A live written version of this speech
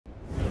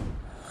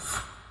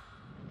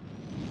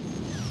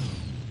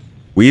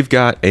we've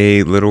got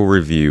a little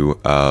review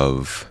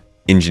of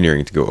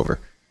engineering to go over.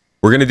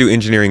 We're going to do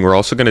engineering. We're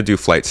also going to do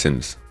flight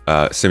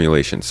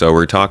simulation. So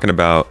we're talking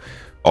about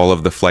all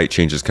of the flight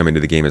changes coming to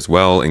the game as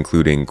well,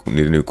 including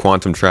the new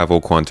quantum travel,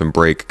 quantum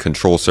brake,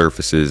 control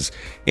surfaces,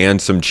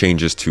 and some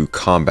changes to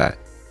combat.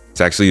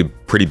 It's actually a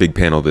pretty big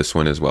panel, this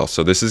one as well.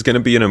 So this is going to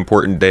be an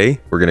important day.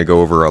 We're going to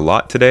go over a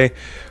lot today.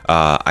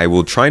 I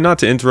will try not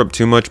to interrupt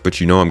too much, but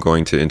you know I'm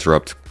going to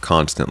interrupt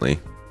constantly.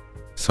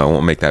 So I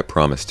won't make that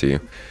promise to you.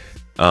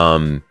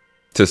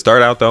 To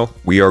start out though,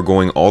 we are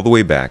going all the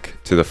way back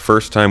to the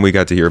first time we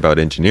got to hear about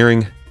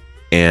engineering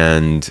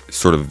and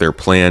sort of their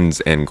plans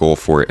and goal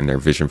for it and their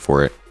vision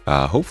for it.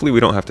 Hopefully we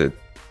don't have to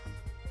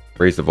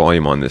raise the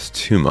volume on this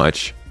too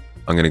much.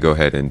 I'm going to go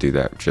ahead and do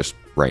that just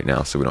right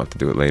now so we don't have to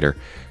do it later.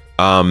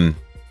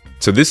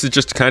 So this is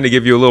just to kind of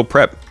give you a little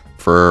prep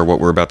for what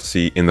we're about to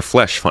see in the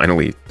flesh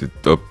finally,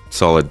 a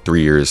solid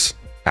 3 years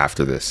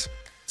after this.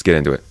 Let's get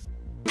into it.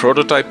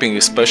 Prototyping,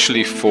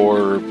 especially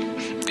for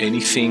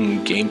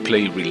anything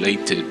gameplay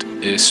related,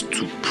 is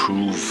to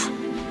prove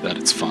that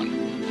it's fun.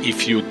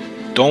 If you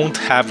don't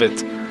have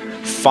it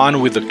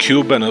fun with a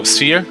cube and a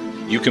sphere,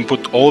 you can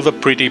put all the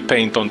pretty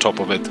paint on top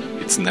of it.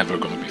 It's never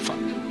going to be fun.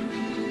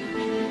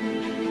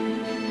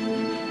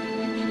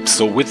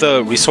 So with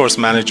the resource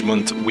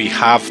management, we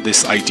have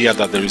this idea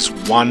that there is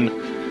one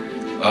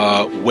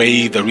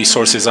way the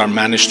resources are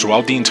managed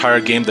throughout the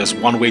entire game. There's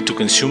one way to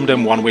consume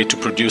them, one way to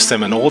produce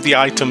them, and all the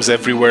items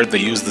everywhere, they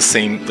use the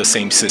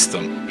same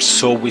system.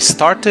 So we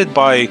started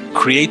by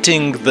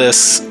creating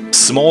this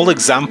small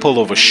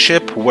example of a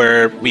ship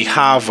where we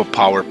have a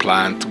power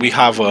plant, we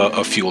have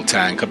a fuel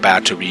tank, a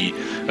battery,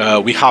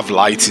 we have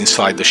lights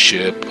inside the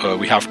ship,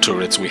 we have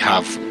turrets, we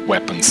have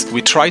weapons.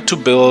 We try to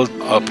build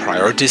a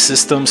priority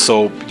system,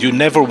 so you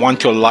never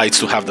want your lights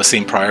to have the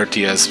same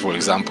priority as, for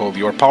example,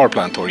 your power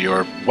plant or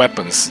your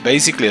weapons.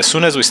 Basically, as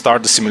soon as we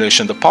start the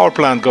simulation, the power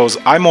plant goes,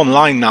 I'm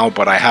online now,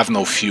 but I have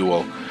no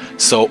fuel.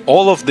 So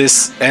all of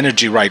this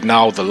energy right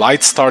now, the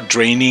lights start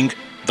draining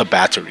the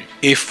battery.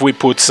 If we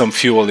put some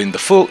fuel in the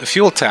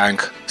fuel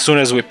tank, as soon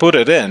as we put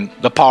it in,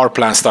 the power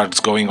plant starts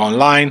going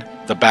online,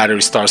 the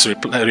battery starts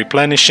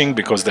replenishing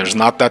because there's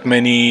not that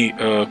many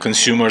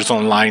consumers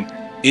online.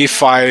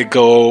 If I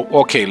go,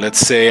 okay, let's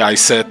say I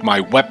set my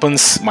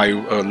weapons, my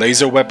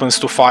laser weapons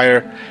to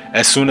fire,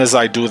 as soon as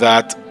I do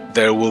that,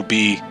 there will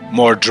be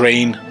more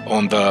drain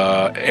on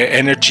the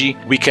energy.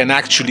 We can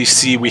actually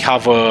see we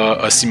have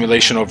a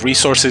simulation of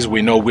resources.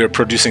 We know we're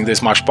producing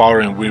this much power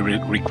and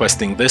we're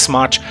requesting this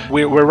much.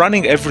 We're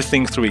running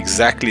everything through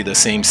exactly the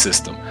same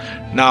system.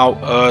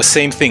 Now,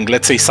 same thing.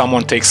 Let's say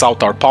someone takes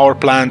out our power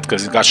plant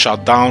because it got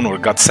shut down or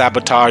got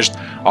sabotaged.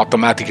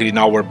 Automatically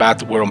now we're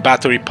on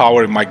battery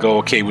power. It might go,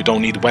 okay, we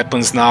don't need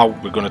weapons now.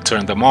 We're going to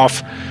turn them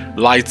off.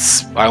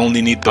 Lights, I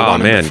only need the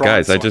one in the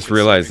front. Guys, I just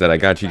realized that I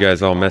got you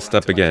guys all messed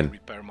up again.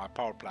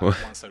 Power plant.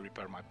 Once I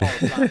repair my power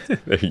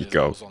plant, there you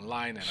go. Goes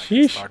online and I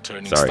can start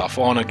turning stuff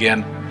on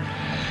again.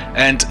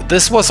 And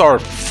this was our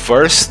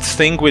first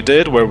thing we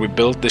did, where we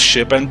built the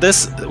ship. And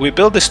we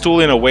built this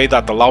tool in a way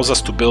that allows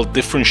us to build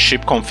different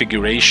ship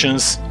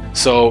configurations.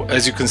 So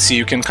as you can see,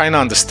 you can kind of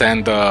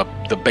understand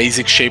the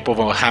basic shape of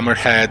a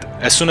hammerhead.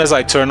 As soon as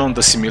I turn on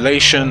the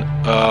simulation,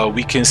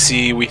 we can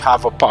see we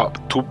have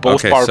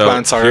both power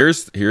plants are.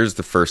 Here's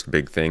the first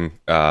big thing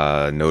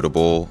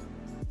notable.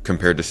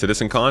 Compared to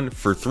CitizenCon,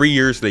 for 3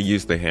 years they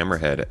used the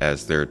hammerhead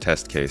as their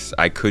test case.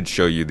 I could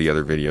show you the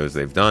other videos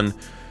they've done.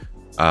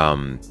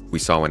 We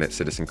saw one at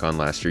CitizenCon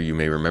last year, you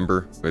may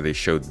remember, where they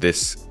showed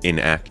this in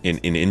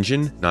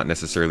engine, not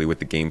necessarily with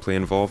the gameplay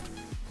involved.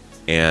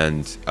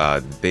 And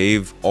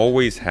they've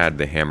always had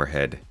the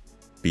hammerhead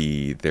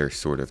be their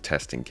sort of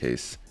testing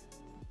case.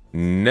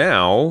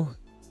 Now,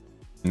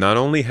 not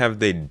only have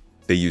they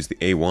used the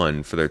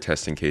A1 for their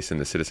testing case in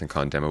the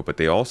CitizenCon demo, but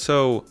they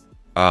also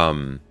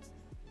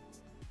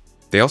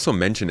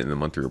mention it in the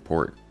monthly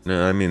report.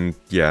 I mean,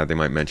 yeah, they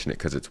might mention it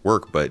because it's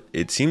work, but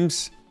it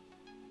seems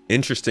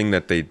interesting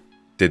that they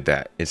did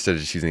that instead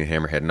of just using a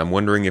hammerhead. And I'm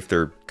wondering if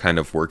they're kind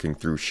of working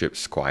through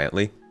ships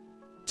quietly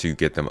to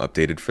get them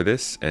updated for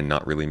this and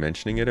not really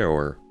mentioning it,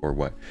 or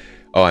what?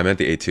 Oh, I meant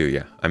the A2,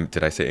 yeah.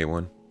 Did I say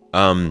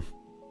A1?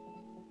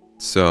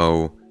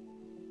 So,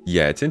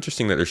 yeah, it's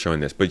interesting that they're showing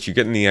this, but you're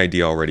getting the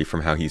idea already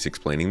from how he's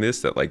explaining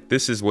this, that, like,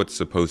 this is what's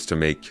supposed to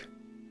make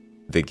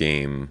the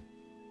game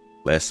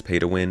less pay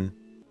to win.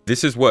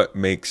 This is what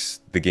makes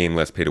the game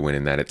less pay to win,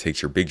 in that it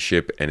takes your big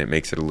ship and it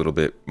makes it a little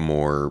bit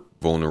more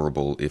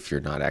vulnerable if you're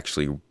not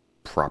actually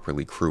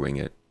properly crewing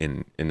it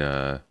in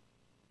the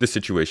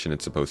situation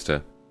it's supposed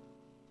to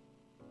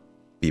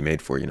be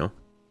made for, you know?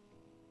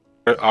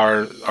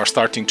 Are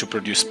starting to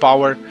produce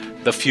power.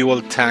 The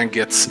fuel tank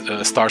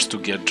starts to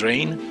get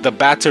drained. The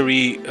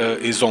battery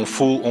is on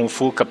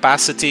full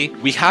capacity.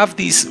 We have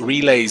these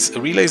relays.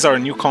 Relays are a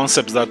new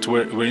concept that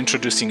we're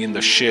introducing in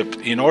the ship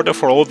in order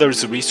for all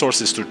those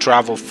resources to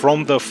travel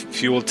from the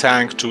fuel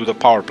tank to the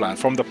power plant,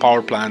 from the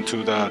power plant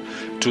to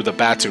the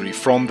battery,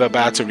 from the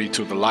battery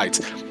to the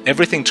lights.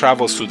 Everything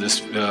travels through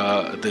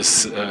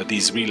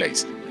these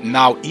relays.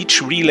 Now,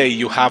 each relay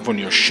you have on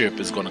your ship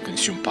is going to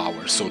consume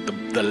power. So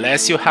the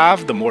less you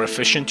have, the more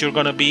efficient you're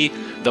going to be.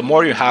 The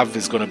more you have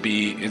is going to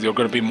be, you're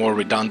going to be more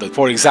redundant.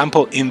 For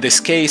example, in this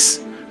case,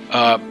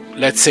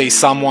 let's say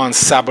someone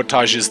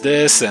sabotages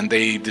this and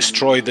they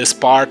destroy this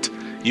part.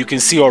 You can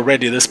see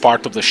already this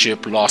part of the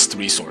ship lost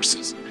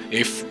resources.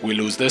 If we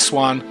lose this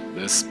one,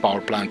 this power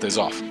plant is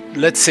off.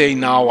 Let's say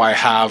now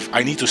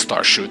I need to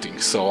start shooting.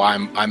 So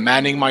I'm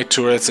manning my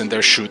turrets and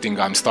they're shooting.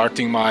 I'm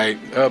starting my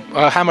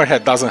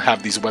Hammerhead doesn't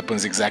have these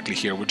weapons exactly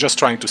here. We're just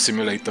trying to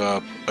simulate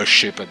a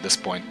ship at this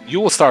point. You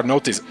will start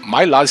notice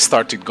my lights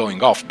started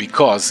going off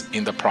because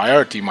in the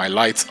priority my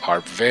lights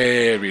are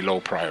very low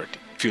priority.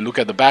 If you look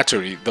at the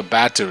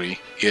battery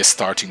is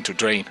starting to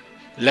drain.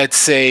 Let's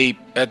say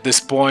at this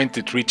point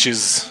it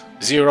reaches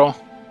 0.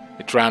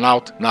 It ran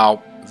out.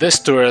 Now this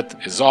turret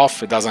is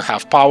off, it doesn't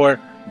have power.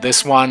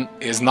 This one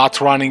is not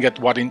running at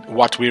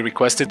what we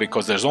requested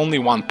because there's only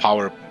one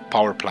power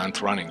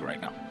plant running right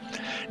now.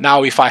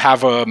 Now if I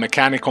have a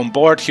mechanic on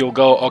board, he'll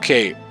go,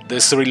 okay,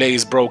 this relay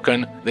is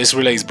broken,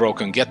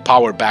 get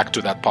power back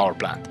to that power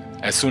plant.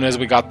 As soon as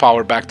we got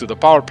power back to the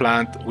power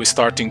plant, we're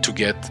starting to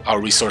get our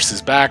resources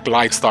back,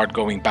 lights start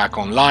going back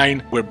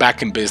online, we're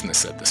back in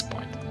business at this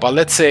point. But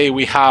let's say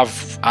we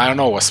have, I don't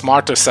know, a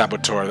smarter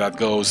saboteur that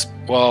goes,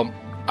 well,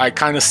 I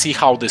kind of see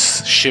how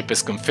this ship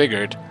is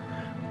configured.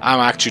 I'm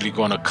actually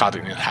going to cut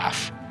it in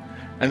half.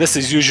 And this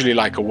is usually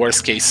like a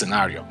worst case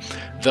scenario.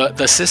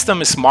 The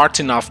system is smart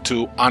enough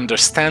to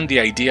understand the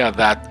idea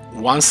that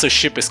once the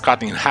ship is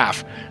cut in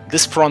half,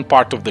 this front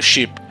part of the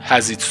ship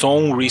has its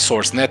own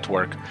resource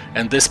network,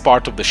 and this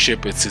part of the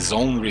ship is its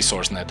own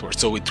resource network.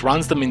 So it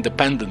runs them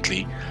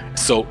independently.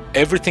 So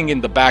everything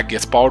in the back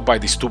gets powered by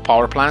these 2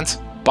 power plants,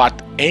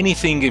 but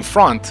anything in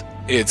front,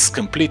 it's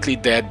completely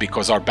dead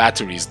because our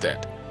battery is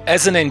dead.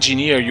 As an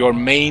engineer, your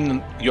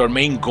main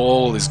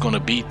goal is going to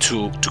be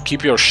to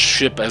keep your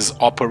ship as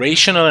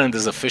operational and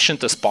as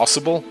efficient as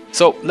possible.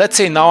 So let's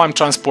say now I'm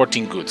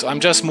transporting goods. I'm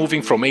just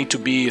moving from A to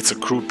B. It's a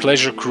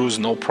pleasure cruise,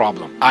 no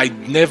problem. I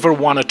never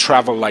want to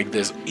travel like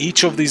this.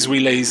 Each of these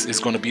relays is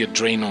going to be a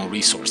drain on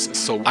resources.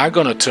 So I'm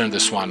going to turn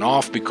this one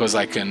off because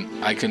I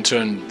can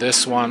turn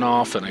this one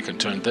off and I can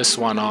turn this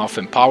one off,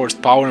 and power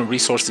and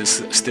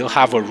resources still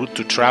have a route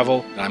to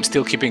travel, and I'm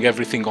still keeping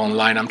everything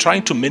online. I'm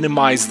trying to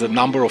minimize the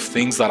number of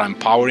things that I'm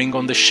powering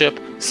on the ship.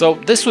 So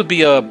this would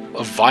be a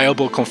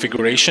viable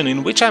configuration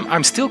in which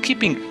I'm still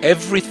keeping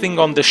everything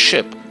on the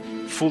ship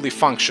fully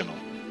functional.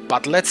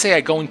 But let's say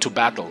I go into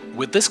battle.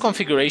 With this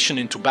configuration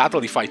into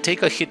battle, if I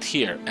take a hit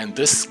here and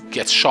this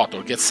gets shot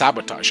or gets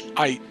sabotaged,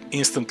 I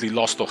instantly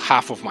lost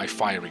half of my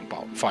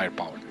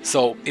firepower.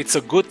 So it's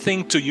a good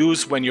thing to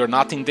use when you're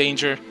not in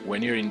danger.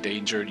 When you're in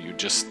danger, you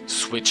just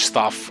switch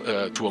stuff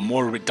to a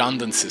more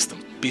redundant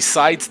system.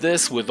 Besides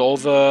this, with all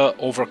the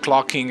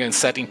overclocking and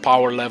setting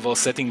power levels,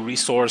 setting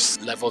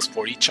resource levels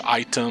for each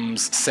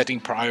items, setting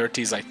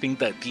priorities, I think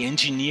that the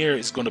engineer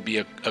is going to be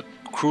a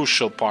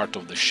crucial part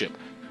of the ship.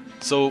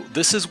 So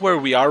this is where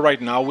we are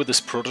right now with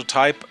this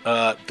prototype.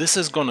 This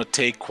is going to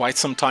take quite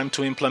some time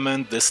to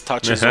implement. This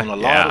touches on a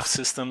lot of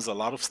systems. A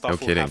lot of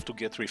stuff will have to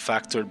get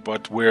refactored,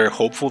 but we're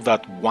hopeful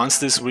that once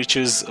this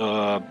reaches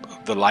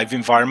the live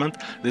environment,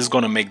 this is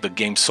going to make the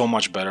game so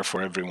much better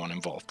for everyone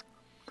involved.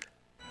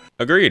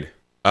 Agreed.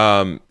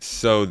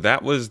 So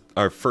that was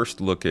our first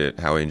look at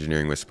how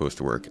engineering was supposed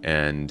to work,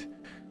 and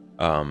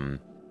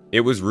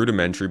it was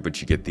rudimentary,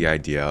 but you get the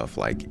idea of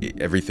like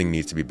everything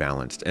needs to be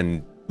balanced.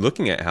 And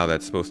looking at how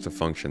that's supposed to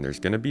function, there's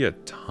going to be a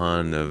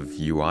ton of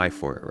UI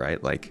for it,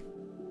 right? Like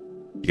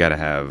you got to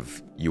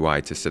have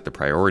UI to set the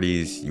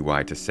priorities,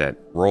 UI to set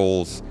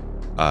roles,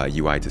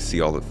 UI to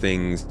see all the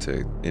things,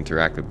 to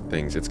interact with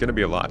things. It's going to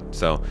be a lot.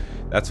 So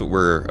that's what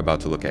we're about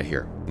to look at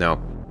here. Now,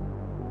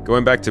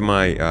 going back to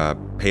my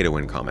pay to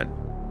win comment.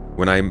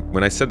 When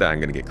I said that, I'm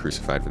going to get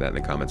crucified for that in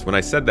the comments. When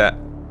I said that,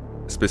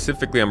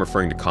 specifically I'm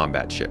referring to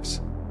combat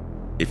ships.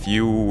 If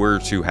you were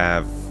to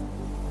have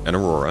an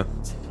Aurora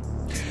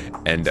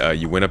and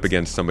you went up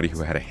against somebody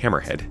who had a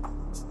Hammerhead,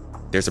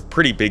 there's a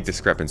pretty big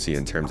discrepancy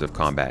in terms of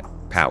combat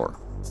power,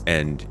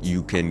 and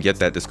you can get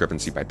that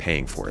discrepancy by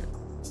paying for it.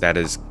 That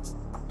is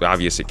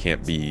obvious. It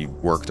can't be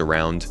worked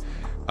around.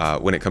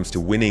 When it comes to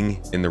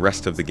winning in the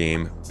rest of the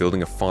game,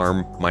 building a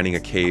farm, mining a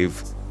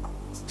cave,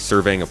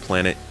 surveying a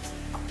planet,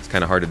 it's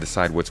kind of hard to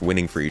decide what's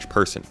winning for each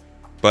person.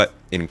 But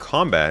in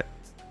combat,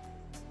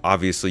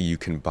 obviously you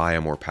can buy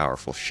a more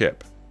powerful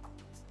ship.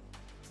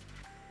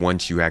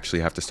 Once you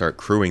actually have to start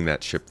crewing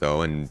that ship,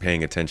 though, and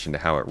paying attention to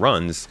how it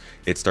runs,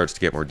 it starts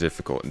to get more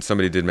difficult. And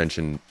somebody did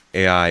mention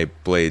AI,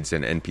 blades,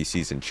 and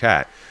NPCs in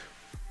chat.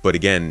 But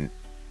again,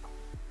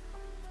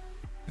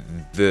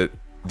 the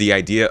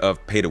idea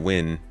of pay to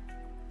win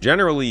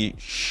generally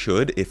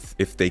should,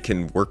 if they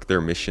can work their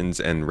missions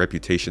and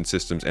reputation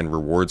systems and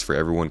rewards for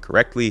everyone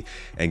correctly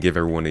and give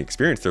everyone the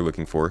experience they're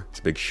looking for. It's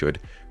a big should.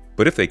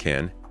 But if they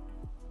can,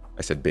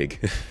 I said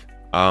big,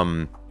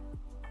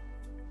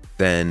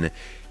 then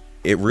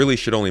it really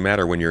should only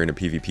matter when you're in a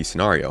PvP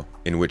scenario,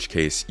 in which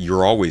case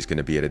you're always going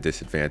to be at a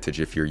disadvantage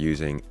if you're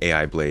using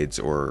AI blades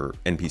or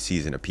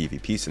NPCs in a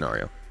PvP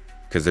scenario.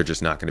 because they're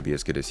just not going to be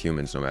as good as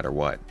humans no matter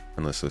what,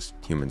 unless those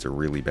humans are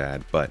really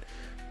bad. But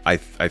I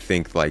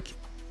think like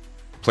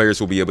players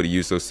will be able to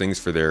use those things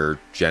for their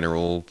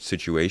general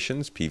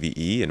situations,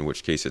 PvE, in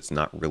which case it's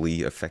not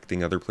really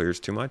affecting other players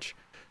too much.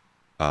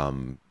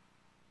 But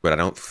I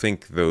don't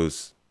think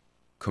those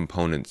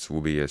components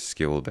will be as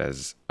skilled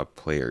as a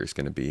player is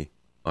going to be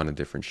on a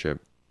different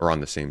ship, or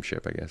on the same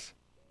ship, I guess.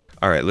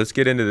 All right, let's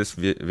get into this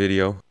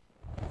video.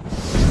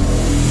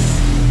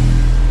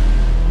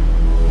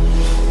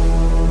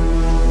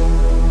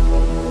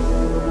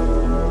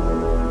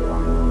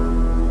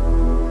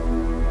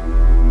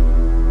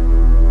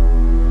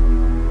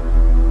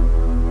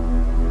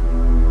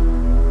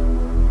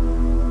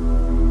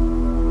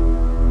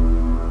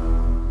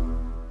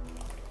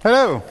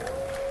 Hello.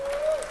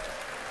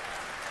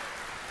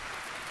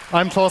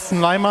 I'm Thorsten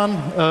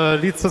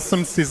Leimann, lead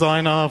systems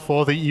designer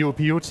for the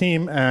EUPU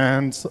team,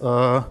 and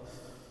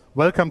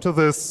welcome to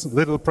this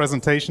little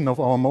presentation of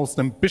our most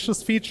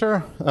ambitious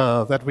feature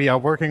that we are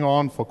working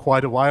on for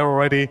quite a while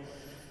already.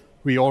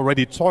 We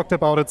already talked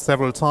about it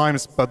several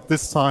times, but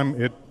this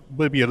time it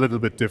will be a little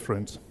bit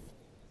different.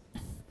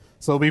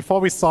 So before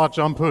we start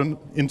jumping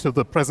into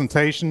the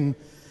presentation,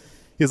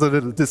 here's a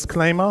little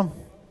disclaimer.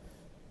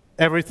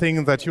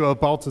 Everything that you are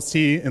about to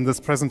see in this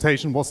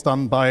presentation was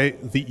done by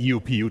the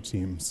EUPU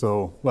team,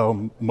 so,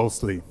 well,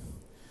 mostly.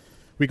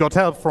 We got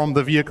help from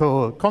the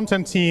vehicle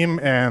content team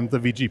and the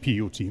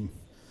VGPU team.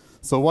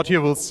 So what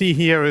you will see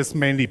here is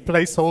mainly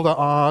placeholder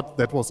art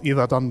that was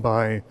either done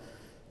by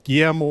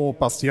Guillermo,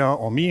 Bastien,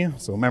 or me,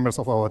 so members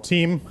of our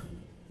team,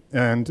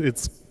 and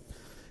it's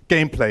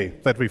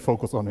gameplay that we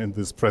focus on in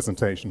this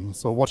presentation.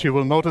 So what you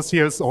will notice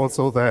here is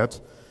also that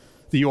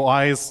the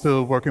UI is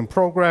still work in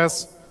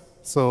progress,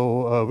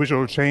 so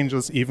visual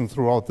changes even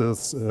throughout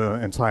this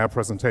entire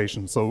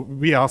presentation. So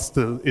we are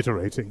still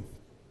iterating.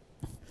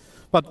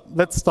 But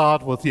let's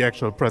start with the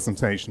actual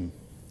presentation.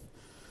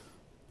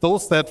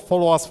 Those that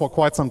follow us for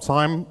quite some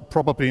time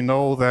probably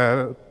know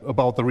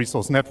about the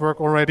resource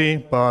network already,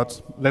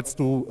 but let's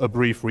do a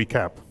brief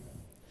recap.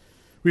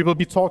 We will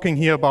be talking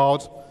here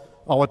about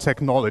our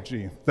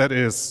technology, that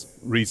is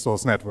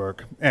resource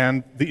network,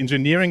 and the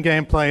engineering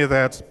gameplay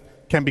that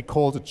can be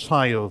called a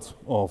child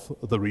of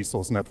the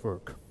resource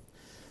network.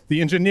 The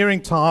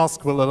engineering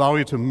task will allow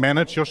you to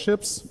manage your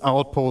ships,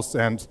 outposts,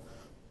 and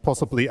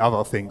possibly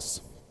other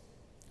things.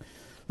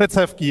 Let's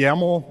have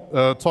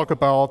Guillermo talk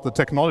about the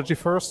technology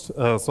first.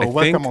 I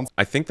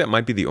think that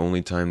might be the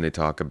only time they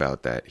talk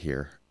about that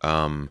here.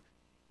 But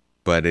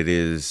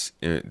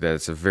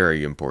that's a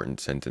very important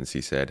sentence he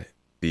said.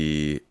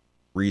 The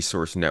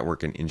resource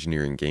network and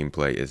engineering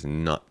gameplay is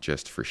not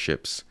just for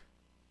ships.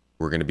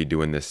 We're going to be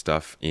doing this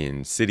stuff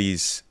in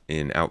cities,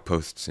 in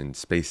outposts, in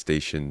space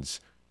stations,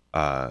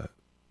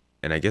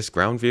 and I guess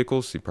ground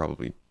vehicles. He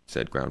probably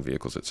said ground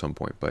vehicles at some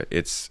point, but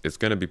it's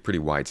going to be pretty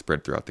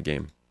widespread throughout the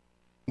game.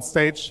 On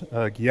stage,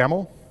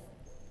 Guillermo.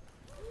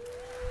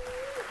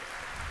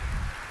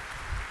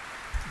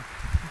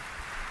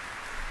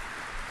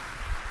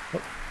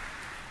 Oh.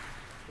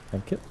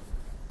 Thank you.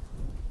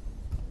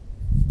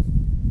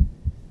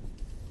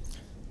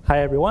 Hi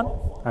everyone,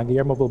 I'm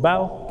Guillermo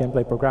Bilbao,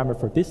 gameplay programmer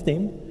for this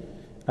team,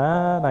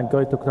 and I'm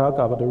going to talk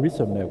about the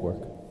resource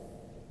network.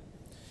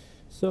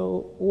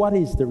 So what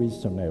is the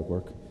resource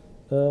network?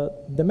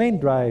 The main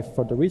drive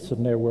for the resource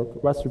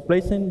network was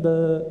replacing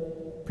the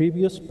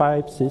previous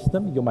pipe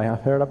system you might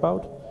have heard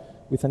about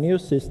with a new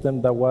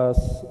system that was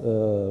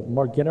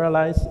more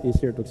generalized,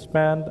 easier to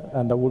expand,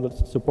 and that would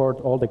support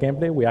all the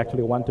gameplay we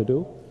actually want to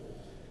do.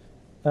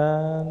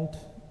 And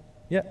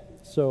yeah,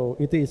 so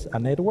it is a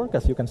network,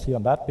 as you can see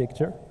on that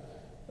picture,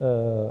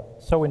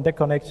 showing the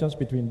connections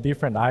between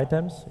different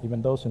items,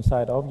 even those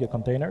inside object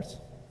containers.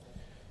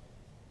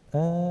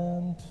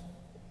 And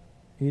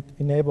it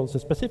enables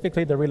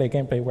specifically the relay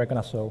gameplay we're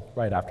going to show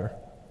right after.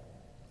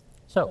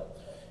 So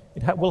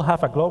it will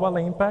have a global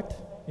impact.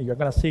 You're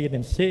going to see it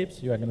in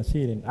ships. You are going to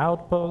see it in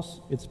outposts.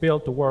 It's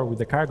built to work with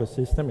the cargo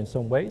system in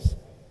some ways.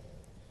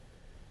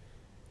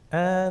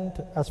 And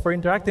as for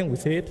interacting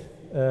with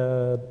it,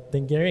 the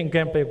engineering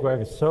gameplay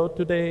we're showed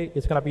today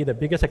is going to be the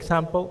biggest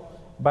example,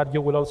 but you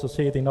will also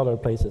see it in other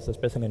places,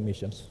 especially in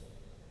missions.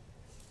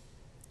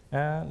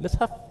 Let's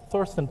have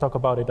Thorsten talk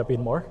about it a bit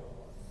more.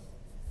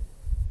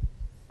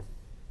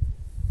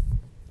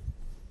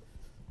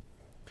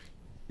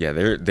 Yeah,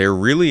 they're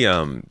really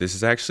this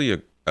is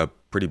actually a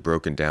pretty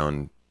broken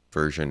down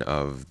version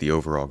of the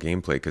overall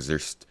gameplay,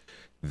 because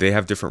they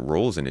have different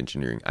roles in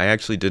engineering. I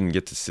actually didn't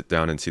get to sit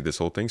down and see this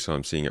whole thing, so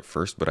I'm seeing it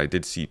first, but I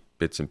did see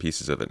bits and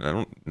pieces of it,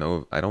 and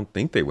I don't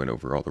think they went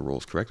over all the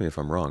roles. Correct me if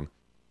I'm wrong,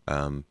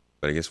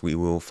 but I guess we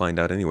will find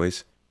out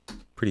anyways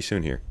pretty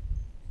soon here.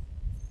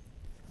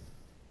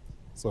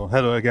 So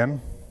hello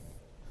again.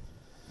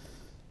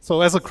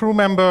 So as a crew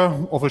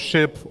member of a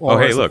ship,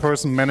 or as a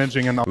person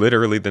managing an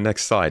literally the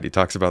next slide, he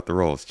talks about the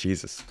roles.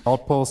 Jesus.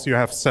 Outpost, you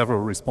have several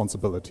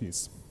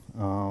responsibilities,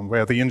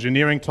 where the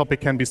engineering topic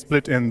can be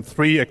split in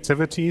 3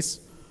 activities,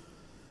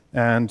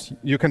 and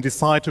you can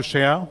decide to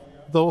share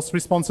those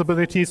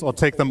responsibilities or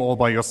take them all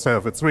by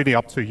yourself. It's really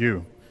up to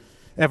you.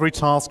 Every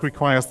task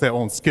requires their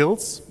own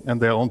skills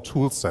and their own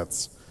tool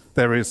sets.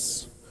 There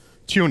is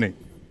tuning.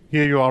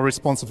 Here you are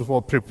responsible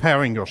for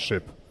preparing your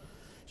ship.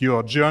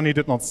 Your journey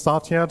did not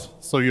start yet,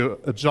 so you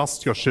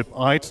adjust your ship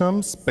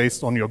items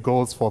based on your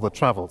goals for the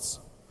travels.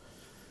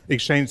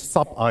 Exchange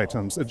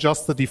sub-items,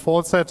 adjust the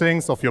default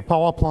settings of your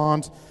power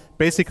plant,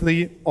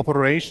 basically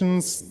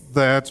operations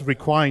that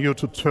require you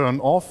to turn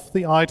off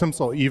the items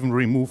or even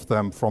remove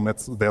them from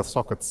their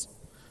sockets.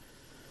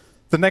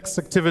 The next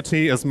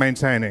activity is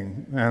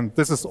maintaining, and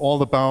this is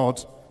all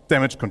about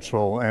damage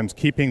control and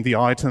keeping the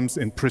items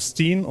in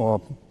pristine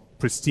or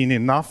pristine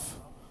enough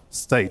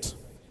state.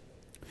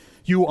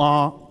 You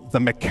are the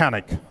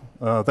mechanic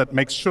that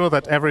makes sure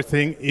that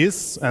everything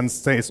is and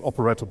stays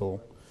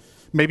operatable.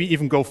 Maybe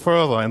even go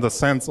further in the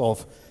sense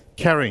of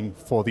caring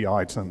for the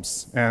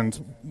items. And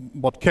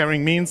what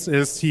caring means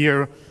is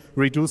here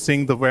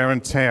reducing the wear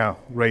and tear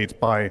rate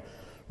by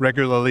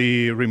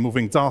regularly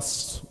removing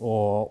dust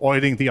or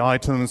oiling the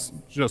items,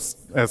 just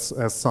as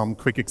some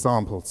quick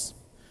examples.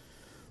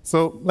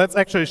 So let's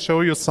actually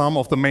show you some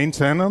of the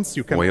maintenance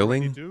you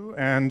can do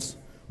and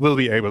will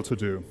be able to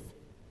do.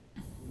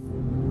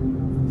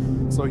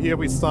 So here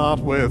we start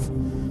with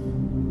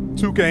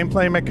two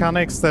gameplay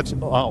mechanics that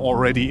are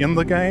already in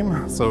the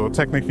game, so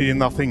technically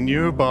nothing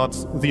new, but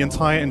the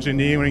entire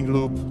engineering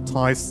loop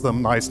ties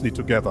them nicely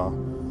together.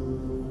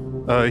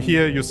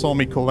 Here you saw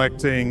me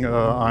collecting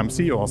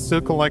IMC, or still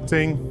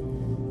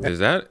collecting. Does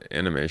that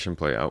animation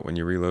play out when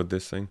you reload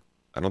this thing?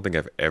 I don't think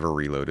I've ever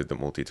reloaded the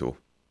multi-tool.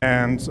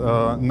 And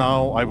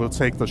now I will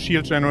take the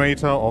shield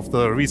generator of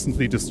the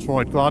recently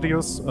destroyed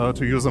Gladius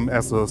to use them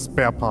as a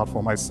spare part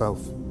for myself.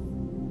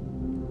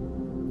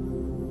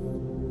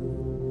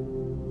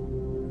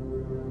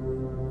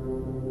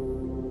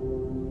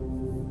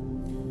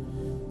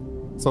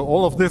 So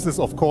all of this is,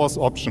 of course,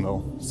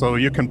 optional. So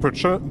you can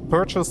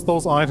purchase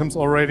those items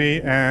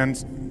already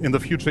and in the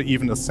future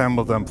even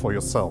assemble them for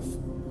yourself.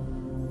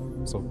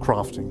 So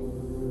crafting.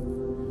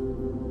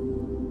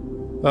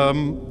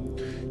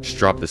 Just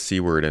drop the C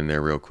word in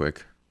there real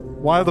quick.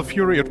 While the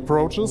Fury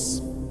approaches,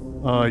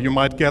 you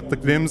might get the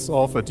glimpse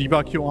of a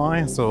debug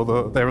UI.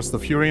 So there's the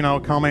Fury now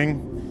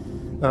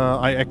coming.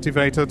 I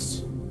activated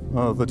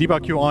the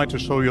debug UI to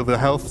show you the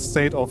health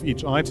state of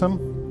each item.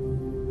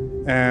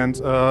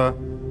 And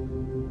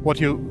what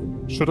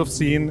you should have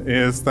seen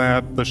is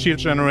that the shield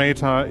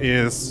generator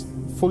is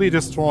fully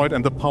destroyed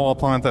and the power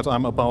plant that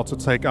I'm about to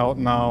take out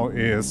now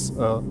is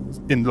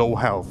in low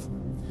health.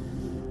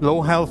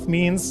 Low health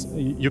means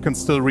you can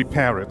still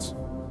repair it.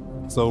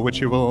 So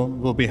which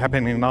will be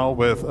happening now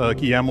with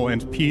Guillermo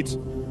and Pete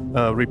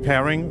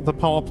repairing the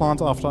power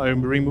plant after I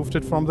removed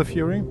it from the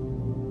Fury.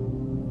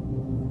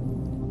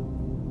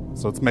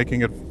 So it's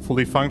making it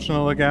fully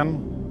functional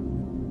again.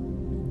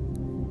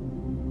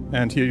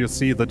 And here you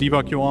see the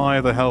debug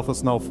UI, the health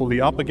is now fully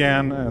up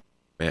again.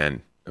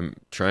 Man, I'm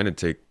trying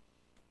to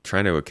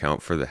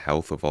account for the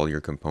health of all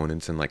your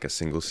components in like a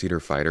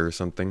single-seater fighter or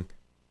something.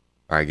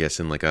 Or I guess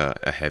in like a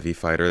heavy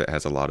fighter that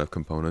has a lot of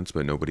components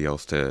but nobody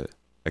else to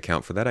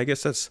account for that. I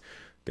guess that's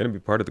going to be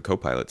part of the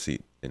co-pilot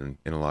seat in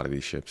a lot of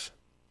these ships.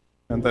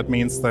 And that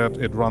means that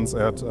it runs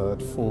at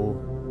full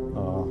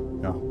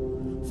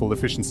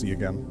efficiency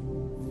again.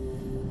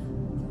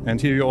 And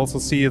here you also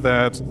see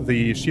that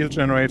the shield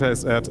generator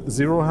is at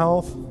 0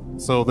 health,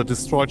 so the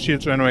destroyed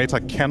shield generator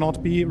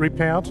cannot be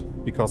repaired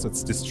because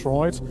it's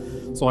destroyed.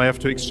 So I have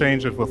to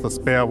exchange it with a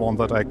spare one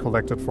that I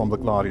collected from the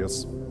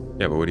Gladius.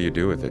 Yeah, but what do you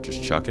do with it?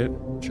 Just chuck it?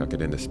 Chuck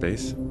it into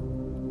space?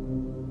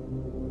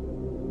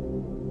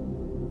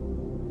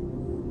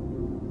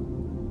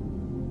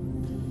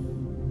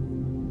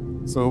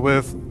 So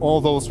with all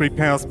those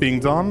repairs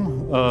being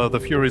done, the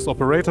Fury is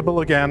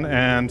operatable again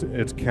and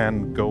it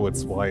can go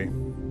its way.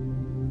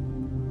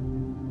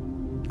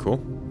 Cool.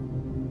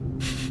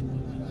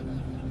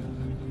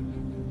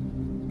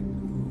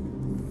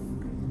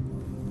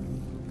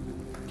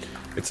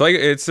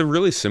 It's a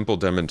really simple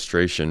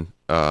demonstration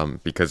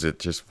because it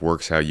just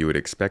works how you would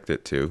expect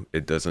it to.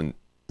 It doesn't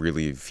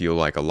really feel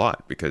like a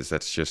lot because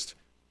that's just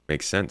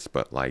makes sense,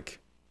 but like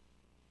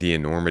the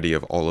enormity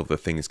of all of the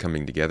things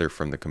coming together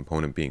from the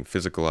component being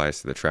physicalized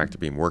to the tractor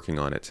beam working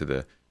on it to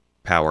the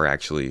power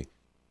actually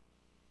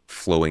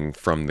flowing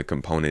from the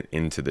component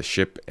into the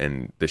ship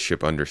and the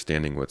ship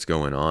understanding what's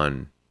going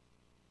on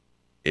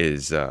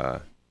is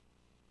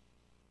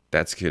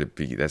that's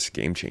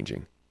game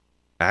changing.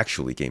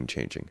 Actually game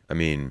changing. I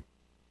mean,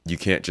 you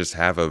can't just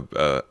have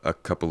a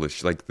couple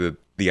of like the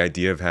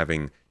idea of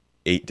having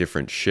 8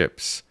 different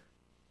ships.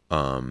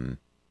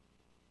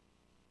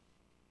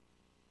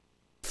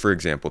 For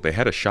example, they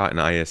had a shot in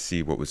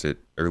ISC, what was it,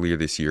 earlier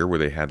this year, where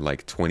they had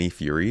like 20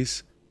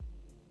 Furies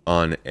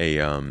on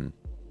a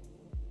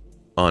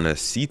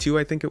C2,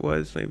 I think it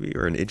was, maybe,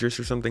 or an Idris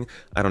or something.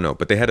 I don't know,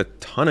 but they had a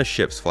ton of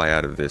ships fly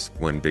out of this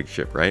one big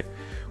ship, right?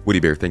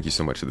 Woody Bear, thank you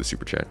so much for the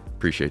super chat.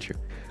 Appreciate you.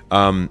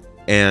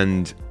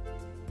 And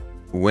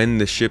when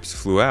the ships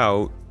flew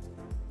out,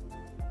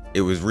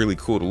 it was really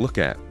cool to look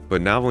at.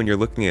 But now when you're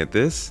looking at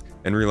this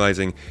and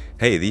realizing,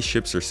 hey, these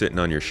ships are sitting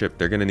on your ship,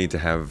 they're going to need to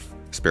have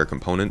spare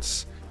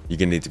components. You're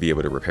gonna need to be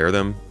able to repair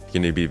them. You're gonna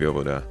need to be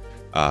able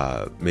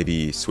to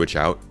maybe switch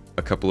out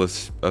a couple of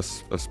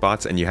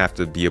spots, and you have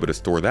to be able to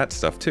store that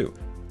stuff too.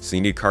 So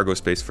you need cargo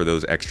space for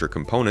those extra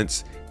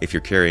components if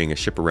you're carrying a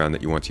ship around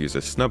that you want to use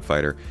as a snub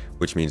fighter,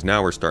 which means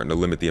now we're starting to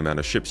limit the amount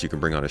of ships you can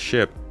bring on a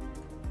ship,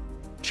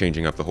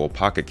 changing up the whole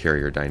pocket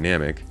carrier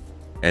dynamic,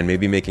 and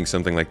maybe making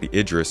something like the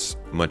Idris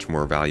much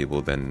more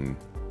valuable than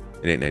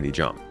an 890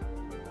 jump.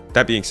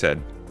 That being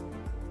said,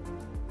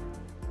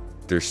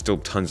 there's still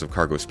tons of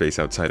cargo space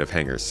outside of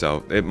hangars,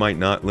 so it might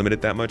not limit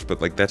it that much,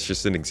 but like that's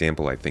just an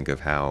example, I think, of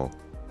how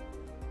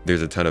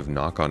there's a ton of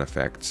knock-on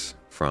effects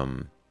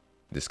from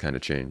this kind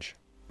of change.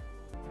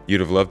 You'd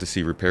have loved to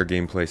see repair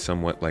gameplay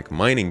somewhat like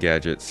mining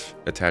gadgets.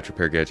 Attach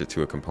repair gadget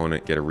to a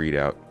component, get a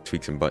readout,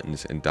 tweak some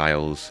buttons and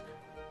dials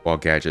while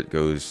gadget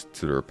goes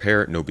to the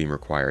repair, no beam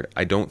required.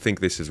 I don't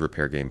think this is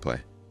repair gameplay.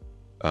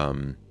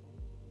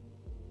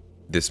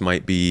 This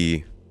might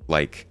be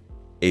like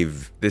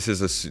this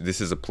is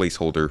a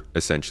placeholder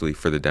essentially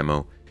for the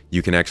demo.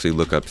 You can actually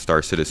look up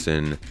Star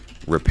Citizen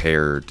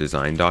repair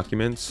design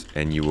documents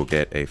and you will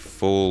get a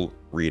full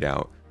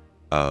readout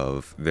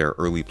of their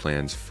early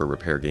plans for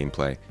repair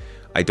gameplay.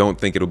 I don't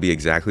think it'll be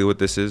exactly what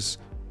this is,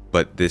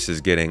 but this is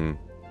getting...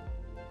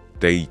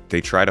 They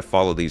try to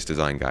follow these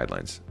design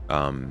guidelines.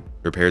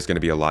 Repair is going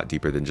to be a lot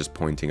deeper than just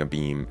pointing a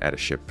beam at a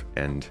ship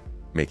and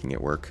making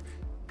it work.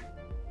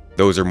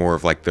 Those are more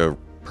of like the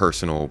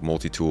personal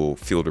multi-tool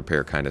field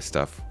repair kind of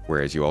stuff,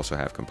 whereas you also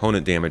have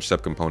component damage,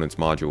 subcomponents,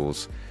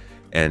 modules,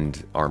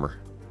 and armor.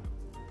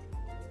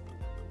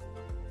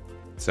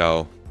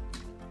 So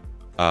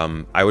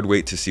I would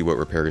wait to see what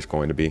repair is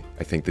going to be.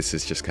 I think this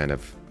is just kind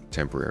of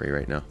temporary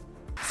right now.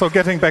 So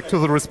getting back to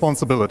the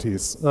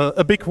responsibilities.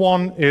 A big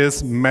one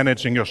is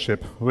managing your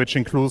ship, which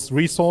includes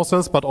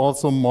resources, but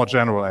also more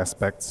general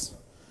aspects.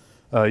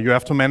 You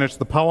have to manage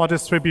the power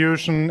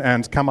distribution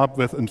and come up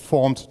with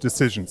informed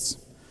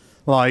decisions,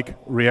 like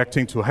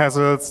reacting to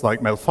hazards like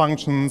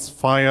malfunctions,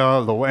 fire,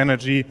 low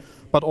energy,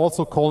 but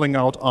also calling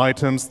out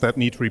items that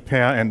need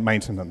repair and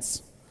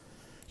maintenance.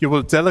 You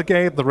will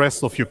delegate the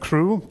rest of your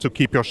crew to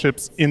keep your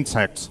ships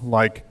intact,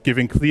 like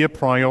giving clear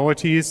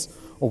priorities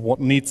of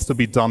what needs to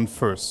be done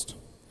first.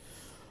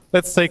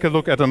 Let's take a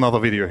look at another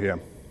video here.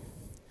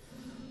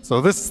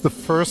 So this is the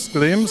first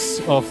glimpse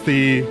of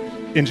the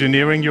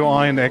engineering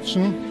UI in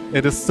action.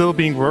 It is still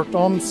being worked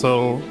on,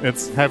 so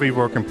it's heavy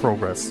work in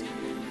progress.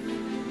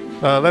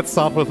 Let's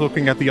start with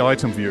looking at the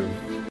item view.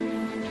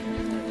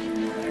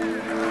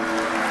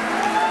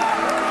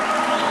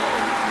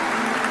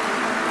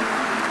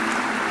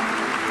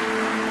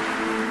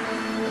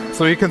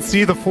 So you can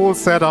see the full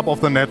setup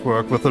of the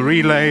network with the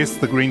relays,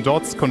 the green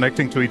dots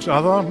connecting to each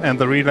other, and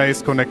the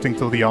relays connecting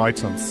to the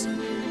items.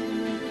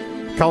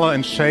 Color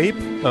and shape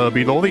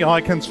below the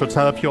icons should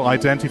help you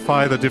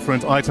identify the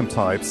different item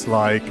types,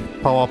 like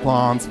power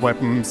plants,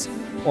 weapons,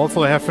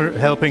 also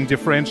helping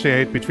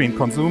differentiate between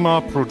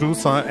consumer,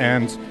 producer,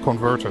 and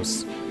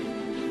converters.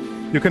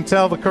 You can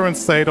tell the current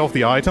state of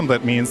the item,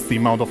 that means the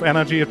amount of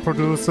energy it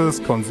produces,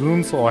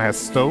 consumes, or has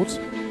stowed,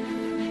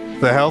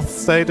 the health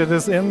state it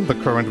is in, the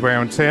current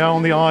wear and tear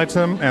on the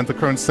item, and the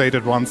current state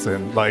it runs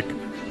in, like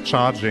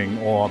charging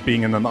or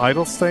being in an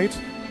idle state.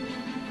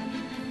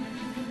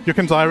 You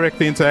can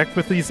directly interact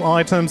with these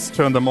items,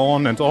 turn them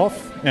on and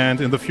off, and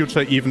in the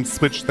future even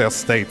switch their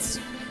states.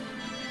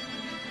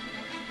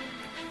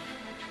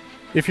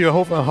 If you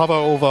hover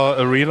over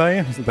a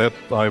relay, that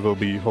I will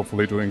be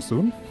hopefully doing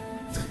soon,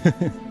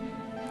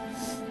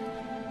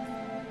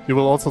 you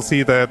will also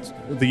see that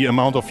the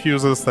amount of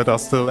fuses that are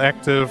still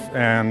active,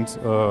 and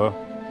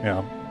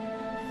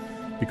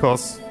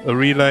because a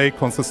relay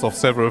consists of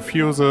several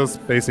fuses,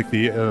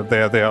 basically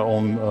they're their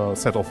own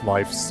set of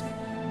lives.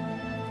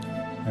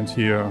 And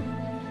here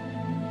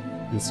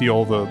you see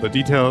all the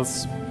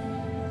details.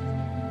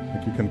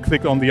 And you can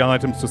click on the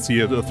items to see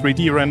a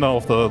 3D render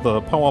of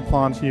the power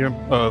plant here,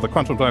 the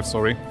quantum drive,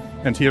 sorry.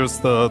 And here's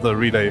the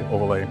relay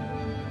overlay.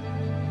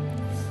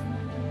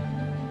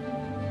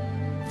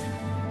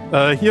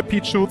 Here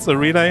Pete shoots a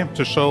relay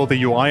to show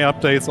the UI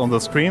updates on the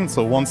screen.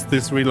 So once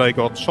this relay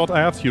got shot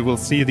at, you will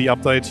see the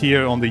update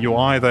here on the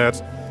UI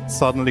that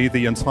suddenly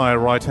the entire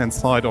right-hand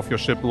side of your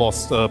ship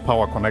lost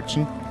power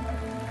connection.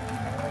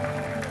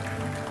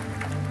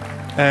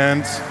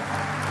 And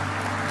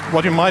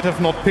what you might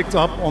have not picked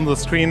up on the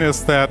screen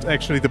is that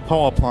actually the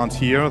power plant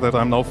here that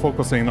I'm now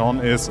focusing on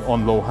is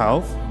on low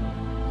health.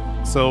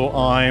 So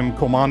I'm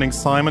commanding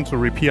Simon to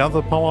repair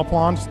the power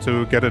plant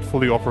to get it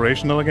fully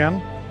operational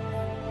again.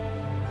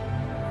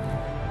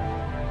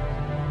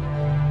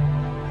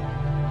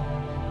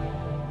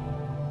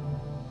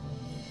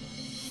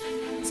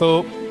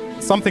 So,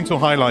 something to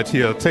highlight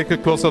here. Take a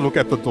closer look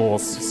at the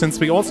doors. Since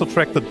we also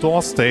track the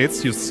door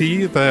states, you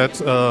see that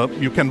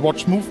you can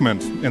watch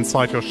movement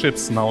inside your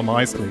ships now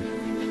nicely.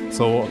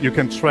 So you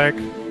can track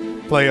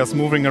players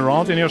moving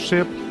around in your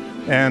ship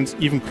and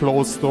even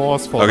close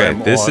doors for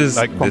them. Okay,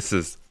 this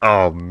is,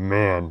 oh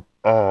man,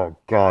 oh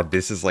god,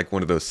 this is like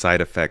one of those side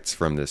effects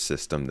from this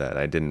system that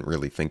I didn't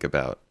really think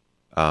about.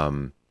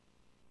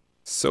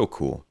 So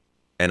cool.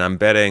 And I'm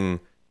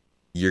betting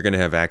you're going to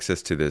have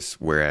access to this,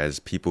 whereas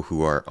people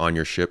who are on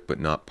your ship but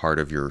not part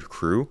of your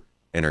crew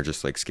and are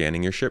just like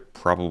scanning your ship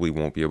probably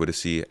won't be able to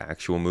see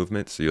actual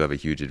movement. So you have a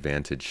huge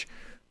advantage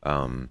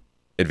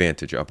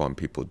up on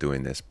people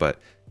doing this. But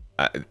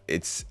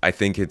I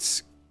think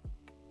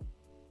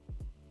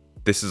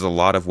this is a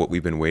lot of what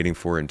we've been waiting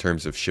for in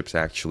terms of ships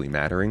actually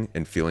mattering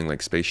and feeling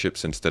like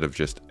spaceships instead of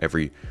just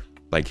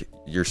like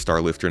your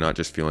Starlifter not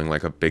just feeling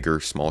like a bigger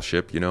small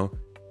ship, you know.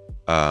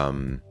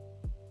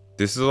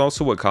 This is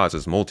also what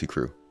causes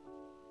multi-crew.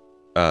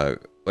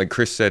 Like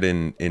Chris said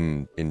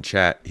in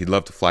chat, he'd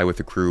love to fly with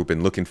a crew,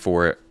 been looking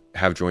for it,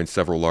 have joined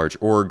several large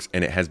orgs,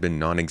 and it has been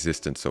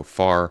non-existent so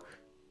far.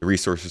 The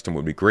resource system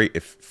would be great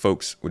if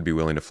folks would be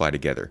willing to fly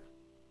together.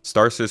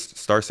 Star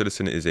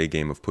Citizen is a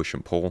game of push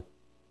and pull.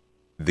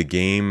 The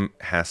game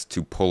has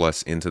to pull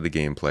us into the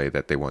gameplay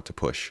that they want to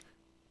push.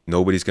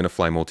 Nobody's going to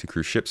fly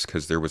multi-crew ships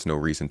because there was no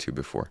reason to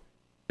before.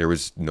 There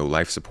was no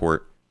life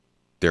support.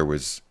 There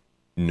was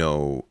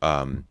no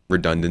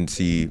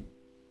redundancy.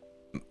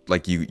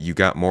 Like you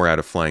got more out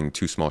of flying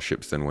 2 small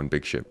ships than 1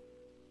 big ship.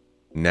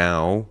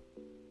 Now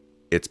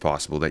it's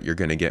possible that you're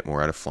going to get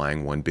more out of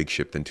flying 1 big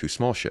ship than 2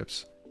 small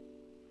ships.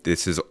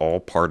 This is all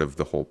part of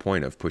the whole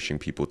point of pushing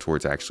people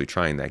towards actually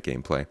trying that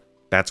gameplay.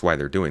 That's why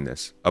they're doing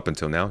this. Up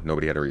until now,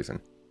 nobody had a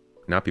reason.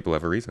 Now people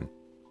have a reason.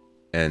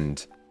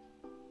 And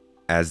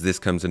as this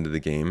comes into the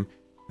game,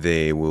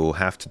 they will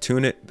have to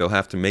tune it. They'll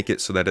have to make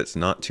it so that it's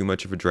not too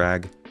much of a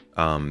drag.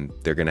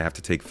 They're going to have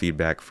to take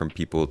feedback from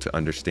people to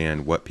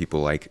understand what people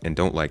like and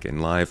don't like in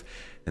live.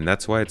 And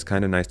that's why it's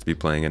kind of nice to be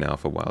playing in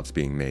alpha while it's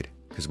being made.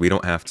 Because we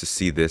don't have to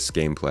see this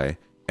gameplay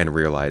and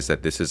realize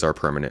that this is our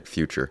permanent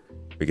future.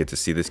 We get to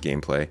see this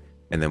gameplay,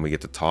 and then we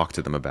get to talk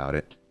to them about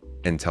it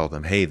and tell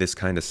them, hey, this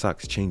kind of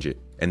sucks, change it.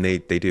 And they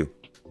do.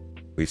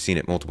 We've seen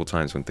it multiple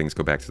times when things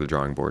go back to the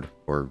drawing board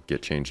or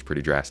get changed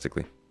pretty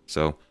drastically.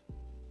 So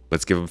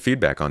let's give them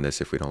feedback on this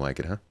if we don't like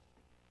it, huh?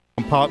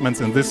 Compartments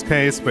in this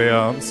case,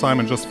 where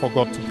Simon just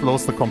forgot to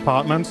close the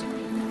compartment.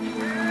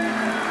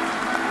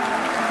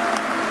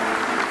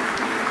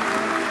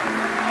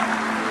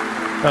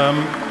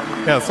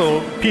 Yeah,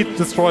 so Pete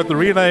destroyed the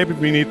relay, but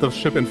we need the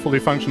ship in fully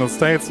functional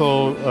state.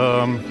 So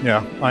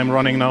yeah, I'm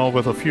running now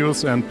with a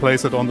fuse and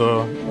place it in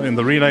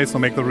the relay, so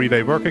make the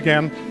relay work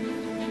again.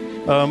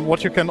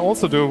 What you can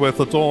also do with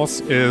the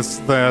doors is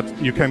that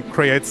you can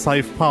create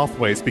safe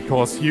pathways,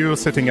 because you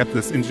sitting at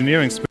this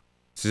engineering space.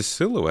 Does the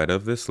silhouette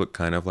of this look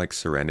kind of like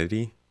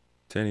Serenity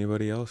to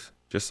anybody else?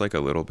 Just like a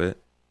little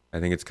bit. I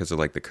think it's because of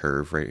like the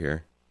curve right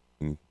here.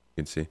 You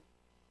can see.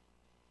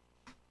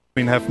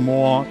 We have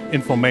more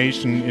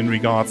information in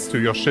regards to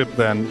your ship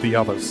than the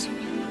others.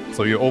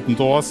 So you open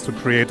doors to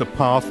create a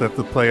path that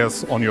the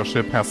players on your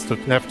ship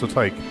have to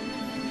take.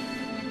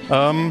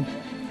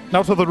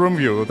 Now to the room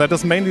view. That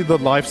is mainly the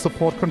life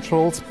support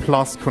controls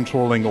plus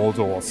controlling all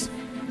doors.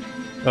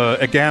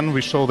 Again,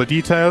 we show the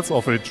details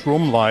of each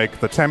room, like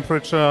the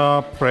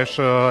temperature,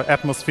 pressure,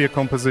 atmosphere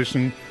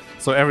composition,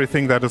 so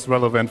everything that is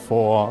relevant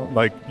for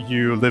like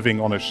you living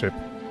on a ship.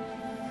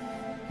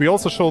 We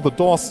also show the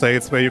door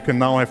states, where you can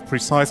now have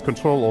precise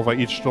control over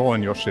each door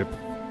in your ship,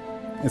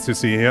 as you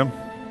see here.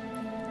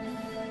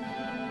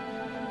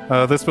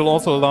 This will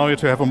also allow you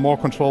to have more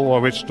control over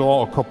which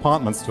door or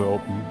compartments to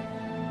open.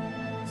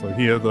 So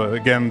here,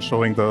 again,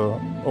 showing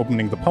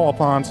opening the power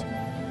plant.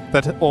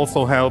 That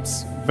also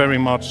helps very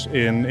much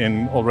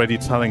in already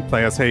telling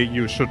players, hey,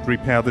 you should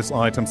repair this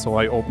item, so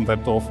I open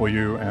that door for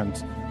you,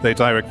 and they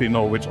directly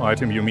know which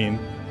item you mean.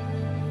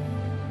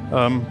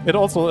 It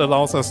also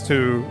allows us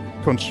to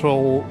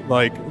control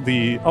like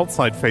the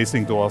outside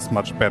facing doors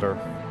much better.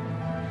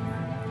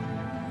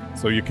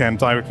 So you can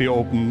directly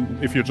open,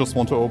 if you just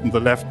want to open the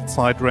left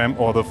side ramp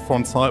or the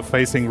front side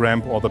facing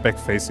ramp or the back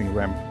facing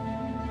ramp.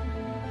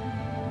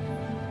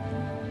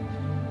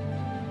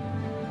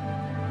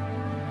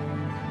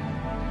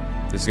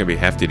 This is going to be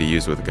hefty to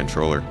use with a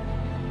controller.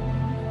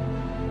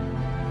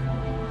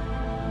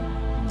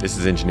 This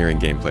is engineering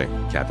gameplay,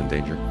 Captain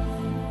Danger.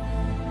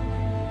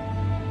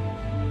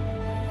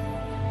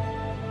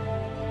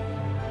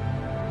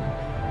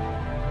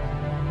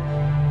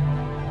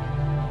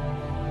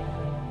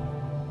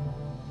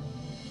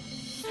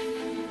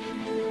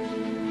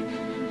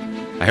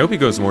 I hope he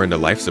goes more into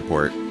life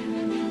support.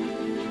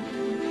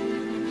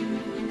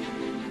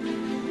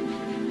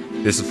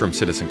 This is from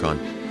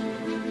CitizenCon.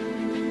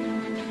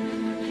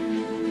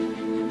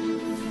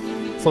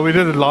 So we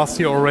did it last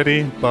year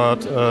already,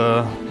 but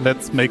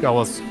let's make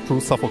our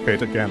crew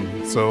suffocate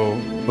again. So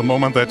the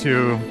moment that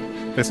you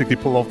basically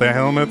pull off their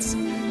helmets,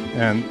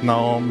 and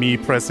now me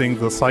pressing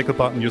the cycle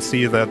button, you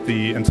see that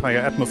the entire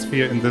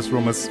atmosphere in this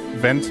room is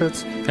vented.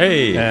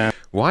 Hey!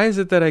 Why is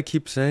it that I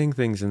keep saying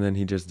things and then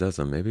he just does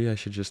them? Maybe I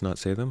should just not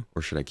say them?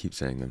 Or should I keep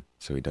saying them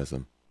so he does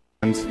them?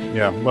 And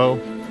yeah, well,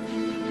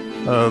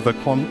 the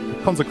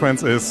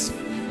consequence is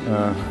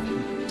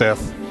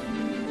death.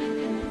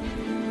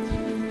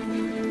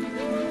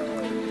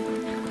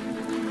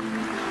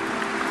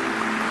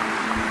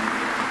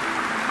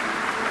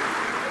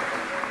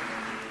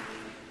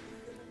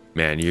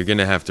 Man, you're going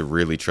to have to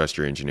really trust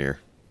your engineer.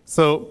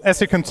 So, as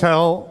you can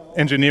tell,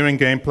 engineering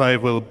gameplay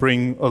will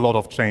bring a lot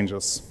of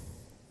changes.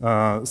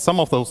 Some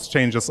of those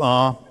changes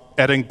are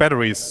adding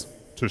batteries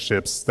to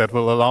ships that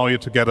will allow you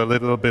to get a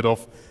little bit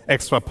of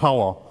extra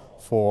power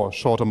for a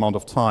short amount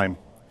of time.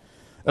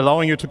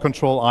 Allowing you to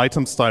control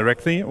items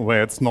directly,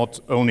 where it's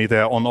not only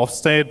their on-off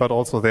state, but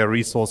also their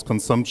resource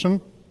consumption.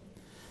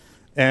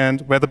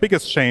 And where the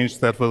biggest change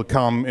that will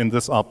come in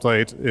this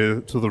update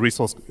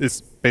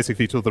is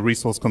basically to the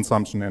resource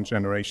consumption and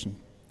generation.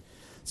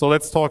 So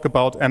let's talk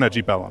about energy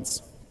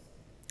balance.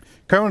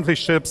 Currently,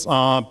 ships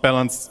are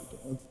balanced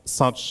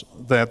such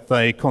that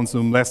they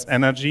consume less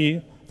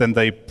energy than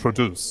they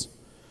produce.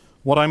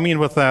 What I mean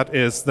with that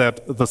is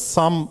that the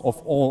sum of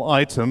all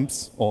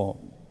items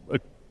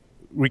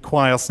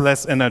requires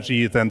less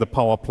energy than the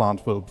power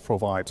plant will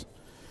provide.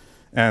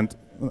 And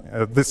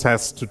this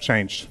has to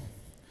change.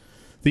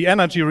 The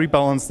energy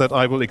rebalance that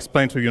I will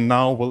explain to you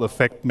now will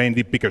affect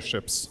mainly bigger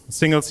ships.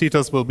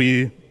 Single-seaters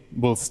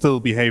will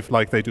still behave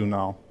like they do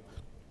now.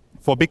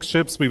 For big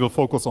ships, we will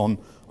focus on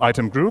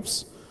item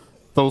groups.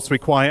 Those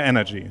require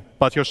energy,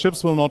 but your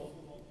ships will not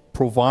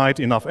provide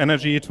enough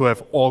energy to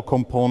have all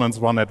components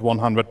run at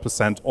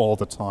 100% all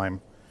the time.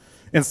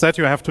 Instead,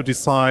 you have to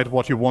decide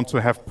what you want to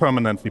have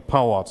permanently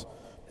powered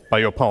by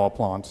your power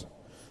plant.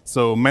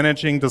 So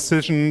managing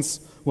decisions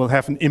will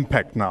have an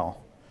impact now.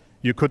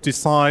 You could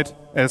decide,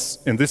 as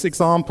in this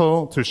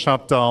example, to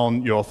shut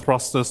down your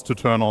thrusters to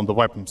turn on the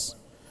weapons.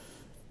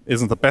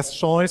 Isn't the best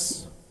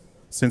choice,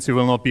 since you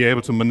will not be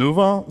able to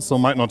maneuver, so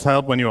might not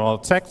help when you are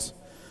attacked.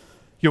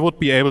 You would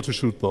be able to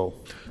shoot though.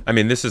 I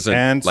mean, this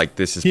isn't like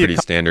this is pretty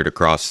standard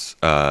across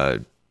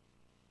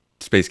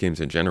space games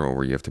in general,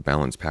 where you have to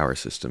balance power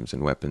systems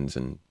and weapons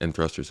and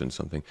thrusters and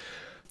something.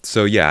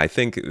 So yeah, I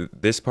think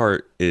this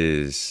part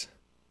is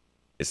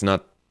it's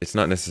not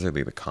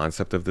necessarily the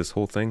concept of this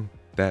whole thing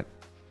that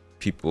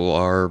people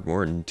are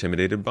more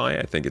intimidated by.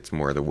 I think it's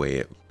more the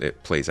way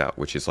it plays out,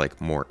 which is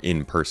like more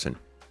in person.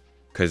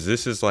 Because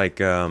this is like,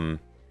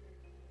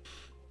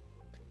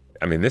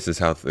 I mean, this is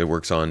how it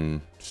works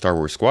on Star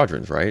Wars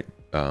Squadrons, right?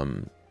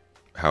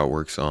 How it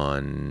works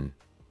on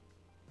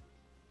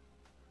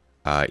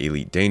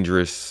Elite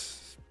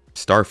Dangerous,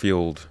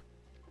 Starfield.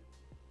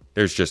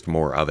 There's just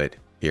more of it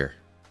here.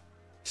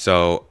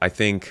 So I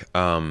think,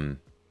 yeah,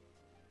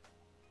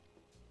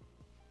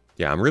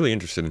 I'm really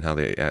interested in how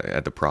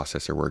the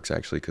processor works,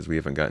 actually, because we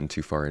haven't gotten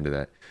too far into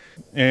that.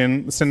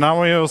 In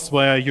scenarios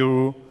where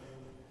you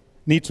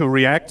need to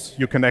react,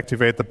 you can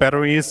activate the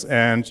batteries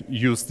and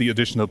use the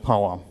additional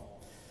power.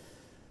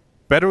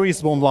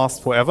 Batteries won't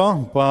last forever,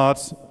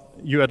 but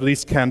you at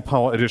least can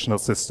power additional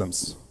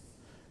systems.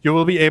 You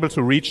will be able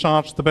to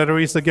recharge the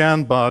batteries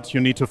again, but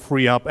you need to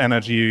free up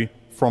energy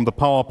from the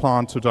power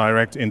plant to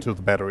direct into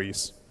the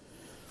batteries.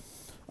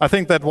 I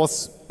think that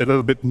was a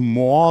little bit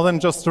more than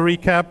just a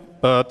recap,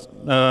 but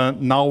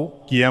now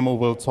Guillermo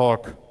will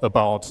talk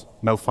about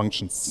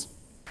malfunctions.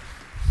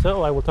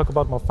 So I will talk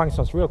about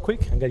malfunctions real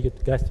quick and get you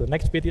guys to the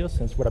next video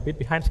since we're a bit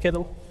behind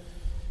schedule.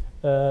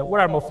 What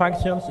are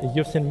malfunctions?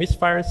 You've seen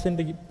misfires in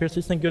the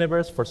persistent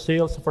universe for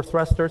seals, for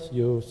thrusters.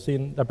 You've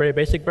seen a very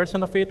basic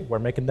version of it. We're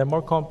making them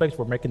more complex.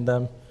 We're making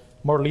them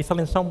more lethal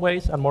in some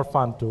ways and more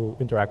fun to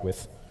interact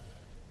with.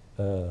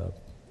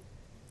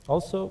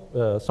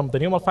 Also, some of the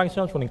new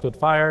malfunctions will include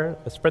fire,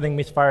 spreading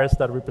misfires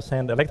that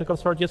represent electrical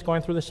surges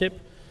going through the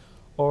ship,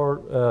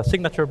 or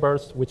signature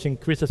bursts, which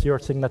increases your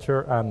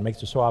signature and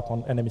makes you show up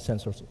on enemy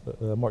sensors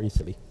more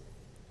easily.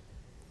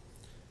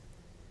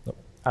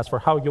 As for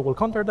how you will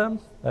counter them,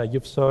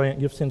 you've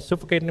seen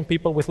suffocating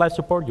people with life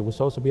support. You will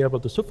also be able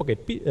to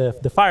suffocate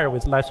the fire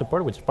with life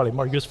support, which is probably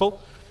more useful.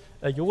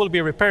 You will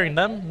be repairing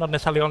them, not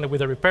necessarily only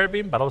with a repair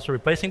beam, but also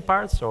replacing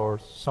parts or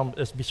some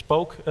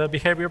bespoke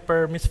behavior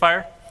per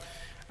misfire.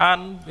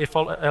 And if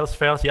all else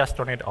fails, just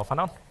turn it off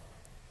and on.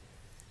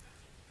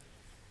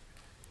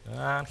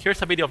 And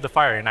here's a video of the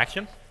fire in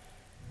action.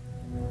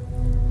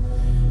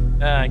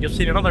 You've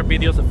seen in other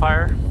videos the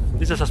fire.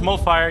 This is a small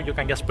fire. You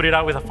can just put it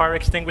out with a fire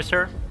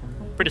extinguisher.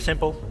 Pretty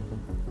simple.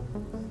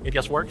 It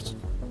just works.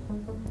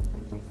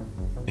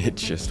 It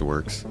just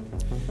works.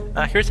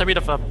 Here's a bit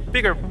of a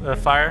bigger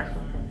fire.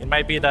 It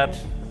might be that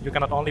you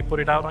cannot only put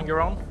it out on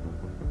your own.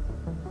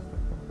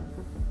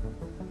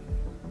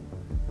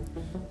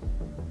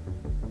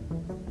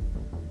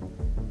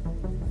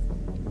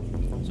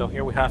 So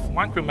here we have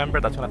one crew member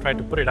that's going to try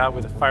to put it out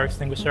with a fire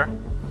extinguisher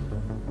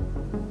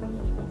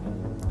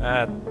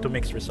to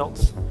mix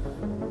results.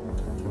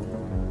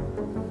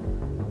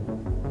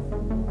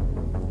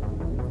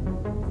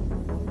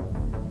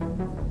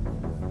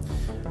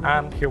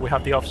 And here we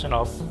have the option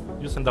of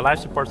using the life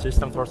support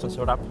system Thorsten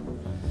showed up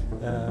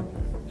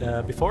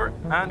before,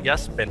 and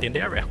just venting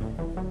the area.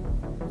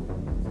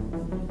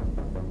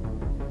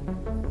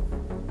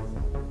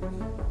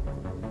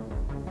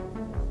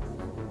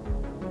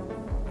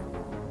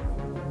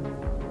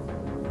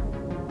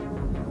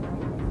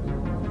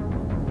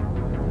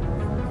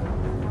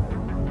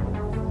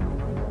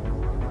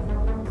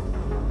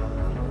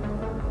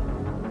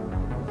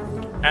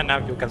 And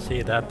now you can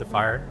see that the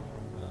fire,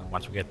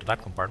 once we get to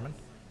that compartment,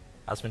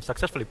 has been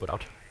successfully put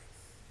out.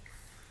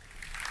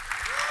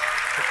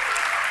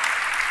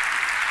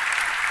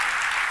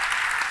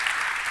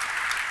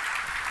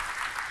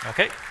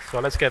 Okay, so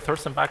let's get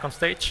Thorsten back on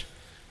stage.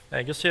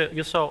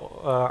 You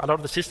saw a lot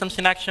of the systems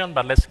in action,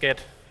 but let's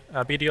get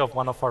a video of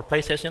one of our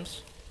play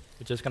sessions,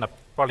 which is going to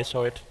probably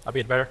show it a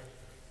bit better.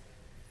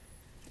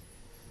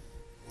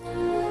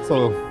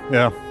 So,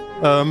 yeah.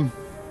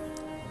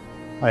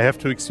 I have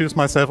to excuse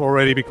myself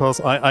already because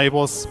I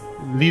was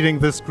leading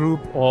this group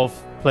of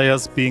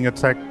players being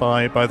attacked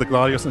by the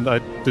Gladius, and I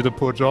did a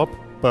poor job,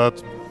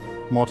 but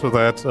more to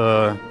that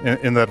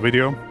in that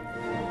video.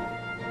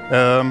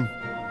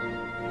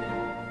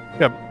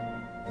 Yeah,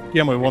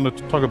 Guillermo, we wanted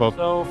to talk about...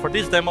 So for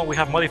this demo, we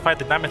have modified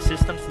the damage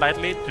system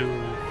slightly to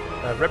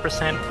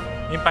represent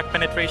impact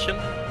penetration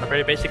on a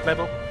very basic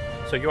level.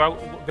 So you are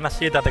going to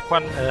see that the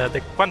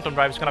quantum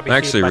drive is going to be... I'm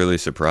actually really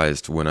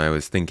surprised when I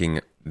was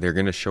thinking they're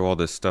going to show all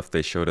this stuff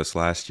they showed us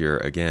last year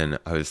again.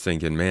 I was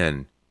thinking,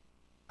 man,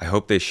 I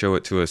hope they show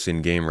it to us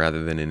in game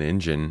rather than in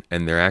engine.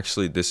 And they're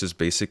actually, this is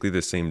basically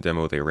the same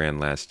demo they ran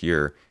last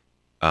year.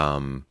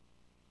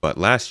 But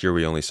last year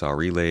we only saw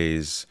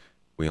relays,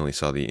 we only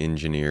saw the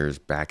engineers,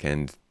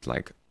 back-end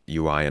like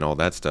UI and all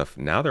that stuff.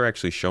 Now they're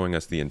actually showing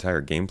us the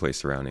entire gameplay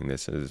surrounding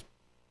this. It is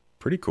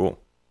pretty cool.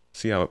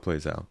 See how it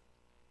plays out.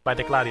 By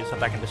the Gladius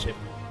attacking the ship.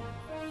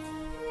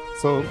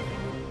 So,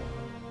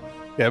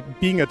 yeah,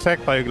 being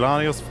attacked by a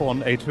Gladius for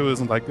an A2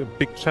 isn't like a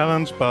big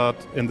challenge, but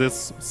in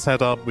this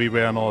setup we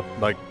were not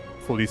like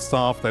fully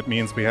staffed. That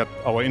means we had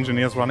our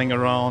engineers running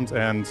around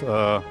and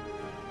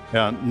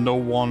yeah, no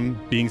one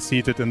being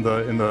seated in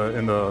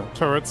the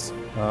turrets.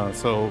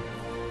 So,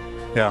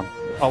 yeah,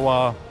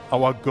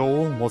 our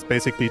goal was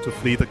basically to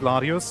flee the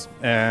Gladius,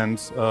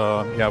 and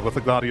yeah, with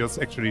the Gladius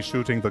actually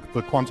shooting the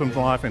quantum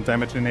drive and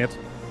damaging it,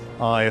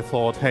 I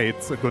thought, hey,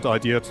 it's a good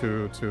idea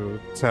to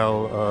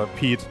tell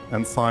Pete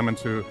and Simon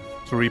to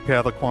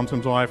repair the quantum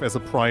drive as a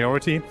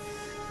priority.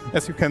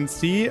 As you can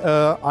see,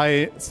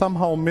 I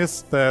somehow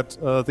missed that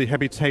the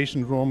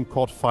habitation room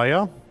caught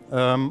fire.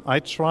 I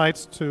tried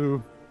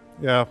to,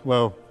 yeah,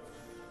 well,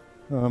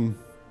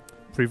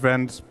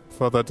 prevent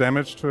further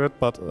damage to it,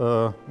 but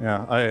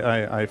yeah,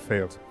 I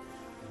failed.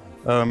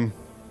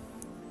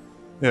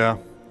 Yeah,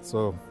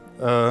 so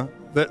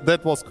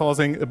that was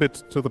causing a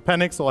bit to the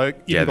panic, so I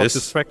even got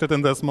distracted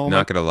in this moment.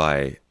 Not gonna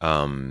lie,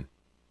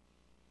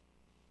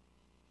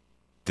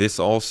 this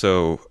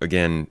also,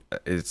 again,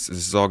 this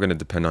is all gonna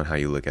depend on how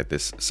you look at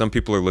this. Some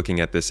people are looking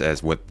at this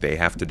as what they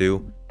have to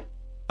do.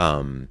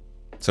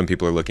 Some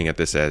people are looking at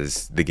this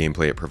as the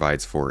gameplay it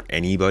provides for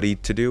anybody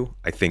to do.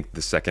 I think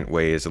the second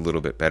way is a little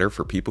bit better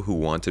for people who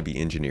want to be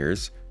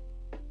engineers.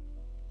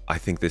 I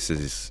think this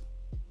is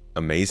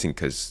amazing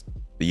because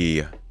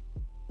the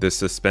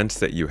suspense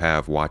that you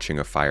have watching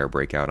a fire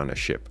break out on a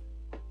ship,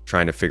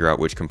 trying to figure out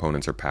which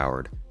components are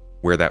powered,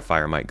 where that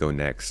fire might go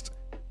next,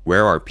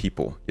 where are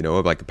people, you know,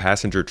 like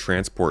passenger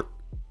transport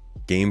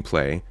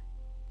gameplay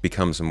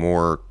becomes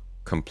more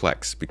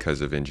complex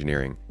because of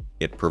engineering.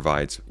 It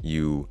provides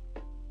you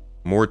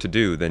more to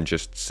do than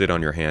just sit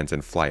on your hands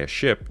and fly a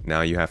ship.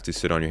 Now you have to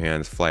sit on your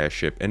hands, fly a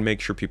ship, and make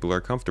sure people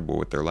are comfortable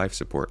with their life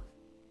support.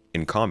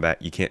 In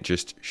combat, you can't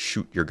just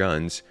shoot your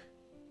guns.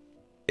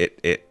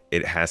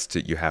 It has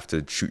to, you have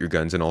to shoot your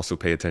guns and also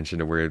pay attention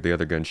to where the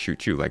other guns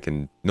shoot you, like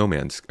in No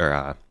Man's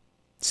or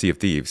Sea of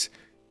Thieves.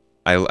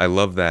 I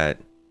love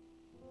that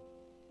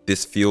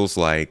this feels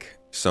like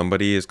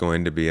somebody is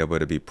going to be able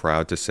to be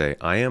proud to say,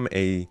 I'm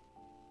a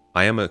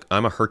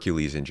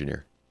Hercules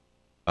engineer.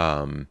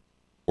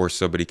 Or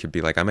somebody could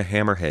be like, I'm a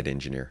Hammerhead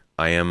engineer.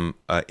 I am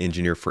an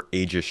engineer for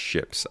Aegis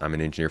ships. I'm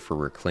an engineer for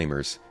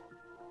Reclaimers.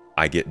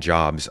 I get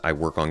jobs. I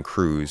work on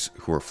crews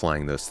who are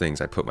flying those things.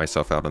 I put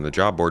myself out on the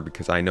job board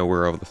because I know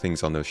where all the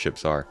things on those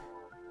ships are.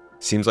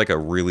 Seems like a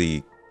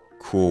really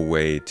cool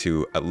way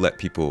to let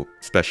people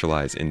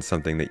specialize in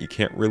something that you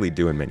can't really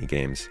do in many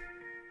games.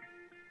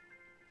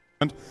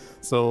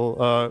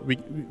 So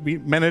we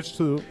managed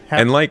to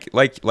have...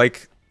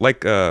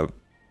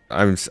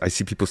 And I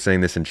see people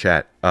saying this in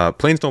chat.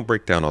 Planes don't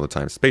break down all the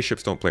time.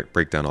 Spaceships don't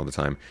break down all the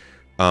time.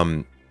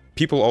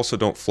 People also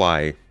don't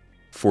fly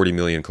 40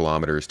 million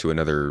kilometers to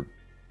another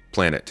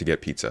planet to get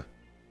pizza.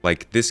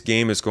 Like, this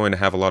game is going to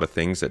have a lot of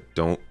things that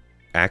don't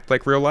act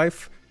like real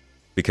life,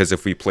 because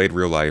if we played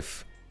real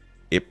life,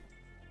 it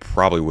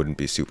probably wouldn't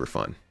be super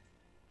fun.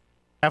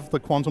 Have the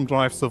quantum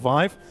drive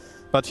survive,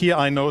 but here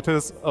I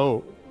notice,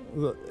 oh,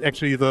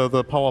 actually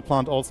the power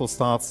plant also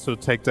starts to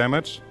take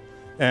damage,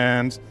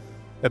 and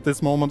at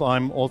this moment,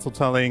 I'm also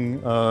telling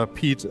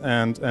Pete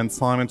and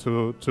Simon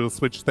to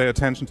switch their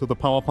attention to the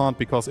power plant,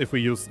 because if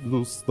we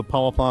lose the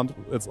power plant,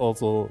 it's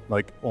also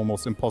like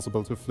almost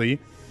impossible to flee.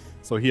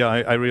 So here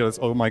I realize,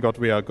 oh my god,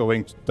 we are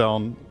going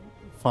down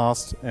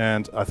fast,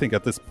 and I think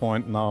at this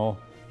point now,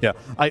 yeah,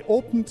 I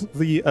opened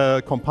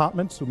the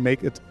compartment to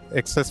make it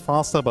access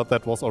faster, but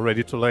that was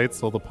already too late,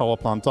 so the power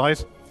plant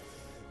died.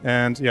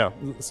 And yeah,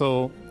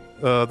 so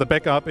the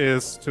backup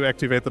is to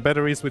activate the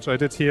batteries, which I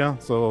did here.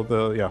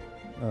 So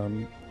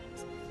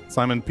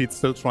Simon and Pete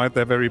still tried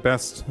their very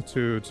best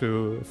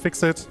to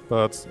fix it,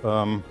 but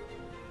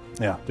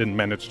yeah, didn't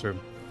manage to.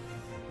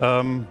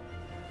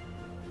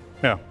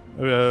 Yeah,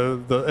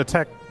 the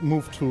attack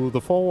moved to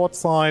the forward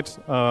side.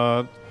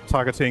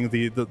 targeting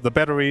the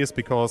batteries,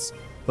 because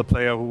the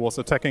player who was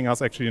attacking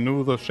us actually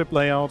knew the ship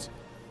layout.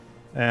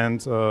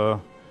 And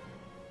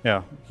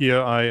yeah,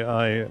 here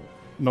I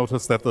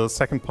noticed that the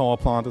second power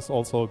plant is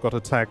also got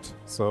attacked,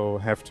 so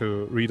have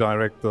to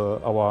redirect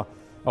our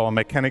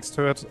mechanics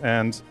to it.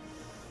 And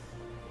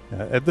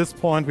at this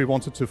point we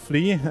wanted to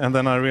flee, and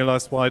then I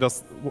realized why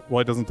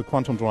doesn't the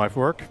quantum drive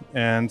work?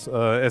 And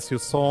as you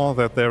saw,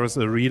 that there is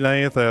a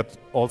relay that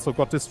also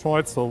got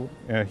destroyed. So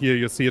here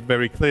you see it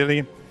very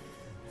clearly,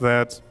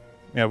 that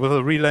with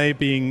a relay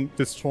being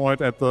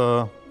destroyed at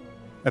the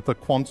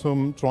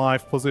quantum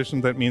drive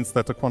position, that means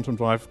that the quantum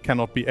drive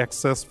cannot be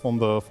accessed from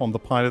the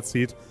pilot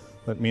seat.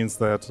 That means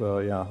that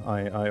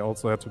I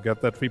also had to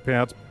get that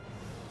repaired.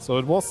 So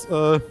it was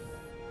a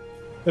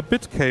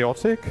bit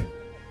chaotic.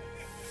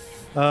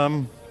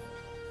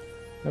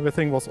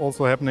 Everything was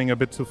also happening a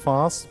bit too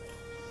fast.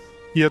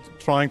 Here,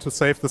 trying to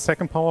save the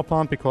second power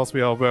plant, because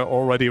we were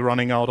already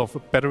running out of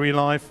battery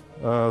life.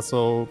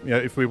 So yeah,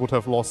 if we would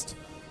have lost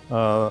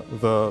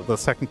the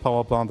second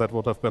power plant, that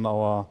would have been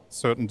our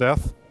certain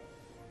death.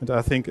 And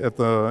I think at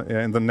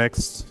in the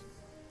next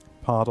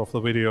part of the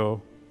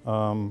video,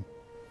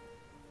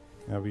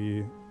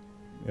 we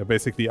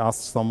basically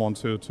asked someone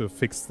to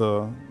fix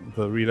the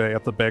relay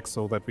at the back,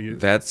 so that we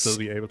still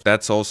be able to.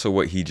 That's also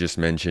what he just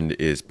mentioned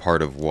is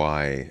part of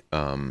why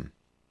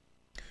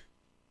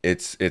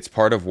it's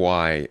part of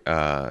why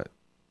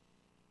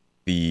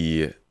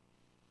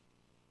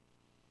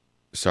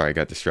sorry, I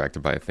got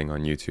distracted by a thing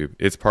on YouTube.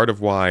 It's part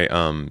of why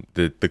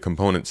the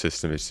component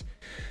system is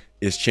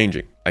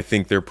changing. I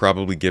think they're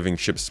probably giving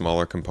ships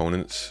smaller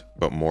components,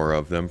 but more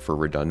of them for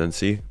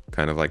redundancy,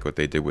 kind of like what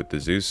they did with the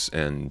Zeus,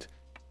 and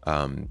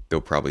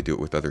they'll probably do it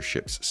with other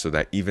ships, so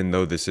that even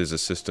though this is a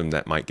system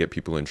that might get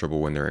people in trouble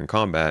when they're in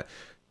combat,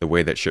 the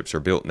way that ships are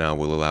built now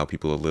will allow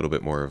people a little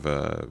bit more of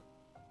a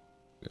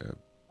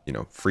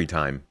free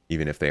time,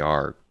 even if they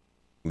are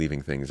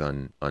leaving things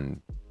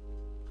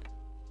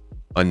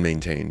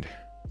unmaintained.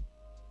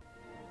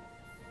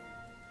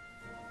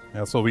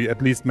 Yeah, so we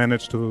at least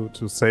managed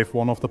to save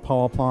one of the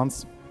power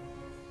plants.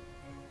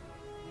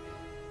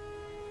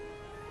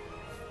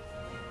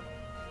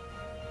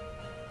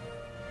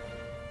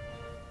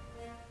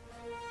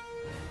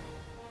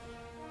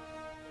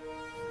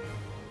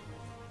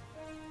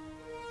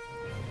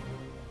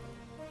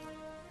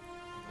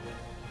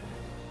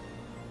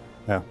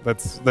 Yeah,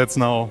 that's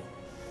now,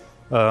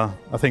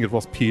 I think it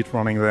was Pete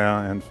running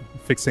there and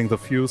fixing the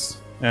fuse.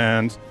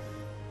 And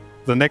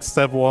the next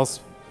step was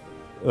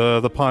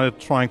the pilot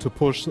trying to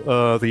push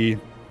the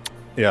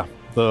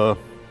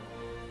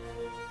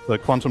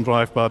quantum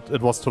drive, but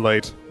it was too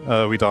late.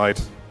 We died,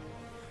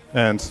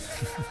 and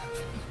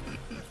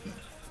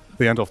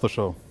the end of the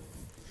show.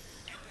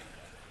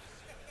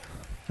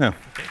 Yeah,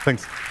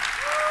 thanks.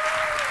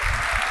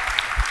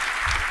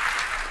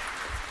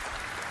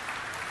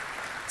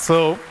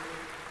 So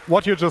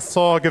what you just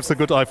saw gives a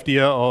good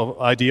idea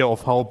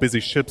of how busy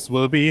ships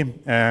will be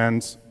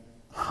and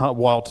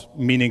what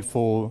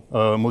meaningful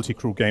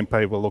multi-crew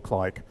gameplay will look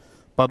like.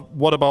 But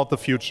what about the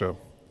future?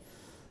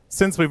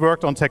 Since we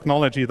worked on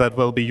technology that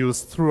will be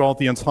used throughout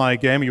the entire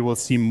game, you will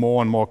see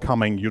more and more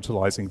coming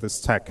utilizing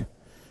this tech.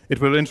 It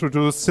will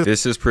introduce...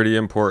 This is pretty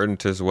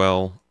important as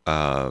well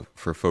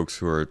for folks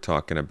who are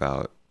talking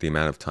about the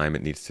amount of time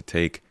it needs to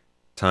take.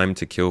 Time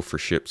to kill for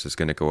ships is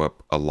going to go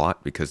up a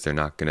lot, because they're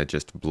not going to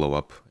just blow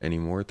up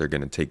anymore. They're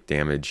going to take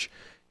damage.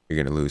 You're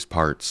going to lose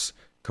parts.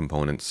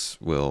 Components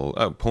will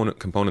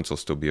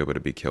still be able to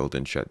be killed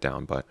and shut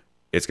down, but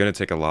it's going to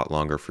take a lot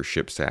longer for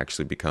ships to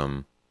actually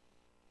become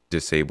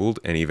disabled.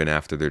 And even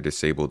after they're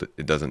disabled,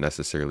 it doesn't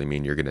necessarily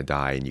mean you're going to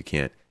die and you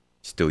can't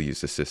still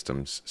use the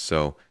systems.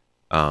 So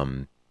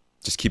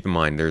just keep in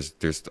mind,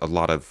 there's a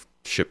lot of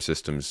ship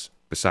systems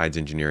besides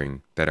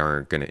engineering that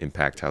aren't going to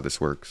impact how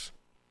this works.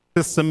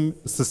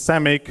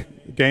 Systemic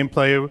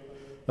gameplay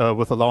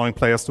with allowing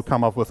players to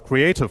come up with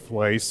creative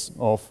ways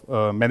of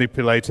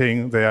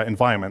manipulating their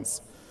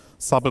environments.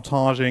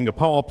 Sabotaging a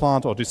power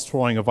plant or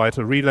destroying a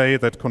vital relay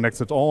that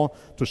connects it all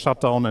to shut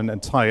down an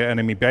entire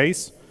enemy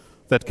base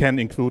that can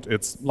include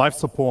its life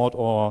support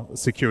or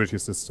security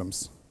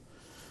systems.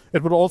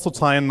 It would also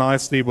tie in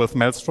nicely with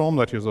Maelstrom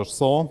that you just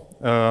saw,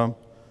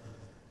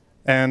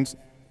 and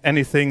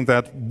anything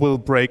that will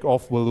break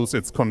off will lose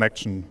its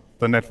connection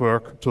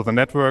to the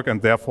network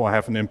and therefore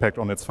have an impact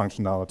on its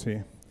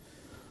functionality.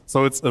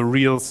 So it's a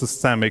real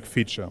systemic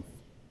feature.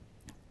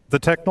 The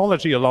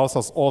technology allows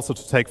us also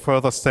to take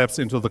further steps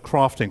into the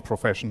crafting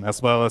profession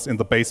as well as in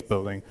the base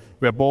building,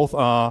 where both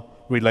are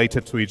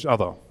related to each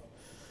other.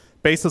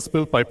 Bases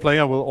built by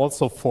player will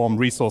also form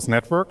resource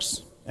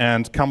networks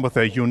and come with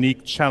their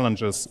unique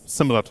challenges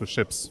similar to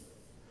ships.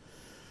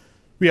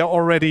 We are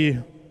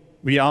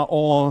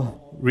all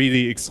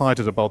really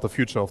excited about the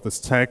future of this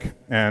tech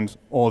and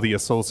all the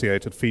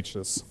associated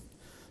features.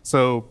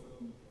 So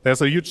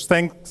there's a huge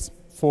thanks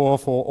for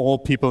all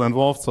people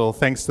involved. So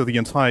thanks to the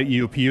entire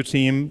EUPU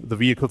team, the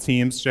vehicle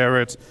teams,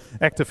 Jared,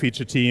 active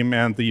feature team,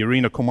 and the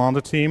arena commander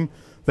team.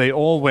 They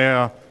all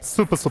were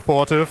super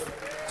supportive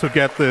to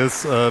get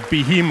this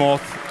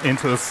behemoth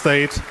into a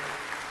state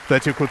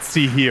that you could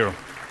see here.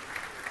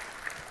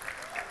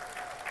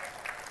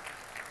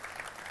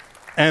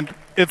 And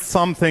it's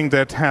something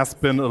that has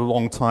been a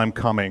long time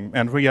coming,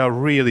 and we are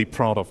really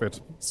proud of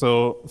it.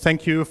 So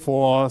thank you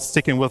for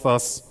sticking with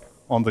us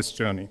on this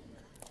journey.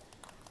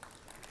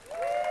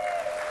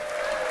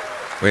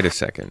 Wait a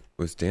second.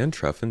 Was Dan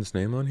Truffin's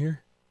name on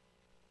here?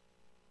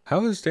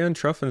 How is Dan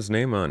Truffin's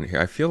name on here?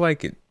 I feel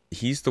like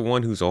he's the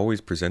one who's always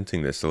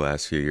presenting this the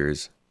last few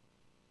years.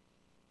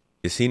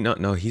 Is he not?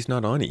 No, he's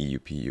not on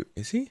EUPU.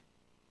 Is he?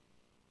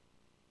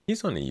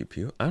 He's on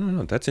EUPU. I don't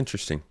know. That's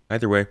interesting.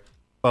 Either way,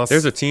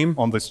 there's a team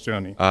on this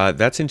journey.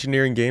 That's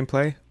engineering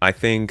gameplay. I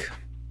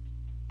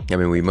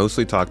mean, we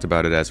mostly talked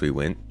about it as we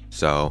went,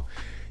 so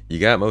you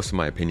got most of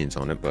my opinions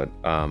on it, but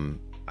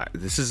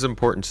this is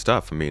important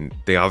stuff. I mean,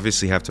 they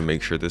obviously have to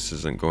make sure this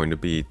isn't going to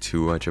be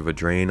too much of a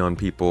drain on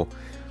people.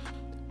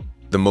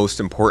 The most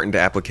important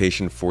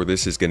application for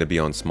this is going to be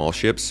on small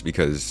ships,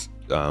 because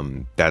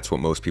that's what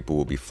most people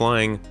will be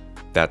flying.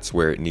 That's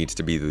where it needs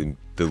to be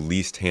the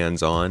least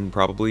hands-on,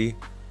 probably.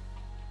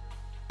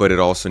 But it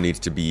also needs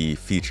to be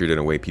featured in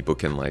a way people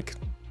can like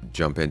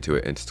jump into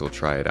it and still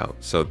try it out.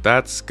 So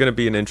that's going to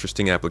be an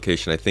interesting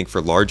application. I think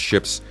for large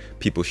ships,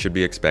 people should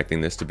be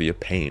expecting this to be a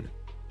pain.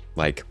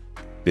 Like,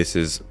 this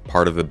is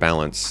part of the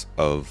balance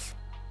of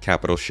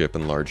capital ship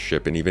and large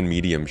ship and even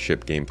medium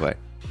ship gameplay.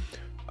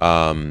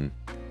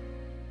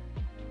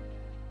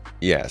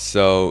 Yeah,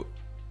 so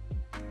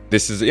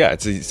this is, yeah,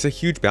 it's a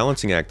huge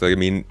balancing act. Like, I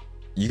mean,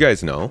 you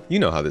guys know,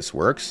 how this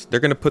works.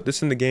 They're going to put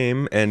this in the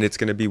game and it's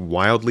going to be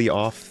wildly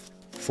off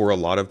for a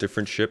lot of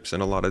different ships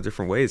in a lot of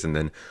different ways. And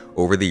then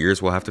over the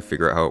years, we'll have to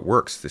figure out how it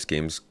works. This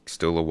game's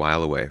still a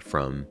while away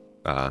from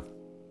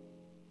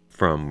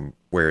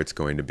where it's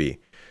going to be.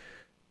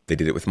 They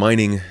did it with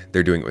mining.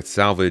 They're doing it with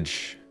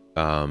salvage.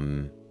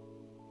 All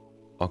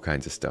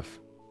kinds of stuff.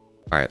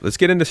 All right, let's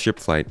get into ship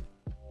flight.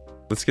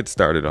 Let's get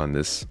started on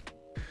this.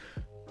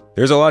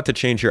 There's a lot to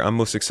change here. I'm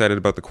most excited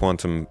about the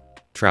quantum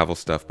travel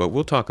stuff, but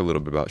we'll talk a little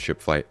bit about ship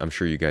flight. I'm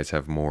sure you guys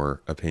have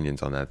more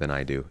opinions on that than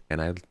I do,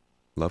 and I'd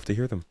love to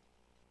hear them.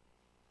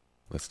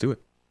 Let's do it.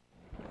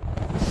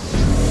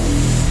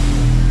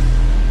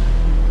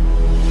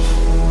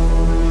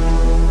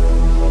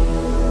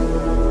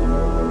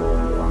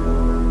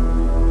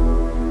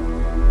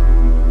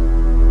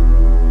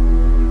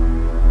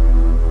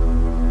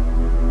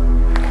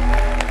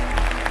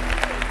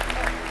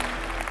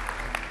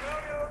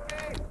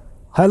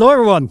 Hello,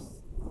 everyone.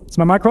 Is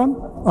my mic on?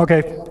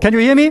 Okay. Can you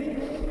hear me?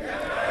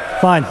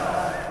 Fine.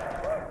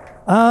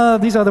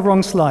 These are the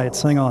wrong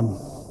slides. Hang on.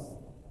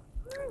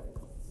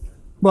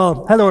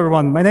 Well, hello,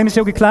 everyone. My name is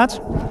Yogi Klatt.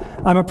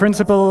 I'm a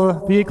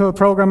principal vehicle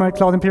programmer at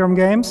Cloud Imperium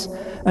Games,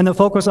 and I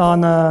focus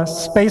on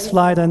space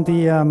flight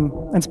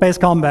and space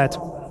combat.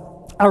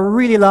 I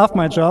really love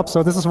my job,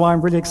 so this is why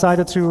I'm really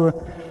excited to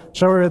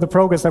show you the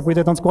progress that we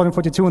did on Squadron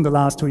 42 in the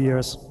last 2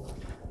 years.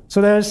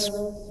 So there's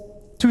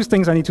two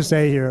things I need to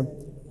say here.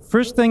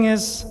 First thing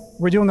is,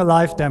 we're doing a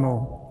live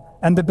demo,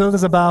 and the build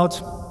is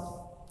about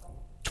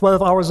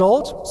 12 hours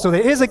old, so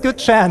there is a good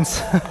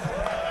chance.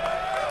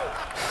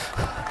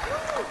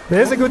 There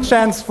is a good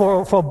chance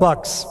for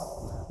bugs,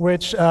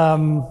 which,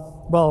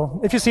 well,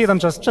 if you see them,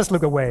 just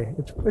look away.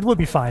 It will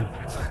be fine.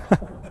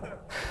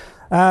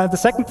 The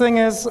second thing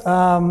is,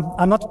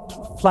 I'm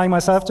not flying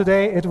myself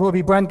today. It will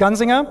be Brent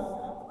Gunzinger.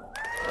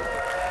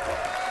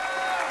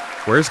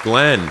 Where's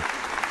Glenn?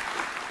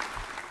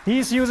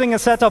 He's using a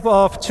setup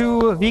of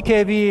 2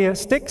 VKB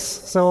sticks,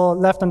 so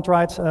left and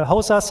right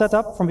HOSA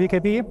setup from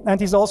VKB, and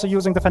he's also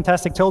using the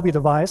fantastic Toby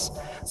device.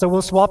 So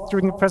we'll swap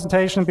during the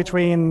presentation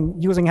between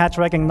using hat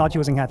tracking and not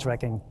using hat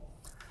tracking.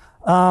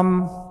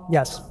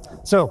 Yes,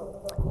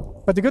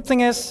 so, but the good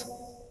thing is,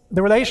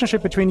 the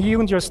relationship between you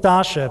and your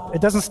starship,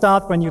 it doesn't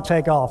start when you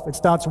take off, it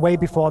starts way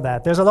before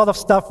that. There's a lot of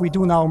stuff we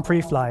do now in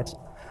pre-flight.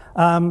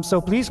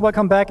 So please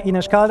welcome back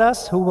Ines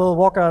Caldas, who will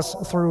walk us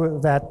through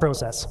that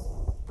process.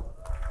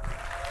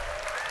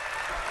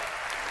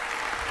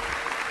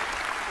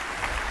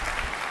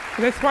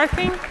 Is this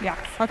working? Yes,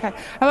 okay.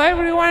 Hello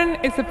everyone,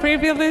 it's a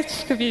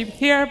privilege to be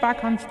here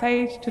back on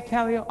stage to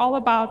tell you all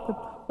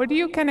about what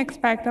you can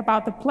expect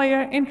about the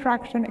player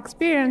interaction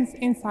experience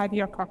inside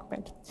your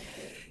cockpit.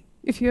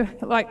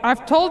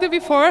 I've told you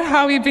before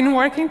how we've been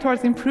working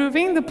towards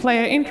improving the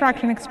player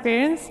interaction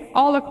experience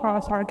all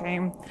across our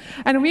game.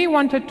 And we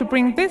wanted to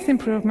bring these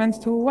improvements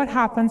to what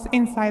happens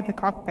inside the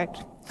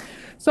cockpit.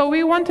 So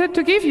we wanted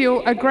to give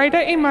you a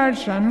greater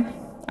immersion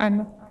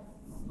and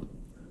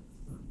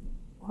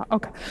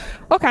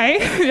Okay.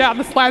 Yeah,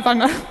 the slides are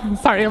not,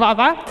 sorry about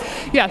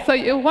that. Yeah, so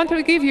you want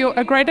to give you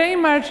a greater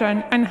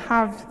immersion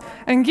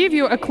and give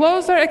you a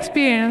closer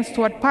experience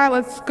to what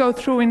pilots go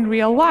through in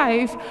real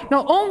life,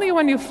 not only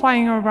when you're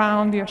flying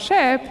around your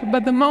ship,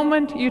 but the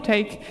moment you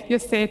take your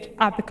seat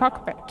at the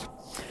cockpit.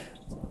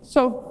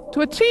 So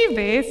to achieve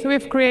this,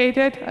 we've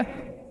created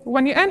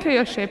when you enter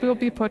your ship, you'll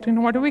be put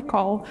in what we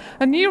call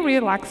a new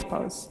relax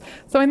pose.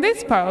 So in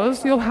this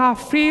pose, you'll have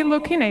free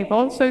look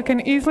enabled, so you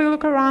can easily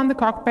look around the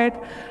cockpit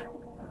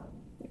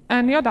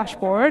and your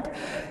dashboard.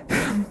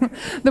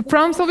 The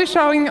prompts will be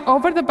showing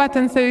over the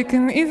buttons so you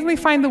can easily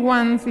find the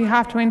ones you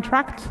have to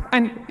interact.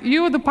 And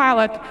you, the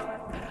pilot,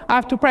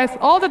 have to press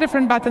all the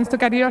different buttons to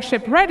get your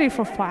ship ready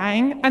for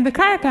flying, and the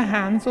character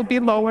hands will be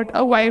lowered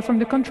away from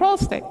the control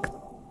stick.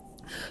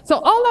 So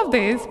all of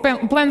this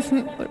blends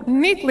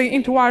neatly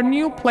into our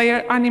new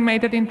player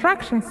animated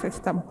interaction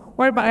system,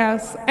 whereby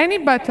any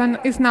button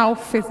is now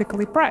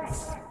physically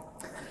pressed.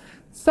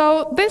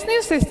 So this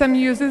new system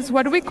uses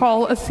what we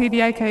call a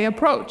CDIK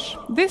approach.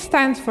 This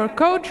stands for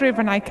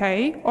code-driven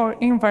IK, or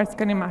inverse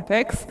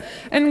kinematics,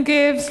 and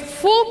gives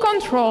full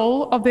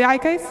control of the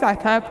IK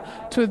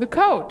setup to the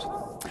code.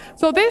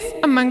 So this,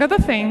 among other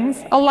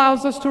things,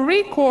 allows us to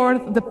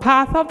record the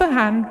path of the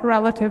hand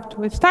relative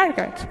to its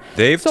target.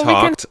 They've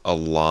talked a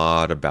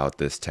lot about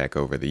this tech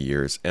over the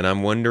years, and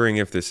I'm wondering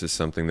if this is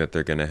something that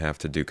they're going to have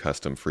to do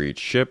custom for each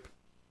ship,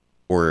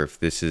 or if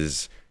this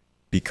is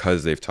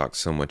because they've talked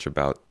so much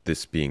about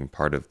this being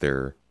part of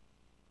their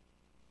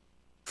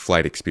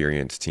flight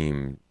experience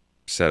team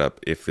setup,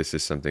 if this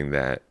is something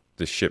that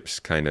the ship's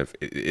kind of,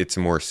 it's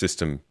more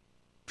system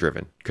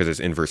driven, because it's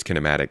inverse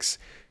kinematics.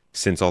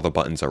 Since all the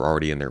buttons are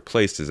already in their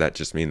place, does that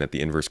just mean that the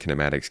inverse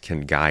kinematics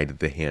can guide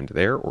the hand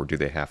there, or do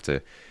they have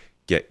to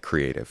get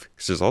creative?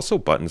 Because there's also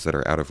buttons that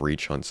are out of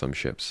reach on some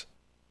ships.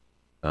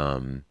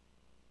 Going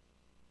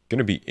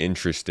to be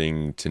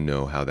interesting to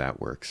know how that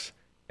works.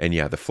 And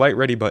yeah, the flight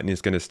ready button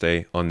is going to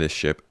stay on this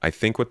ship. I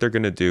think what they're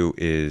going to do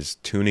is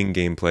tuning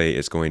gameplay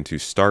is going to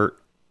start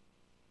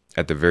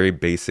at the very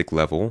basic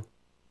level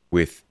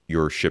with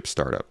your ship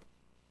startup.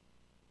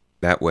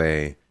 That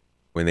way,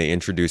 when they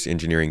introduce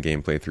engineering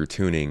gameplay through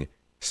tuning,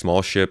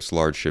 small ships,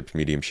 large ships,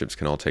 medium ships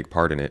can all take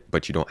part in it,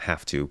 but you don't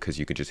have to because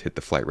you could just hit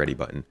the flight ready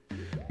button.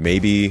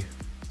 Maybe,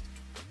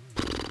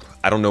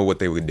 I don't know what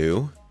they would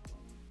do,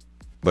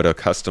 but a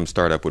custom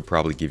startup would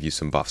probably give you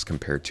some buffs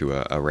compared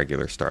to a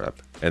regular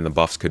startup. And the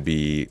buffs could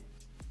be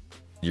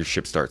your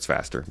ship starts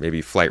faster.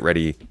 Maybe flight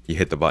ready, you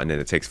hit the button and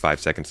it takes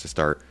 5 seconds to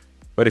start.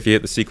 But if you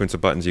hit the sequence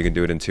of buttons, you can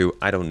do it in 2.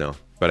 I don't know.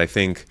 But I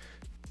think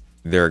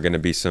there are going to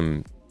be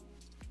some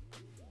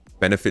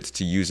benefits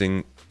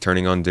to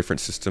turning on different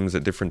systems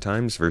at different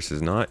times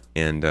versus not.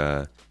 And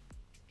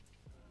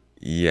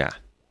yeah,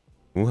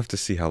 we'll have to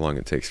see how long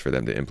it takes for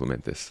them to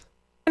implement this.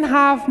 And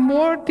have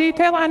more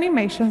detailed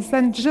animations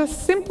than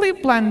just simply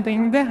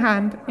blending the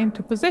hand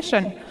into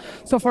position.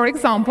 So for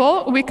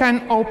example, we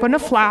can open a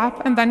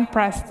flap and then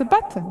press the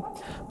button.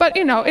 But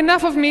you know,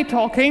 enough of me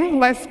talking,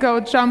 let's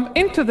go jump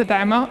into the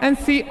demo and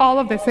see all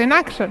of this in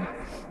action.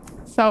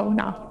 So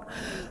now.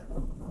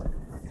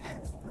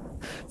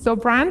 So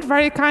Brand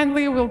very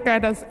kindly will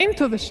get us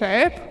into the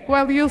ship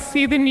while you'll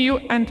see the new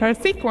enter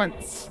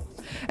sequence.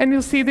 And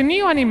you'll see the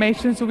new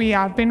animations we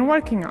have been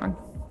working on.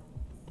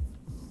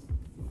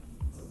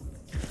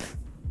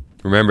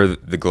 Remember,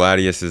 the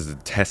Gladius is the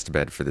test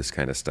bed for this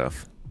kind of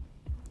stuff.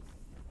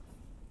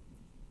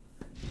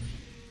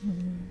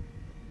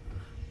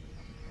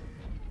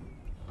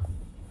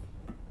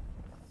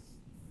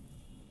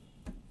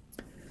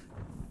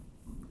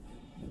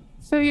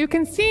 So you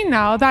can see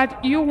now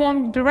that you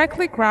won't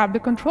directly grab the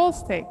control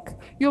stick.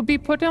 You'll be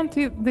put on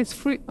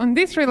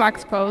this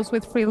relaxed pose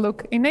with free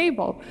look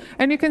enabled.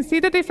 And you can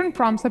see the different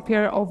prompts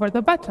appear over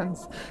the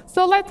buttons.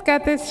 So let's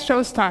get this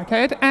show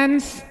started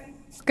and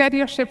get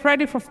your ship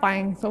ready for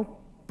flying. So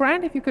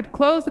Brand, if you could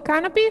close the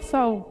canopy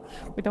so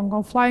we don't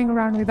go flying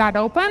around with that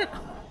open.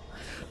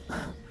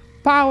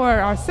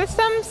 Power our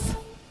systems.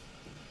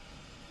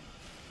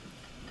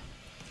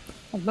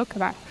 Oh, look at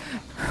that.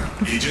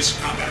 Aegis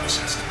combat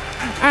assist.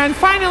 And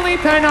finally,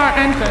 turn our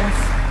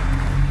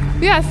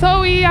entrance. Yeah,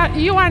 so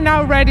you are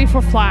now ready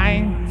for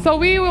flying. So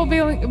we will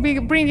be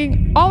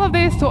bringing all of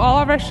this to all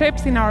of our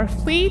ships in our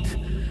fleet.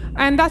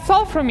 And that's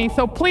all from me.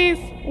 So please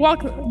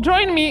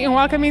join me in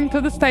welcoming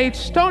to the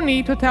stage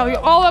Tony to tell you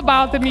all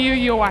about the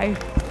new UI.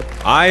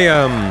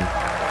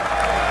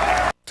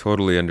 I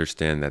totally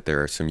understand that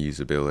there are some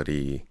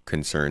usability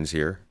concerns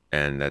here.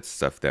 And that's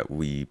stuff that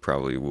we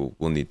probably will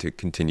need to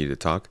continue to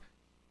talk.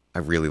 I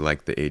really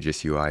like the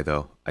Aegis UI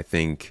though. I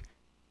think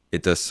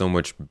it does so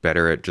much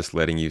better at just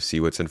letting you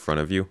see what's in front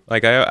of you.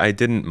 Like I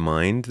didn't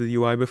mind the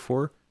UI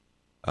before.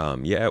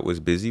 Yeah, it was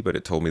busy, but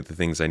it told me the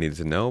things I needed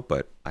to know.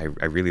 But I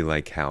really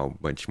like how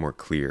much more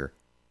clear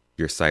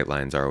your sight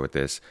lines are with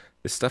this.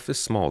 This stuff is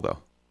small though.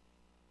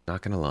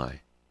 Not gonna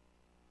lie.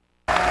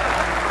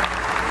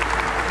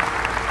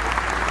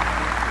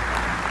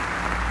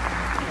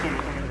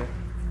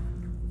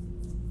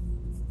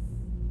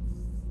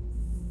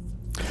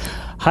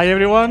 Hi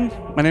everyone,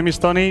 my name is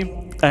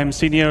Tony. I'm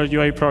senior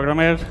UI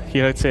programmer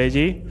here at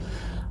CIG.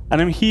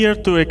 And I'm here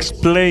to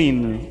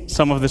explain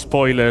some of the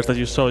spoilers that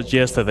you saw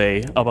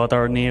yesterday about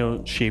our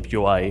new ship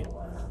UI.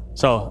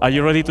 So, are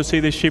you ready to see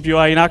the ship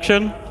UI in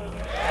action?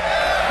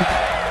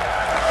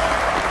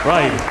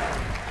 Right.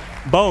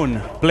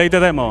 Bone, play the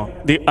demo.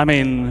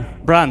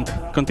 Brand,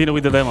 continue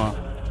with the demo.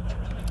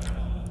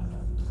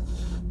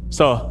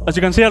 So, as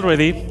you can see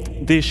already,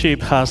 this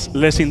ship has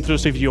less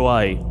intrusive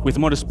UI, with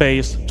more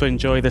space to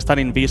enjoy the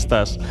stunning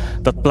vistas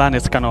that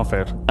planets can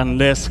offer, and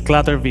less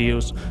cluttered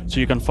views so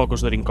you can focus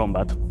during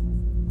combat.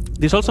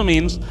 This also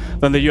means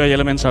that the UI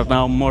elements are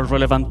now more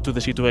relevant to the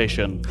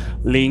situation,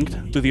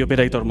 linked to the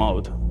operator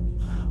mode.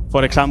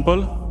 For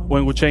example,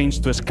 when we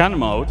change to scan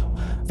mode,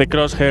 the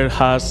crosshair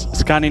has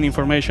scanning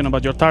information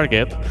about your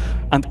target,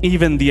 and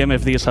even the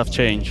MFDs have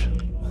changed.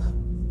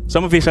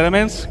 Some of these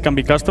elements can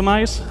be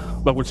customized,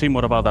 but we'll see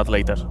more about that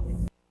later.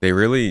 They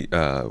really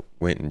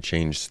went and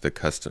changed the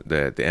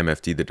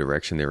MFD, the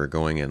direction they were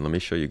going in. Let me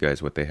show you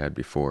guys what they had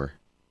before.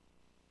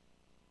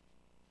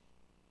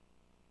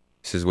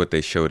 This is what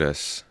they showed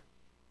us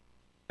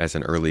as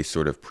an early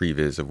sort of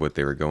previs of what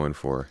they were going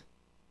for.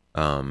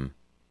 And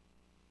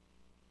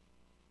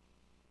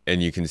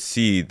you can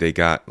see they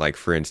got, like,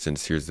 for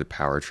instance, here's the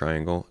power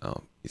triangle.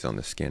 Oh, he's on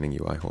the scanning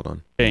UI, hold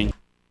on.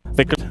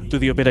 To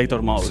the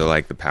operator mode. So,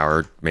 like, the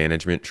power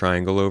management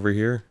triangle over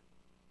here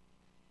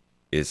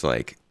is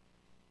like,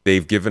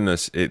 they've given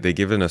us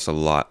a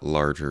lot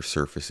larger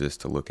surfaces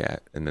to look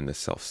at. And then the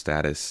self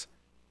status,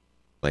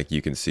 like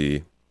you can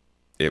see,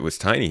 it was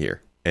tiny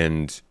here.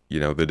 And, you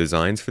know, the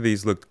designs for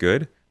these looked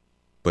good,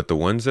 but the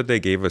ones that they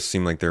gave us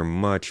seem like they're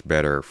much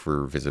better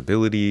for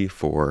visibility,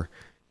 for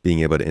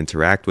being able to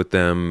interact with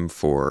them,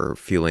 for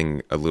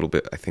feeling a little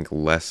bit, I think,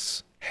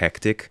 less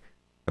hectic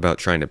about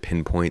trying to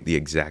pinpoint the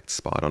exact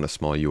spot on a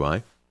small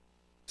UI.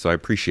 So I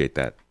appreciate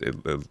that. It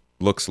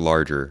looks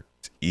larger,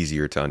 it's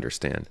easier to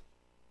understand.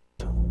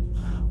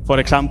 For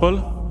example,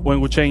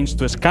 when we change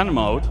to scan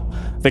mode,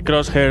 the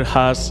crosshair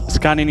has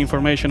scanning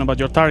information about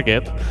your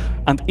target,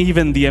 and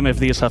even the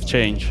MFDs have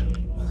changed.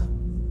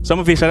 Some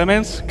of these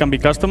elements can be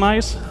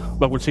customized,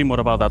 but we'll see more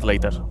about that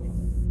later.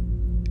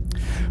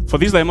 For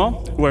this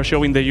demo, we're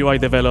showing the UI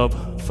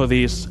developed for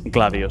this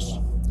Gladius.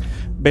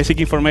 Basic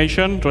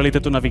information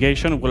related to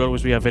navigation will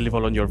always be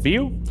available on your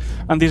view,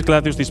 and this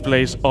Gladius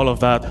displays all of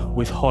that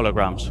with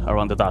holograms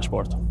around the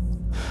dashboard.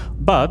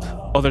 But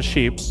other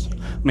ships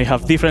may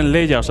have different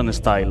layouts and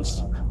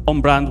styles,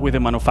 on brand with the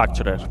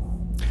manufacturer.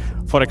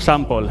 For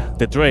example,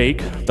 the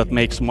Drake, that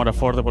makes more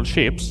affordable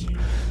ships,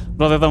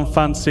 rather than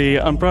fancy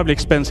and probably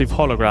expensive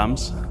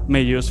holograms,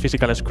 may use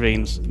physical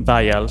screens,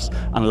 dials,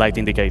 and light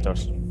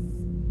indicators.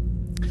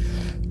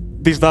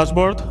 This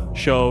dashboard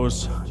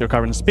shows your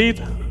current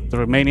speed, the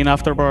remaining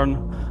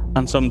afterburn,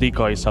 and some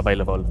decoys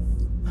available.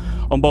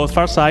 On both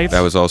far sides...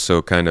 That was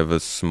also kind of a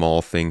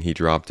small thing he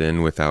dropped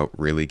in without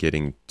really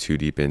getting too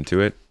deep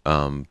into it.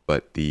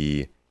 But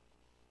he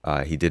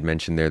did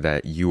mention there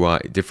that UI,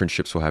 different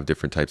ships will have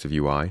different types of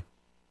UI.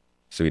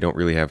 So we don't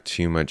really have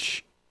too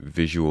much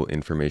visual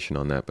information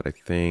on that, but I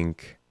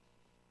think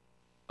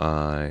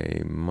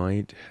I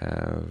might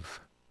have...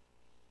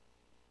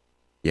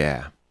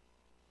 Yeah.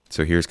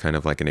 So here's kind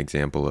of like an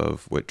example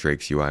of what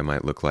Drake's UI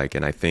might look like.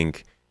 And I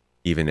think,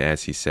 even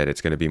as he said,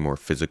 it's going to be more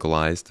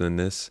physicalized than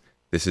this.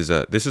 This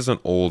is an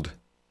old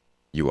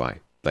UI.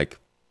 Like,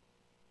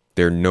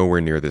 they're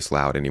nowhere near this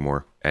loud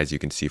anymore, as you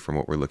can see from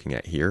what we're looking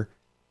at here.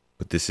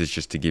 But this is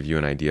just to give you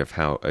an idea of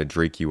how a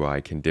Drake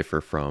UI can differ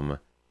from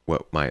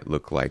what might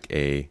look like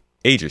a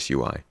Aegis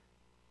UI,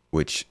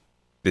 which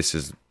this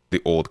is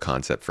the old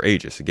concept for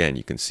Aegis. Again,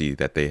 you can see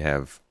that they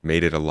have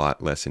made it a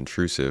lot less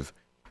intrusive,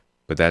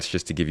 but that's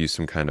just to give you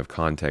some kind of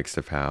context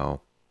of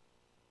how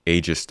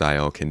Aegis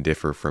style can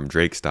differ from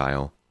Drake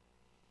style,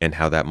 and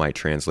how that might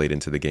translate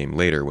into the game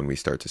later when we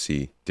start to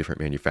see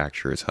different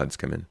manufacturers' HUDs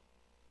come in.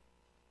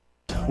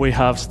 We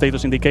have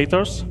status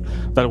indicators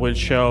that will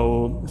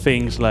show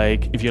things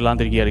like if your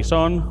landing gear is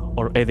on,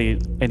 or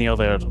any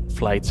other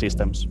flight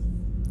systems.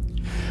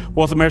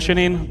 Worth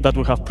mentioning that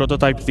we have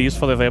prototyped these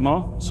for the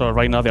demo, so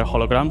right now they're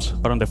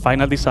holograms, but on the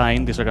final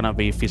design, these are going to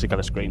be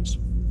physical screens.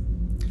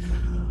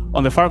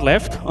 On the far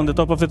left, on the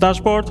top of the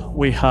dashboard,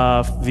 we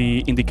have the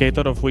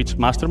indicator of which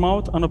master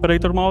mode and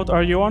operator mode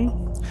are you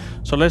on.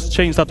 So let's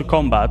change that to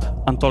combat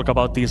and talk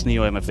about these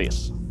new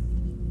MFDs.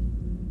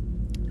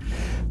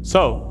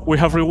 So we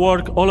have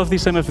reworked all of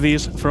these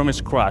MFDs from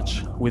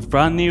scratch with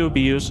brand new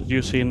views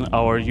using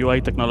our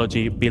UI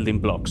technology building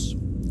blocks.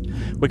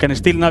 We can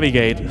still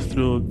navigate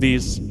through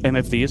these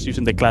MFDs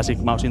using the classic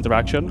mouse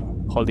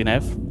interaction, holding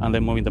F and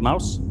then moving the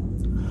mouse.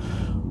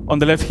 On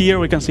the left here,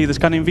 we can see the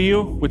scanning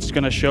view, which is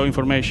going to show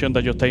information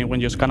that you obtain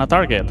when you scan a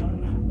target.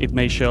 It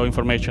may show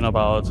information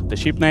about the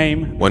ship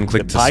name, one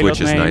click to switch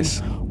is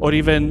nice, or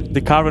even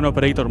the current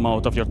operator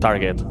mode of your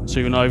target, so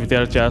you know if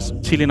they're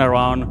just chilling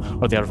around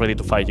or they are ready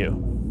to fight you.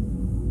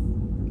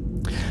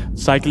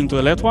 Cycling to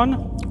the left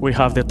one, we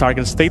have the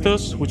target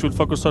status, which will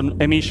focus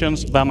on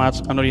emissions,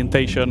 damage, and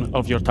orientation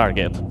of your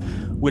target.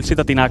 We'll see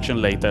that in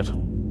action later.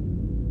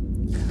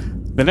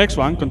 The next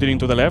one, continuing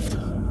to the left,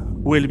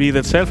 will be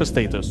the self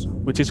status,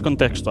 which is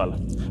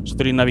contextual. So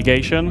during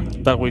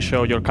navigation, that will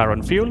show your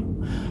current fuel,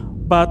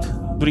 but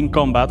during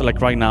combat,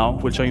 like right now,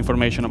 will show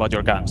information about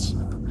your guns.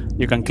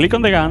 You can click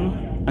on the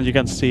gun, and you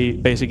can see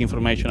basic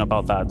information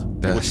about that.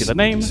 You will see the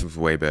name. This is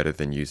way better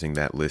than using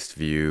that list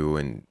view,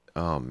 and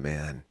oh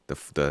man,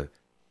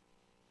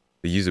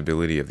 the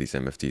usability of these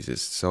MFDs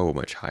is so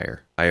much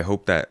higher. I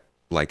hope that,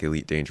 like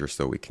Elite Dangerous,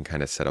 though, we can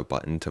kind of set a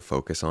button to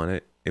focus on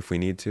it if we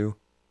need to.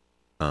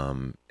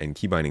 And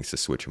key bindings to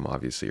switch them,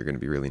 obviously, are going to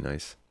be really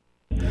nice.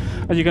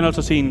 And you can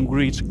also see in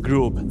which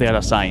group they are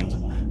assigned,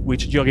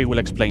 which Yogi will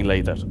explain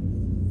later.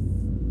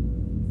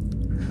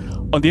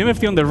 On the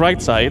MFD on the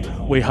right side,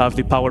 we have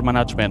the power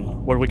management,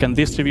 where we can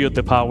distribute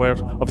the power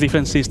of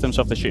different systems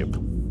of the ship.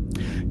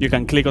 You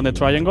can click on the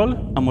triangle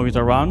and move it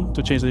around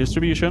to change the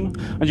distribution,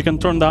 and you can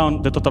turn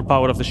down the total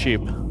power of the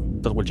ship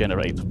that will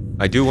generate.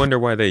 I do wonder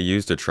why they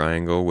used a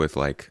triangle with,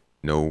 like,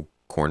 no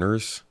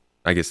corners.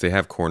 I guess they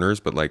have corners,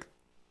 but, like,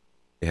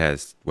 it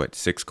has, what,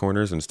 6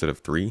 corners instead of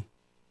 3?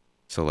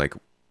 So, like,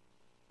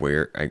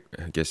 where, I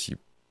guess you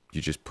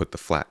just put the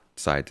flat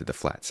side to the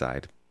flat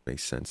side.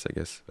 Makes sense, I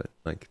guess. But,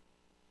 like,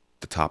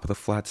 the top of the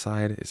flat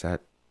side, is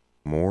that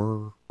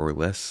more or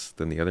less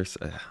than the other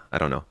side? I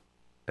don't know.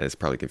 It's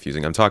probably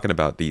confusing. I'm talking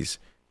about these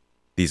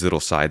little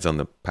sides on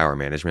the power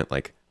management.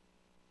 Like,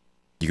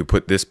 you could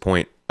put this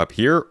point up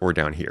here or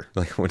down here.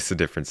 Like, what's the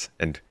difference?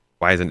 And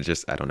why isn't it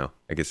just, I don't know.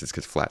 I guess it's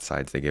because flat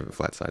sides, they gave it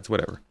flat sides,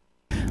 whatever.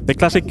 The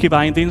classic key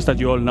bindings that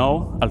you all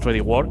know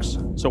already works.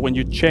 So when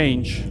you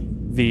change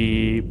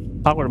the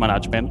power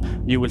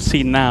management, you will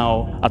see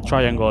now a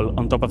triangle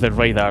on top of the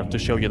radar to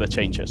show you the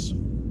changes.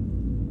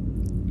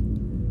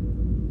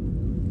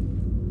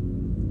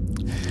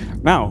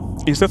 Now,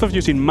 instead of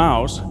using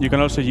mouse, you can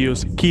also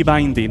use key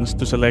bindings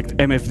to select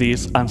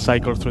MFDs and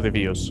cycle through the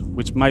views,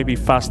 which might be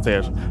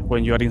faster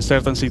when you are in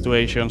certain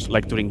situations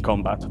like during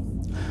combat.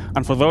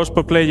 And for those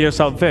pro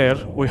players out there,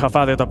 we have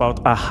added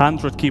about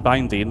 100 key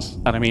bindings,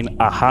 and I mean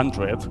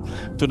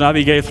 100, to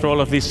navigate through all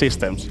of these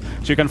systems.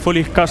 So you can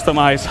fully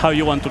customize how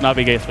you want to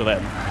navigate through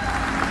them.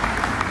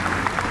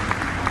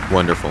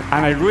 Wonderful.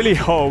 And I really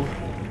hope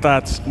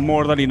that's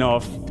more than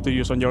enough to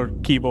use on your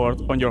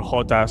keyboard, on your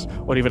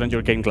HOTAS, or even on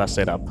your game class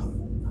setup.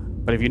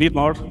 But if you need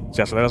more,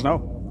 just let us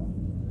know.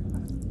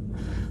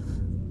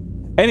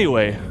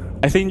 Anyway,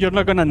 I think you're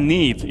not going to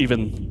need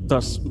even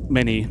those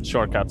many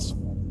shortcuts.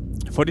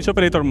 For each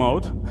operator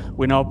mode,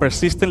 we now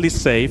persistently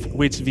save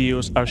which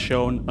views are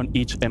shown on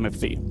each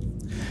MFD.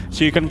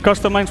 So you can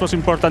customize what's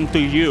important to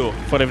you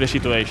for every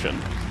situation.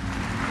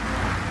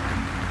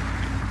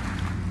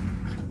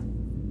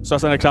 So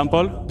as an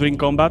example, during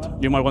combat,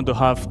 you might want to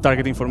have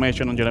target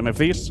information on your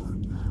MFDs,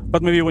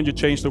 but maybe when you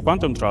change to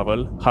quantum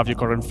travel, have your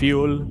current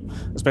fuel,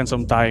 spend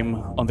some time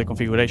on the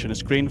configuration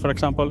screen, for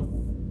example.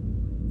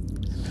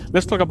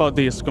 Let's talk about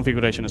this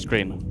configuration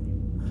screen.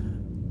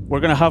 We're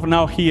going to have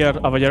now here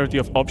a variety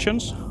of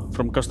options,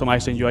 from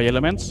customizing UI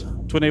elements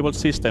to enable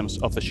systems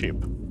of the ship.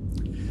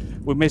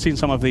 We may see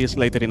some of these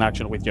later in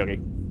action with Yogi.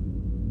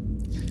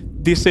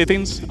 These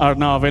settings are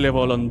now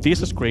available on this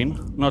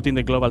screen, not in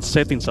the global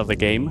settings of the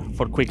game,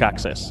 for quick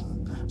access.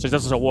 So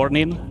just as a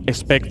warning,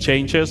 expect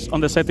changes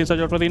on the settings that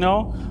you already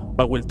know,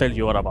 but we'll tell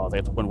you all about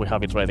it when we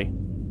have it ready.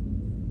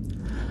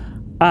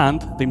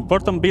 And the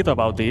important bit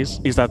about this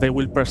is that they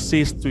will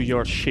persist to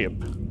your ship.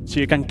 So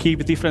you can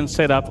keep different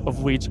setup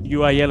of which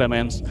UI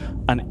elements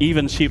and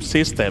even ship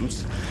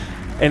systems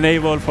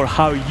enable for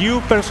how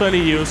you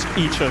personally use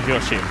each of your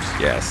ships.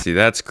 Yeah, see,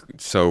 that's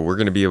so we're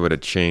going to be able to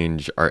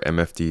change our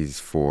MFDs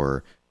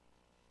for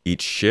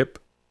each ship,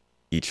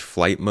 each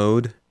flight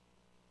mode,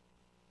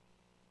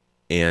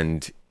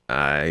 and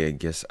I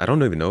guess, I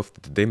don't even know if,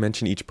 did they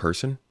mention each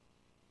person?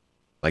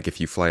 Like if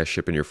you fly a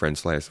ship and your friend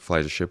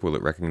flies a ship, will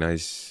it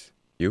recognize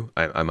you?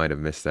 I might have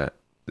missed that.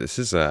 This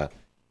is the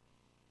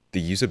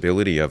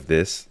usability of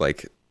this,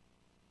 like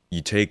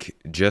you take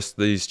just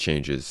these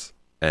changes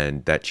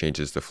and that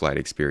changes the flight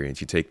experience.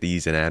 You take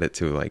these and add it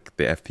to like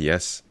the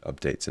FPS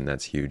updates, and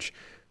that's huge.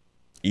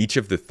 Each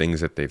of the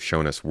things that they've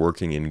shown us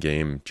working in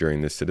game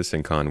during the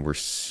CitizenCon were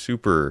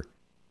super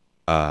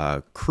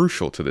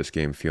crucial to this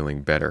game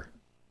feeling better.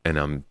 And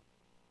I'm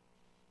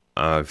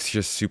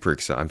just super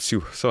excited. I'm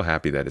so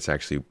happy that it's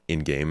actually in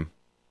game,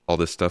 all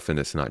this stuff, and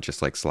it's not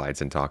just like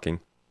slides and talking.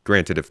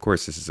 Granted, of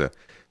course, this is a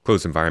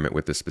closed environment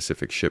with a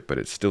specific ship, but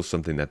it's still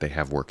something that they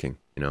have working,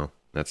 you know?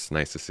 That's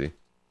nice to see.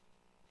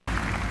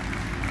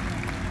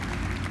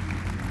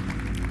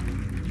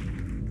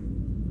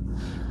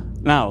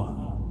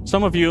 Now,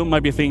 some of you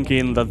might be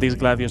thinking that these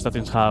Gladius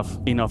doesn't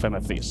have enough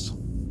MFDs.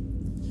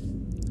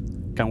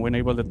 Can we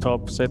enable the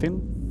top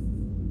setting?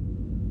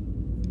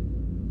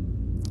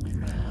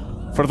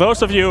 For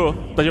those of you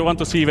that you want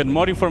to see even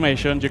more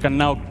information, you can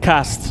now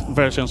cast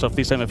versions of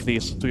these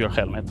MFDs to your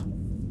helmet.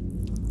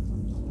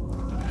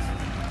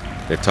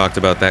 They've talked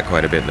about that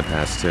quite a bit in the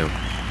past, too.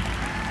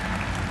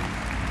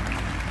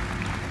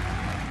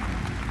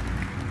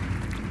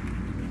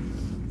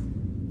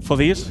 For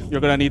this, you're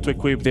going to need to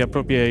equip the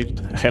appropriate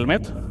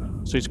helmet,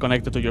 so it's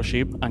connected to your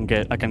ship, and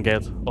I can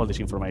get all this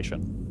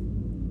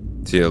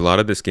information. See, a lot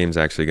of this game's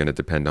actually going to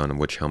depend on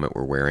which helmet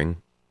we're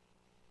wearing.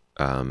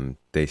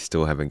 They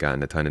still haven't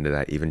gotten a ton into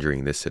that, even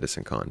during this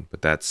CitizenCon.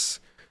 But that's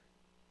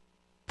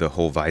the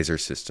whole visor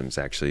system's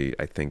actually,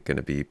 I think, going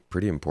to be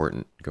pretty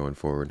important going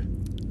forward.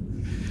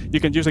 You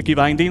can use the key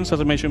bindings, as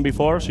I mentioned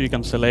before, so you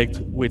can select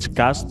which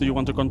cast do you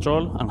want to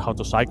control and how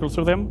to cycle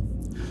through them.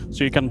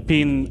 So you can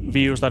pin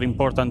views that are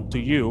important to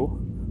you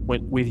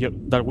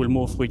that will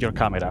move with your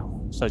camera.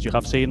 So as you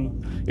have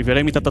seen, if you're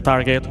aiming at the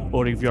target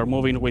or if you're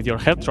moving with your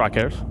head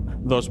tracker,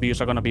 those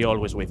views are going to be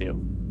always with you.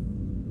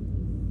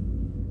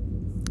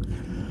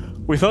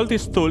 With all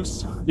these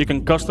tools, you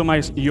can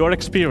customize your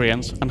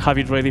experience and have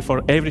it ready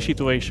for every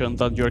situation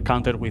that you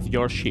encounter with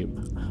your ship,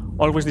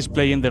 always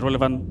displaying the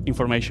relevant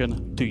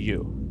information to you.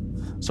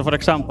 So for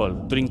example,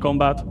 during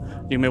combat,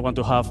 you may want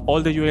to have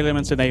all the UI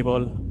elements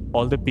enabled,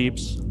 all the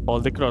pips, all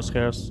the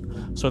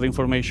crosshairs, so the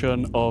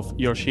information of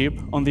your ship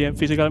on the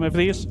physical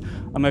MFDs,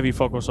 and maybe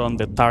focus on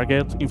the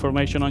target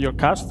information on your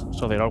cast,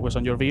 so they're always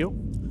on your view.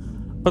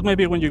 But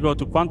maybe when you go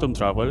to quantum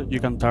travel, you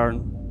can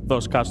turn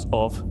those casts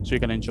off so you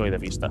can enjoy the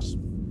vistas.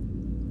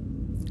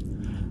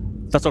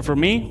 That's all from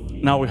me.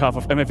 Now we have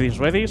MFDs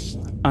ready,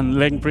 and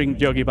let's bring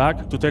Yogi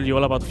back to tell you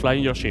all about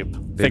flying your ship.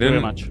 Thank you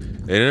very much.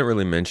 They didn't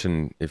really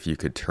mention if you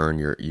could turn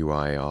your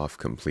UI off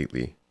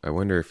completely. I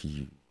wonder if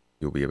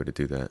you'll be able to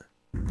do that.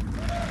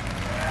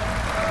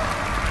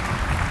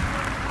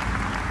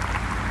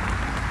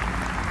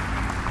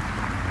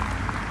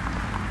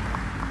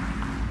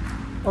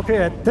 Okay,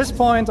 at this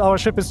point, our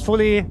ship is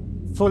fully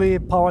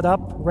powered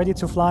up, ready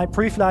to fly.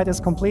 Pre-flight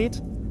is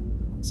complete.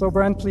 So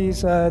Brent,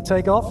 please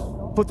take off.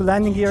 Put the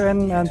landing gear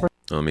in and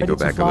let me go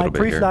back a little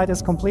bit here. Pre-flight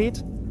is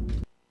complete.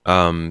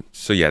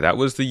 So yeah, that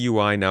was the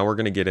UI. Now we're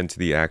going to get into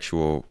the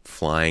actual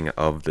flying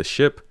of the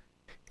ship,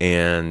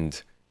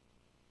 and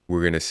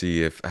we're going to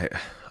see if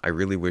I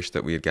really wish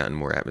that we had gotten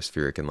more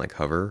atmospheric and like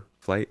hover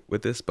flight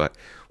with this, but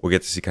we'll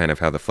get to see kind of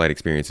how the flight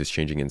experience is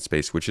changing in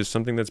space, which is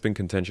something that's been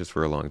contentious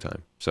for a long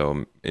time. So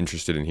I'm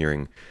interested in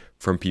hearing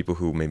from people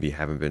who maybe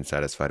haven't been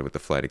satisfied with the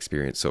flight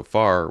experience so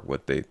far,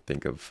 what they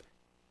think of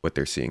what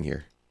they're seeing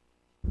here.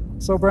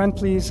 So Brent,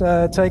 please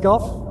take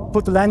off,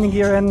 put the landing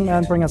gear in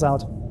and bring us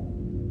out.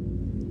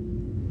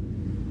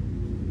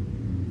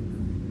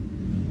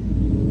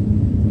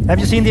 Have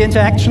you seen the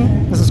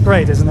interaction? This is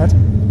great, isn't it?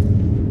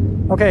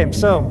 Okay,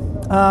 so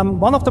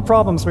one of the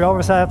problems we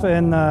always have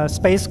in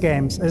space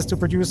games is to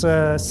produce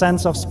a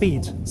sense of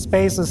speed.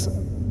 Space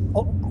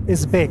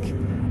is big,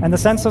 and the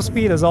sense of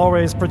speed is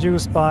always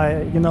produced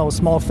by,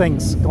 small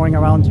things going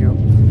around you.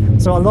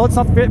 So although it's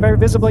not very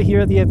visible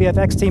here, the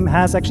VFX team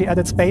has actually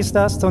added space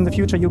dust, so in the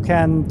future you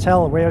can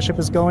tell where your ship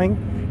is going,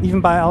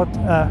 even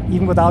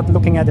without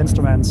looking at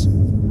instruments.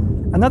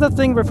 Another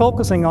thing we're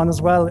focusing on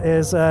as well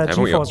is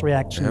G-force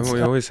reactions. Haven't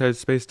we always had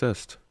space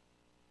dust?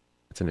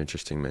 That's an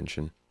interesting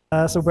mention.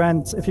 So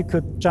Brent, if you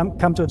could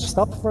come to a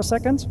stop for a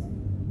second.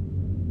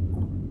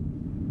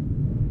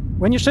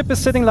 When your ship is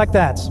sitting like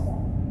that,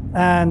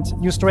 and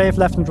you strafe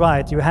left and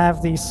right, you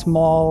have these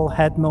small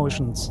head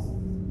motions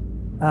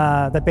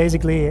that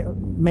basically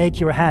make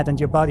your head and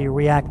your body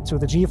react to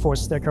the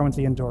G-forces they're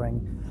currently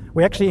enduring.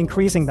 We're actually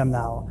increasing them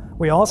now.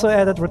 We also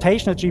added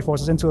rotational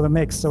G-forces into the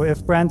mix, so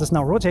if Brent is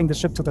now rotating the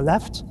ship to the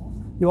left,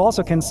 you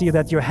also can see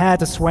that your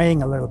head is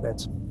swaying a little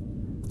bit.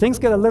 Things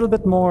get a little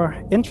bit more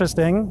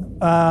interesting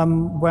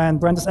when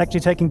Brent is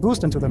actually taking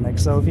boost into the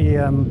mix. So if he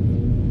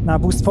now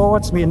boosts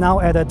forwards, we now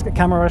added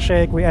camera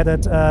shake, we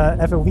added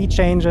FOV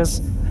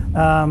changes,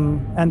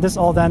 and this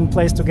all then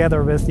plays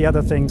together with the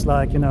other things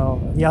like,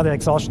 the other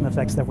exhaustion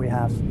effects that we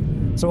have.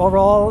 So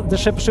overall, the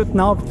ship should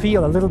now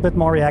feel a little bit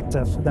more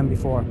reactive than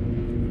before.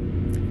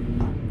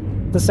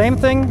 The same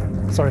thing,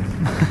 sorry.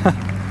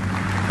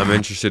 I'm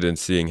interested in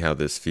seeing how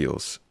this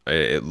feels.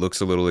 It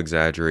looks a little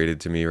exaggerated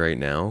to me right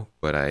now,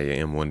 but I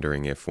am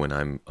wondering if when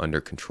I'm under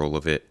control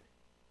of it,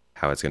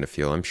 how it's going to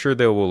feel. I'm sure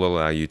they will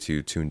allow you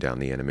to tune down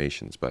the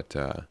animations, but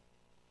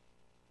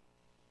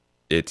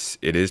it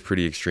is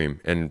pretty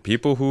extreme. And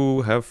people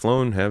who have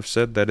flown have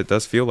said that it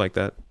does feel like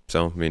that.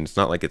 So, I mean, it's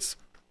not like it's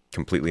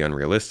completely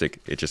unrealistic.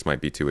 It just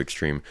might be too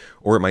extreme,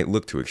 or it might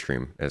look too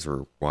extreme as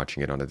we're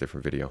watching it on a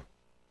different video.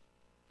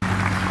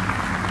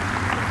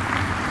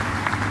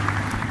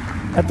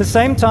 At the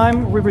same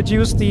time, we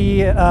reduced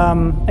the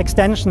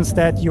extensions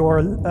that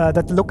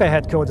that the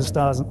look-ahead code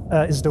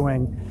is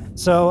doing.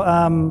 So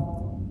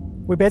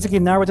we basically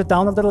narrowed it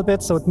down a little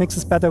bit so it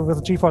mixes better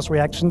with G-force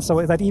reactions,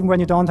 so that even when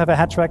you don't have a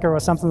head tracker or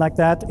something like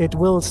that, it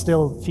will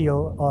still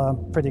feel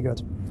pretty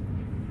good.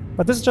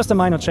 But this is just a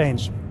minor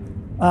change.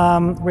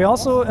 We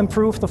also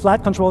improved the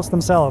flight controls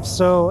themselves.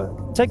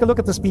 So take a look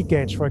at the speed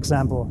gauge, for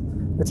example.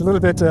 It's a little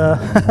bit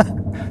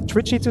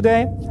twitchy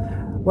today.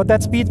 What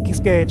that speed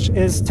gauge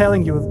is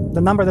telling you,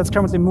 the number that's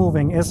currently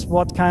moving, is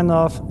what kind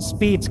of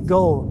speed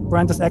goal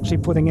Brent is actually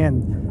putting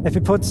in. If he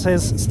puts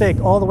his stick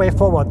all the way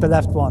forward, the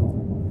left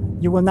one,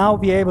 you will now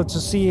be able to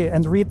see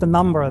and read the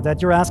number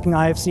that you're asking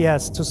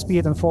IFCS to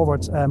speed and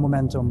forward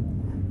momentum.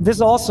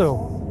 This also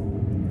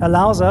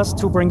allows us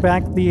to bring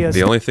back the...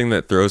 The only thing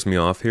that throws me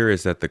off here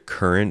is that the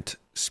current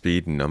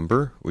speed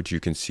number, which you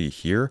can see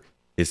here,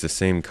 is the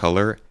same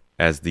color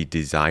as the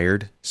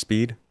desired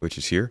speed, which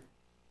is here,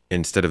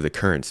 instead of the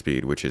current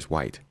speed, which is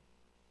white.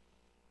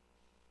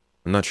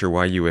 I'm not sure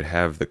why you would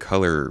have the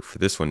color for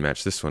this one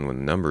match this one when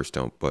the numbers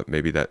don't, but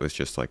maybe that was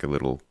just like a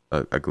little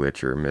a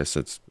glitch or a miss.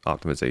 It's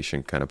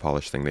optimization kind of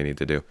polish thing they need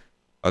to do.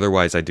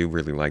 Otherwise, I do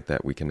really like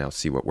that we can now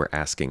see what we're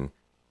asking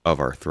of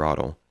our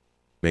throttle.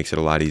 Makes it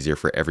a lot easier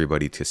for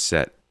everybody to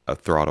set a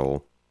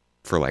throttle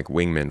for like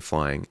wingmen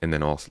flying and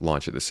then all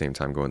launch at the same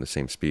time, going the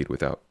same speed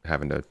without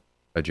having to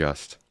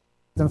adjust.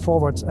 And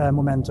forward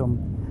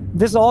momentum.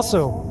 This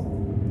also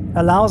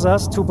allows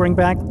us to bring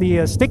back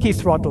the sticky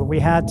throttle we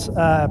had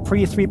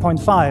pre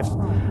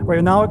 3.5,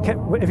 where now,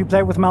 if you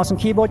play with mouse and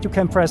keyboard, you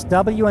can press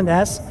W and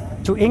S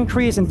to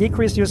increase and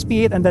decrease your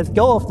speed and let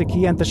go of the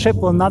key, and the ship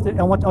will not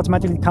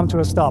automatically come to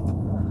a stop.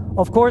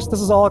 Of course,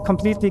 this is all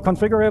completely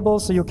configurable,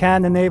 so you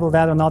can enable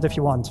that or not if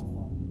you want.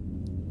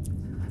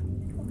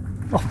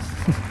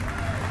 Oh.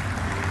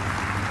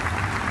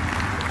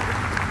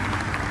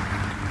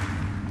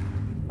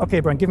 Okay,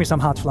 Brent, give me some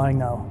hard flying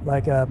now,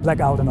 like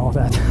blackout and all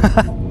that.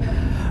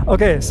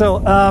 Okay,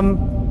 so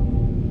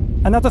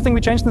another thing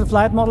we changed in the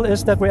flight model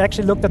is that we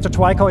actually looked at the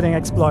tricoding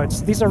exploits.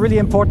 These are really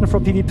important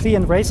for PvP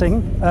and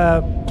racing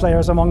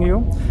players among you,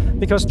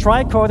 because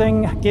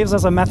tricoding gives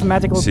us a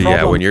mathematical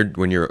problem. Yeah,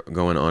 when you're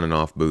going on and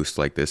off boost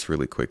like this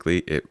really quickly,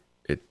 it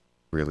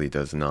really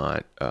does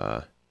not.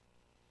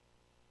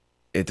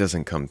 It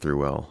doesn't come through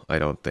well, I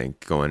don't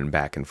think, going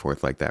back and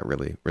forth like that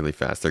really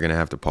fast. They're gonna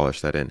have to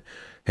polish that in.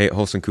 Hey,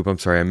 Holson Coop, I'm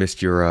sorry I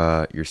missed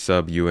your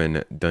sub. You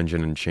and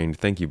Dungeon Unchained.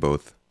 Thank you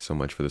both so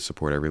much for the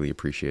support. I really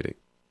appreciate it.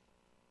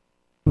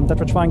 That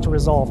we're trying to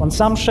resolve. On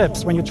some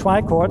ships, when you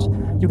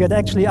tricord, you get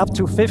actually up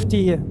to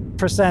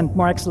 50%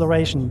 more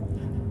acceleration.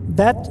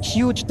 That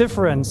huge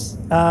difference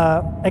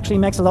actually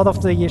makes a lot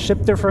of the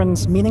ship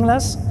difference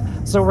meaningless.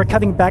 So we're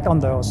cutting back on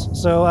those.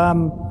 So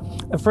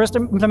a first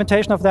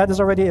implementation of that is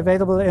already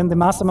available in the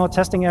master mode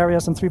testing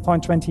areas in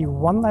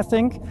 3.21, I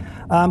think.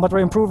 But we're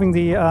improving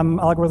the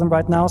algorithm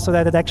right now so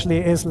that it actually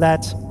is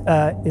less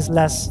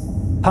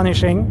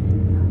punishing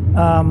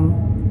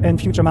in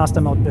future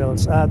master mode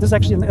builds. This is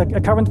actually a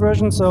current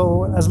version,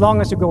 so as long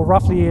as you go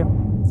roughly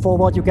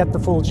forward, you get the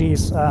full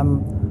Gs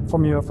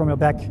from your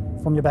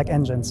back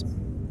engines.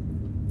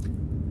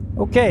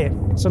 Okay,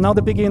 so now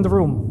the biggie in the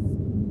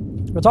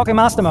room. We're talking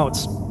master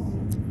modes.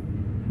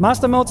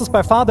 Master modes is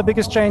by far the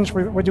biggest change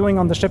we're doing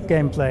on the ship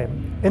gameplay.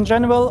 In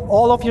general,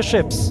 all of your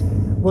ships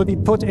will be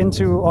put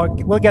into, or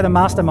will get a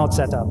master mode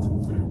setup.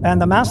 And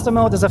the master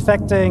mode is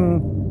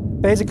affecting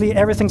basically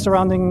everything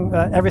surrounding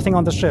everything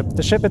on the ship.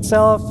 The ship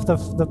itself,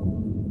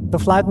 the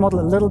flight model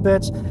a little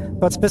bit,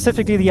 but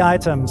specifically the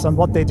items and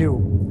what they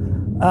do.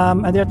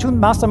 And there are two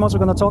master modes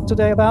we're going to talk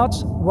today about.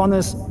 One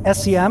is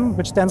SCM,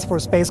 which stands for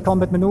Space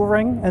Combat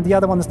Maneuvering, and the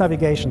other one is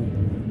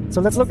Navigation.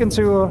 So let's look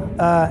into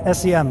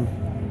SCM.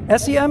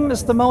 SCM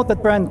is the mode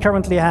that Brent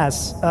currently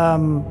has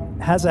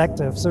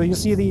active. So you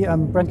see the,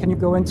 Brent, can you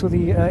go into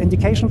the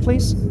indication,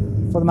 please,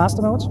 for the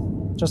master mode?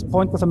 Just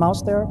point with the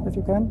mouse there, if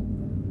you can.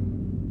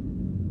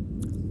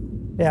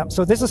 Yeah,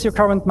 so this is your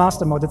current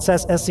master mode. It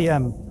says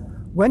SCM.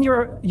 When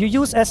you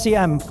use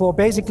SCM for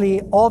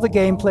basically all the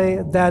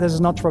gameplay that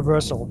is not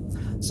traversal.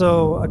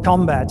 So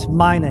combat,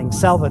 mining,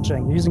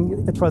 salvaging, you're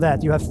using it for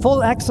that. You have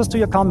full access to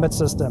your combat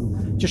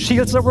system. Your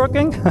shields are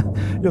working,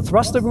 your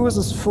thruster boost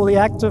is fully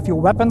active,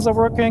 your weapons are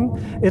working.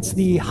 It's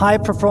the high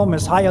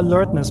performance, high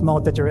alertness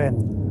mode that you're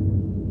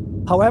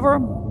in. However,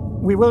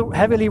 we will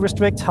heavily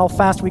restrict how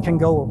fast we can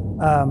go.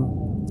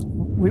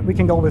 We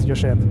can go with your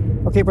ship.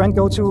 Okay, Brent,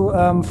 go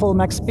to full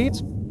max speed.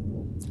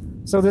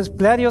 So the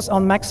Gladius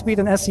on max speed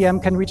and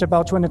SCM can reach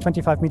about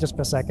 225 meters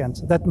per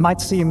second. That might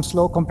seem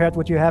slow compared to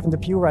what you have in the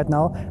Pew right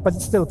now, but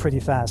it's still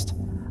pretty fast.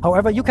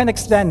 However, you can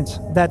extend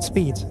that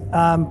speed.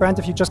 Brent,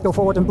 if you just go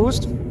forward and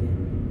boost.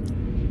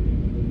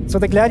 So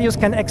the Gladius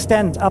can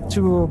extend up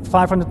to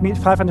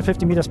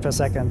 550 meters per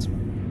second.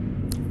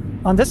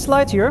 On this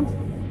slide here,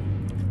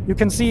 you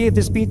can see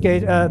the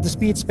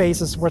speed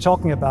spaces we're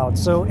talking about.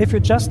 So if you're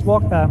just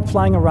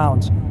flying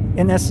around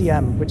in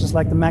SCM, which is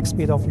like the max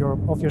speed of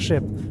your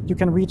ship, you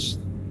can reach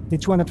the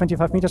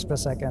 225 meters per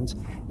second.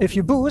 If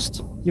you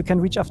boost, you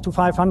can reach up to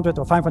 500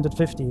 or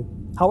 550.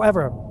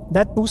 However,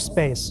 that boost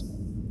space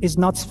is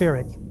not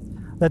spheric.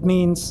 That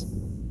means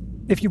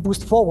if you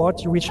boost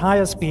forward, you reach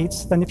higher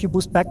speeds than if you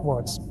boost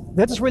backwards.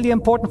 That is really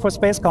important for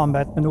space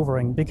combat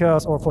maneuvering,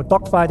 or for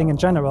dogfighting in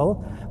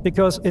general,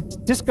 because it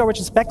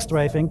discourages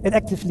backstrafing. It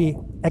actively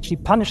actually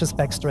punishes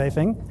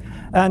backstrafing,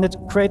 and it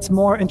creates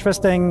more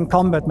interesting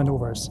combat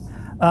maneuvers.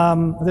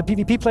 The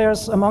PvP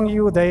players among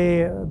you,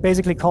 they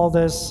basically call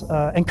this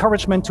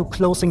encouragement to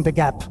closing the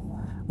gap,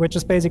 which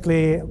is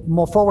basically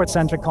more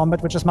forward-centric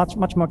combat, which is much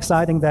more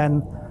exciting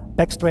than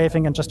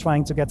backstrafing and just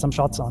trying to get some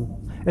shots on.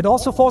 It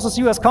also forces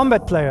you as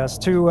combat players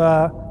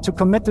to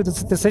commit to the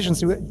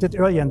decisions you did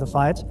earlier in the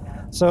fight.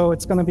 So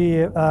it's going to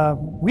be,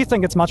 we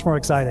think it's much more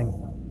exciting.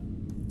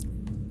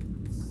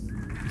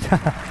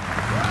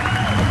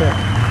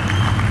 Okay.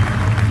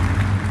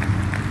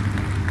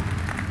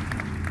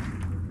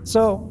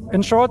 So,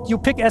 in short, you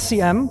pick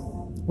SCM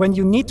when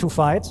you need to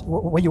fight,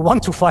 when you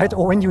want to fight,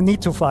 or when you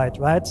need to fight,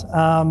 right?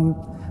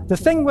 The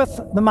thing with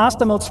the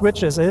master mode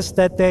switches is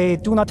that they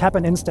do not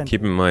happen instantly.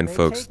 Keep in mind, They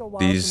folks, take a while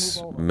these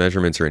to move over.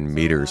 measurements are in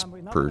meters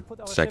We're now per gonna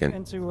put our ship second.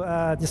 into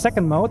the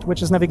second mode,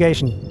 which is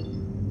navigation.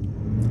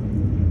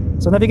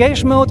 So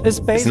navigation mode is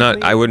basically... It's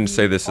not, I wouldn't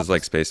say this is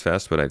like space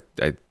fast, but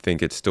I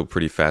think it's still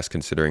pretty fast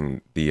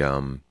considering the,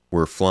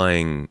 we're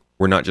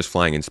not just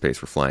flying in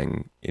space, we're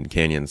flying in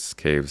canyons,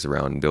 caves,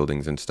 around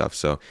buildings and stuff.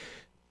 So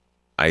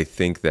I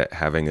think that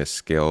having a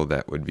scale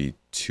that would be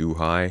too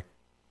high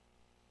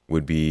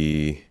would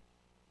be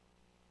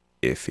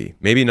iffy.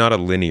 Maybe not a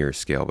linear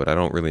scale, but I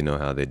don't really know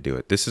how they'd do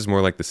it. This is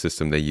more like the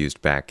system they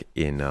used back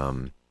in,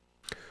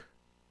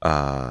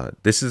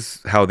 this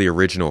is how the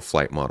original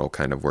flight model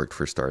kind of worked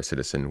for Star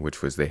Citizen,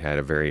 which was they had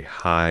a very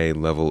high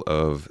level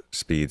of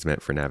speeds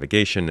meant for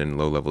navigation and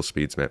low level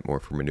speeds meant more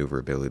for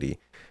maneuverability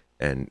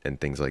and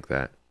things like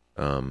that.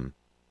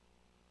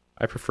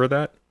 I prefer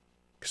that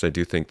because I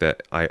do think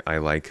that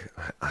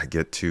I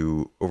get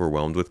too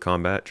overwhelmed with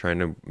combat trying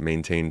to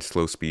maintain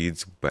slow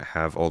speeds but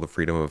have all the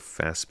freedom of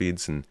fast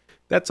speeds, and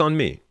that's on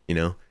me, you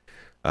know.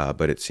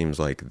 But it seems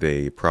like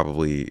they've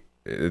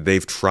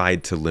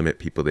tried to limit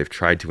people. They've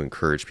tried to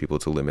encourage people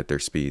to limit their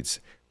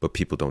speeds, but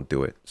people don't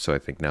do it. So I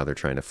think now they're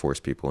trying to force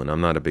people, and I'm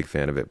not a big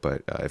fan of it.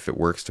 But if it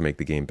works to make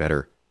the game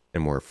better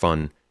and more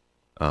fun,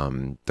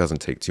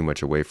 doesn't take too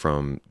much away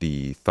from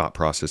the thought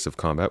process of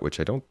combat, which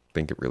I don't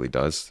think it really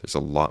does. There's a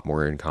lot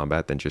more in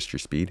combat than just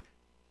your speed.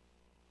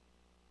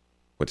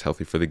 What's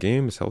healthy for the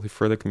game is healthy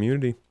for the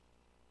community.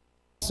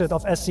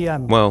 Of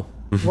SCM. Well,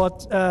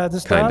 what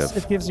this kind does,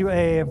 of. it gives you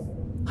a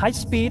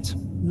high-speed,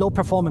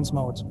 low-performance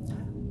mode.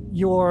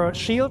 Your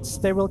shields,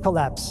 they will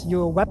collapse.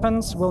 Your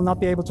weapons will not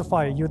be able to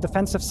fire. Your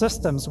defensive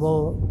systems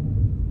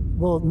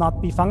will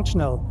not be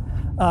functional.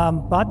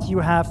 But you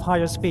have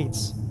higher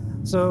speeds.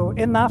 So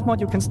in nav mode,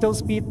 you can still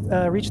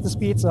reach the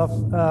speeds of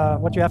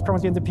what you have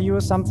currently in the PU,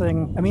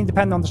 something, I mean,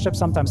 depending on the ship,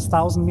 sometimes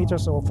 1,000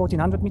 meters or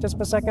 1,400 meters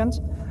per second.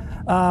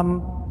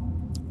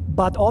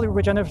 But all your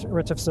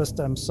regenerative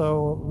systems,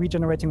 so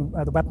regenerating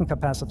the weapon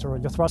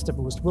capacitor, your thruster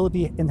boost, will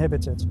be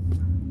inhibited.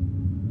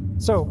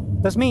 So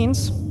this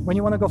means when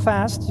you want to go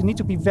fast, you need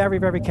to be very,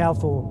 very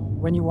careful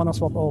when you want to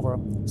swap over.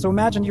 So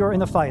imagine you're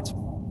in a fight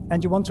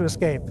and you want to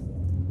escape.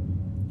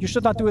 You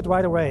should not do it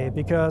right away,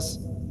 because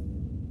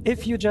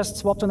if you just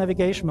swap to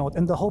navigation mode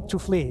in the hope to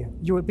flee,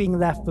 you are being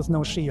left with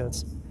no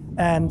shields.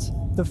 And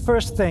the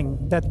first thing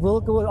that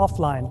will go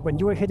offline when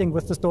you are hitting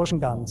with distortion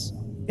guns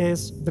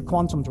is the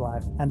quantum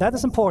drive. And that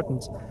is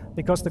important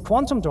because the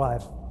quantum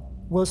drive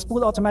will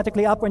spool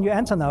automatically up when you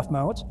enter nav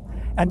mode,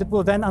 and it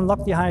will then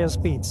unlock the higher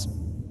speeds.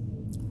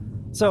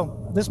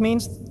 So this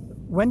means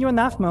when you're in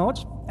nav mode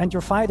and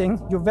you're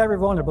fighting, you're very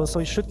vulnerable, so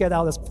you should get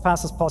out as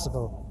fast as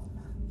possible.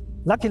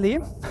 Luckily,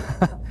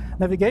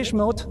 navigation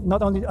mode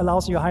not only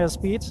allows you a higher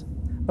speed,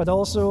 but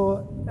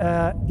also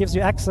gives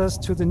you access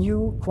to the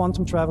new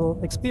quantum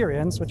travel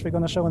experience, which we're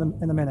going to show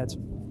in a minute.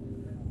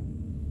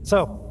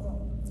 So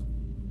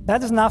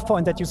that is nav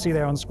point that you see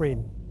there on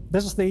screen.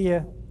 This is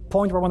the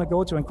point where I want to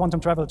go to and quantum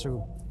travel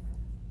to.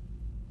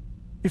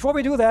 Before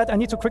we do that, I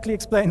need to quickly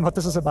explain what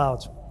this is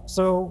about.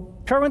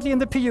 So currently in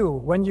the PU,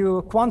 when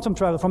you quantum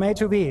travel from A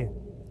to B,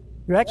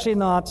 you're actually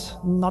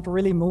not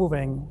really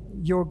moving.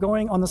 You're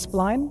going on a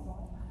spline,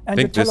 and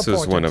I think you're this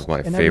was one of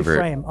my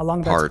favorite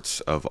along parts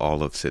of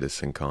all of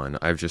CitizenCon.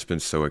 I've just been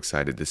so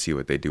excited to see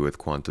what they do with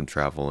quantum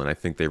travel, and I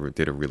think they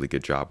did a really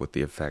good job with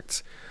the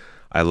effects.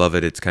 I love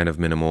it. It's kind of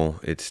minimal.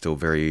 It's still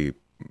very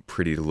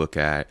pretty to look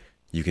at.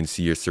 You can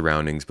see your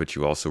surroundings, but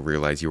you also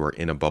realize you are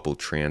in a bubble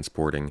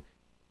transporting.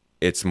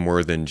 It's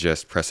more than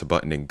just press a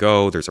button and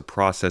go. There's a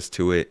process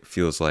to it.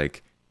 Feels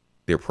like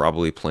they're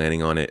probably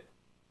planning on it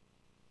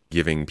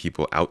giving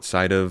people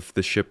outside of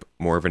the ship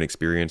more of an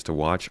experience to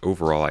watch.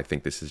 Overall, I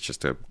think this is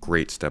just a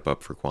great step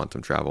up for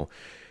quantum travel.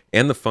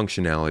 And the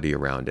functionality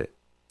around it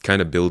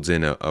kind of builds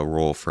in a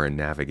role for a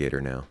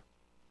navigator now.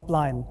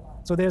 Line.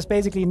 So there's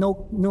basically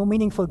no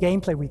meaningful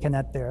gameplay we can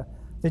add there.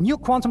 The new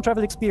quantum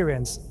travel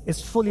experience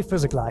is fully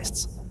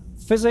physicalized.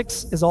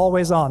 Physics is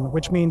always on,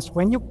 which means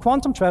when you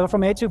quantum travel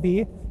from A to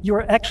B,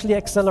 you're actually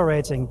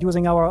accelerating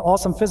using our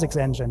awesome physics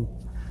engine.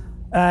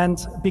 And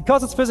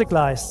because it's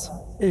physicalized,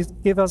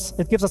 it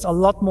gives us a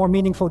lot more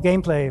meaningful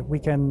gameplay we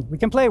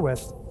can play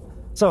with.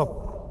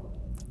 So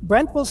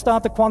Brent will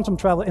start the quantum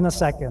travel in a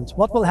second.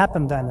 What will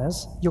happen then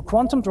is your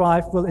quantum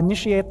drive will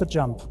initiate the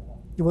jump.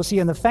 You will see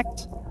an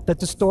effect that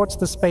distorts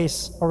the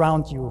space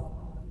around you,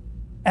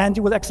 and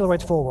you will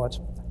accelerate forward.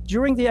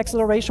 During the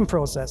acceleration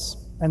process,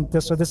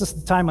 so this is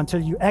the time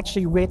until you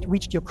actually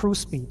reach your cruise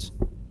speed,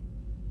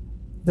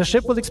 the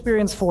ship will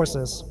experience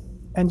forces,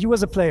 and you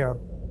as a player,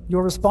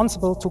 you're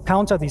responsible to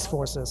counter these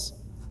forces.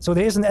 So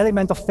there is an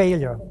element of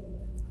failure.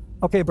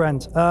 Okay,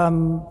 Brent,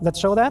 let's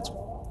show that.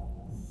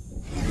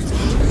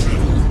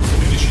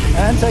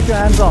 And take your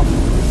hands off.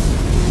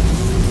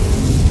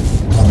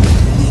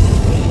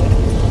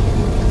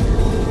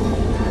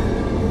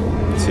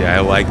 See,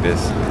 I like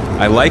this.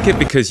 I like it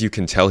because you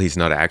can tell he's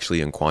not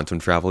actually in quantum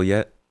travel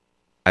yet.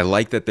 I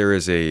like that there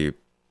is a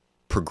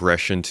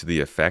progression to the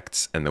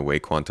effects and the way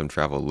quantum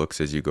travel looks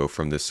as you go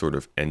from this sort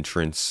of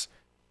entrance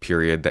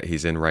period that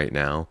he's in right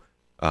now,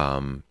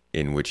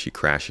 in which he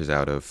crashes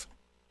out of,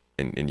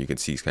 and you can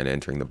see he's kind of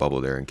entering the bubble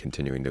there and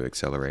continuing to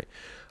accelerate.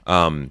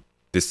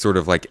 This sort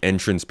of like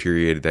entrance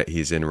period that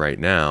he's in right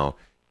now,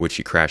 which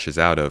he crashes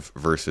out of,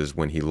 versus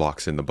when he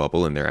locks in the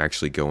bubble and they're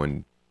actually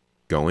going.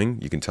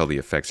 You can tell the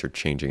effects are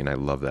changing, and I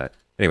love that.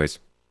 Anyways,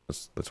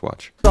 let's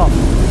watch. Stop.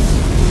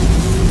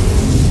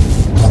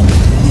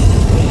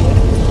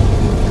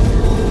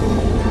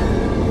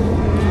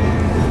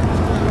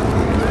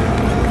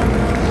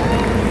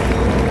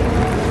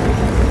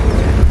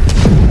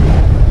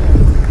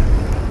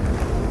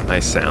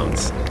 Nice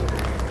sounds.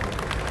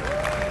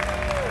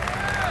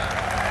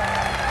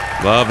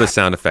 Love the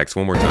sound effects.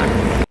 One more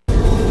time.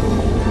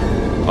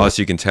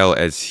 Also, you can tell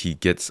as he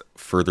gets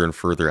further and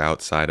further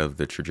outside of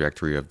the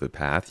trajectory of the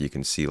path, you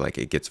can see like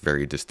it gets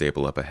very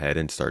distable up ahead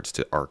and starts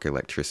to arc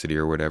electricity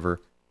or whatever.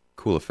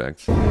 Cool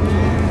effects.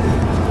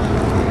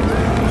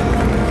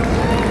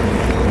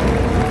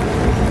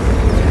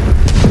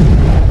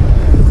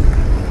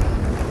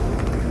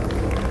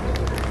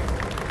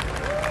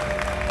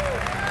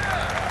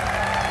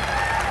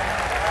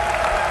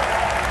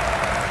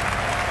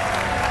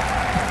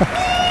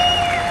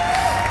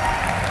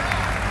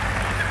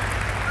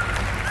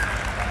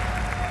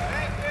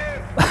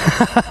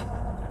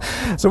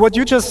 So what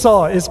you just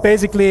saw is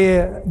basically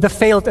the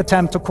failed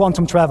attempt to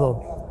quantum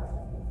travel.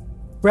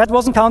 Brad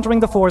wasn't countering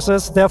the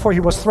forces, therefore he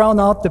was thrown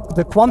out,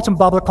 the quantum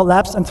bubble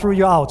collapsed and threw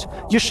you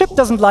out. Your ship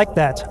doesn't like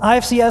that.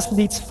 IFCS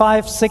needs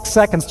 5-6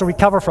 seconds to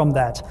recover from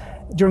that,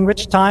 during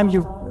which time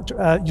you're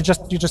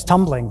just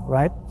tumbling,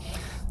 right?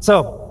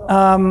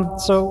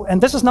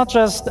 And this is not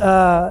just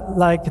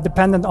like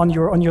dependent on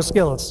your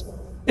skills.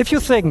 If you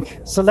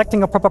think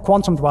selecting a proper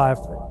quantum drive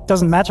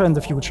doesn't matter in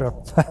the future,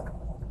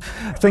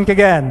 think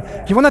again.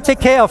 You want to take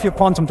care of your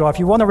quantum drive,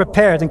 you want to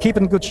repair it and keep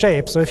it in good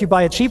shape. So if you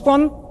buy a cheap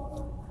one,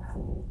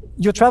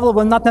 your travel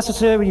will not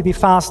necessarily be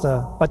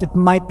faster, but it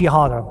might be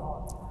harder.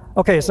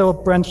 Okay, so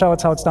Brent showed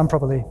us how it's done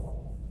properly.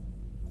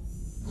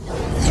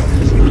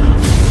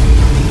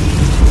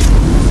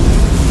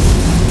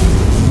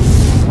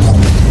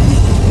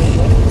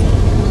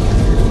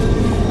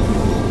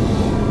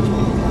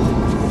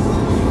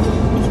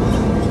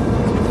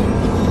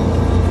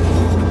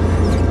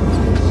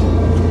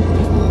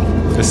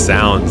 The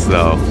sounds,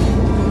 though.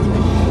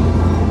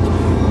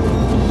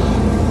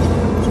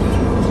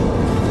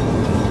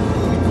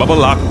 Bubble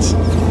locked.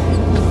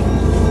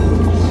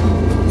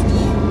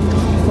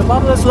 The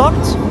bubble is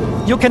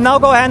locked. You can now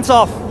go hands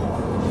off.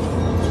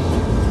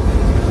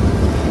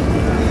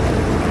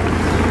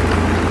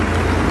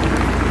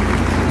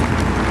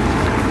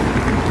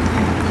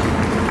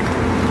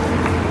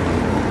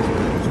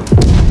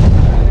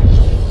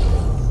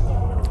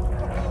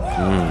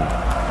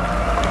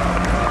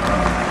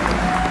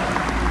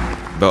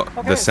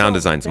 The sound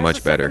design's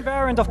much better. There's a second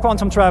variant of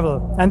quantum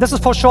travel, and this is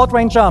for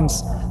short-range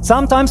jumps.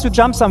 Sometimes you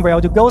jump somewhere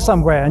or you go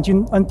somewhere, and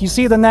you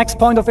see the next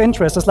point of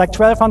interest is like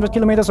 1,200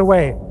 kilometers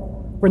away.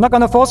 We're not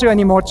going to force you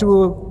anymore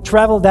to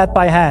travel that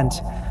by hand.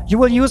 You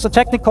will use a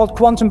technique called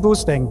quantum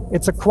boosting.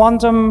 It's a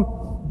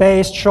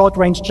quantum-based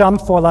short-range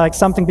jump for like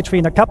something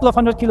between a couple of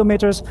 100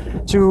 kilometers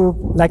to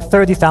like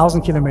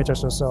 30,000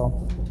 kilometers or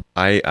so.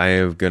 I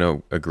am going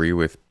to agree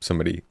with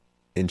somebody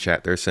in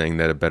chat there saying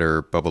that a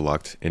better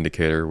bubble-locked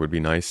indicator would be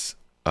nice.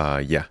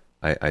 Yeah,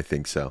 I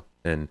think so.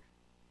 And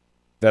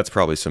that's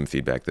probably some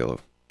feedback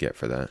they'll get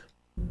for that.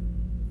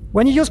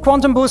 When you use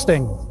quantum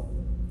boosting,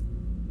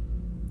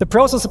 the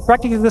process is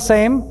practically the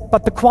same,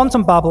 but the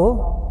quantum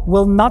bubble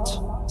will not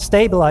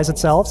stabilize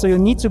itself, so you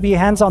need to be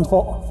hands-on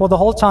for the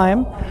whole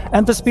time,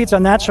 and the speeds are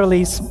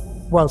naturally,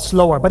 well,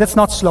 slower, but it's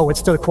not slow, it's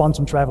still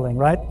quantum traveling,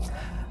 right?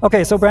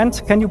 Okay, so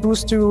Brent, can you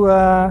boost to...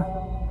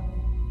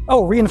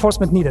 Oh,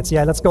 reinforcement needed.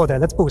 Yeah, let's go there,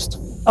 let's boost.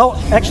 Oh,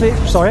 actually,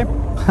 sorry.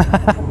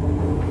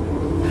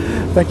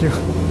 Thank you.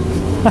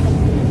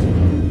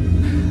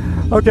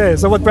 Okay,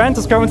 so what Brent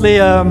is currently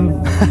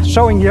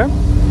showing here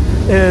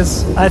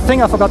is, I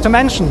think I forgot to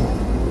mention,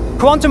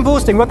 quantum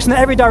boosting works in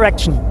every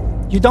direction.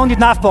 You don't need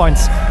nav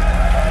points.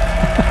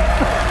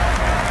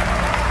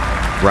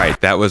 Right,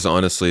 that was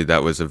honestly,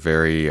 that was a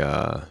very,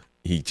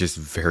 he just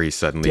very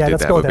suddenly did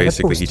that, but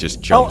basically he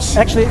just jumps. Oh,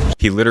 actually.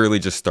 He literally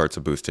just starts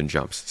a boost and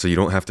jumps. So you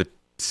don't have to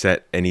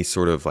set any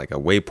sort of like a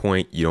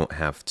waypoint. You don't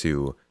have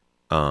to,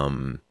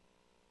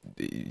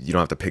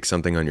 pick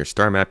something on your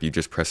star map. You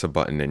just press a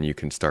button and you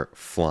can start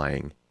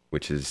flying,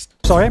 which is...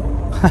 Sorry?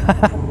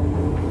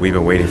 We've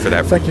been waiting for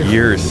that for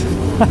years.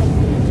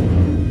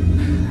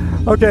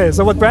 Okay,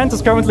 so what Brent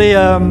is currently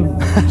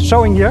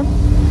showing here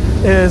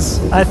is,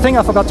 I think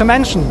I forgot to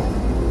mention,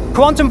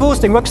 quantum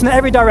boosting works in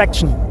every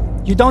direction.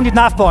 You don't need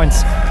nav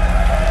points.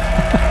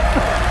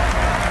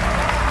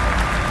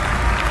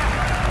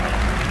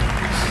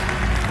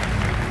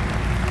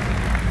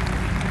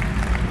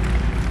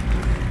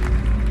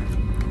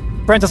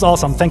 Brent is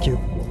awesome, thank you.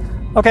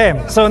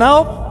 Okay, so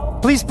now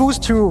please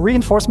boost to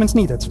reinforcements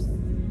needed.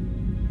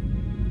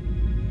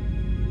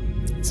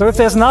 So if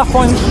there's enough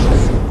point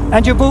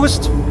and you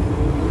boost,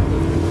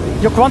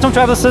 your quantum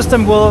travel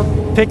system will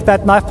pick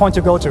that knife point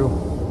to go to.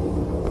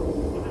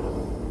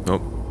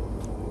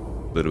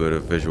 Little bit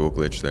of visual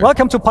glitch there.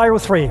 Welcome to Pyro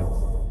 3.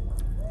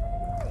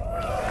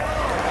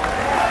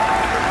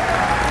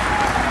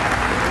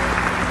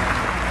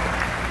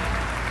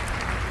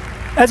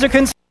 As you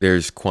can see,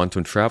 there's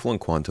quantum travel and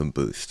quantum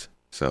boost.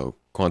 So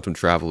quantum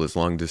travel is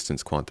long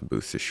distance, quantum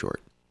boost is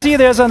short.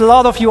 there's a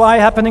lot of UI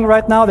happening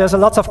right now. There's a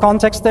lot of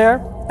context there.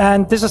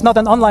 And this is not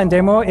an online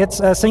demo, it's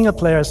a single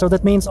player. So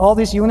that means all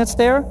these units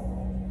there,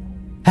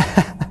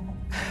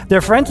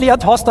 they're friendly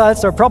and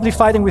hostiles, they're probably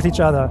fighting with each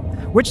other,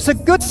 which is a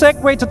good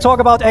segue to talk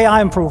about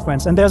AI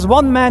improvements. And there's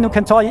one man who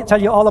can tell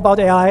you all about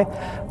AI.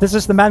 This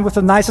is the man with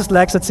the nicest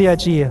legs at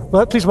CIG.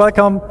 Well, please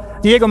welcome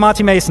Diego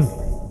Marty Mason.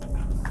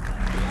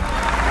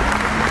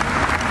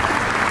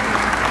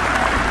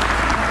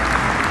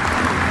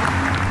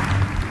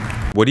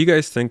 What do you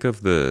guys think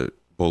of the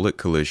bullet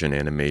collision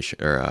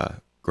animation or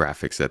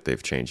graphics that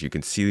they've changed? You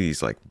can see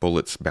these like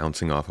bullets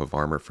bouncing off of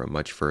armor from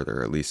much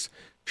further, or at least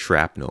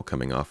shrapnel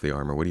coming off the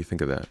armor. What do you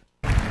think of that?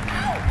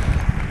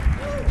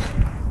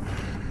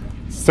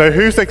 So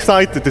who's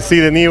excited to see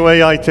the new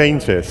AI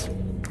changes?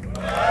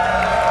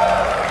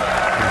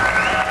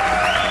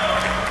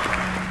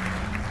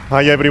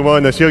 Hi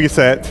everyone, as Yogi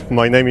said,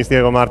 my name is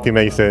Diego Marty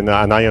Mason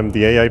and I am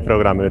the AI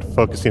programmer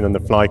focusing on the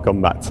fly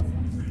combat.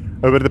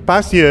 Over the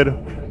past year,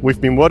 we've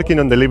been working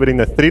on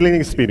delivering a thrilling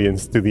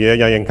experience to the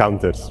AI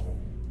encounters.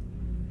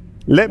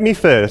 Let me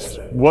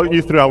first walk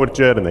you through our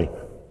journey.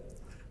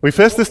 We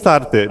first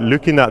started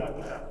looking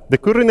at the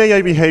current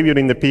AI behavior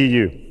in the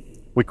PU.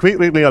 We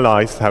quickly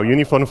realized how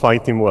uniform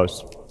fighting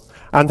was,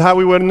 and how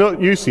we were not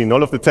using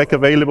all of the tech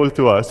available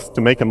to us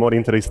to make a more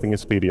interesting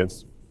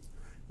experience.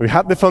 We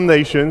had the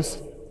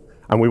foundations,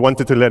 and we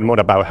wanted to learn more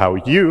about how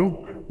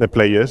you, the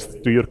players,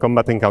 do your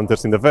combat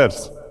encounters in the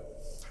verse.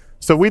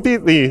 So we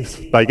did this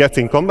by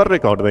getting combat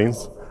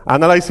recordings,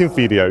 analyzing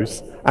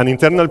videos, and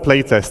internal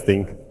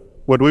playtesting,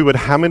 where we were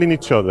hammering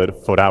each other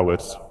for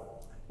hours.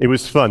 It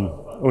was fun,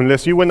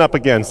 unless you went up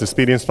against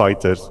experienced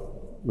fighters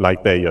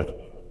like they are.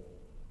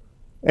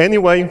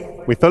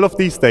 Anyway, with all of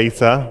these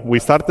data, we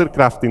started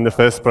crafting the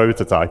first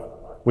prototype,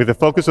 with the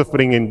focus of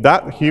bringing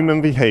that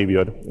human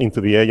behavior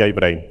into the AI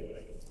brain.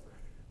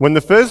 When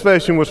the first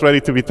version was ready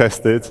to be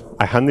tested,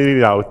 I handed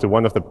it out to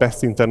one of the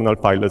best internal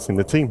pilots in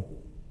the team,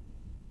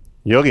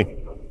 Yogi.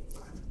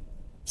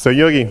 So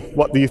Yogi,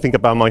 what do you think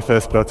about my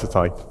first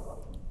prototype?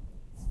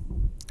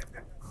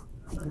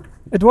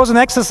 it was an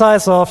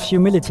exercise of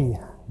humility.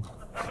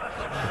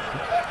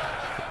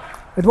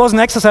 It was an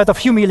exercise of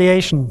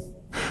humiliation.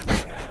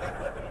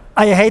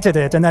 I hated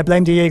it, and I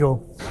blame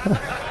Diego.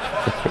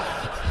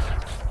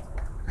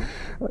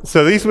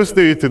 So this was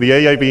due to the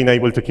AI being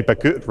able to keep a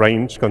good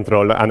range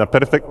control and a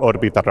perfect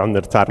orbit around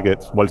their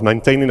target while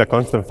maintaining a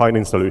constant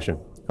firing solution.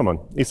 Come on,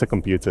 it's a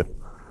computer.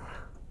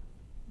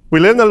 We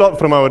learned a lot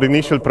from our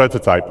initial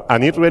prototype,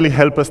 and it really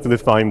helped us to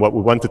define what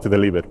we wanted to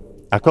deliver.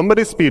 A combat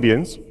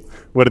experience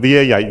where the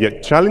AI,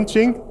 yet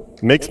challenging,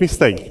 makes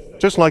mistakes,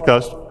 just like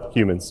us,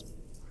 humans.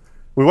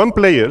 We want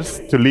players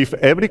to leave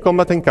every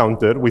combat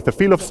encounter with a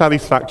feel of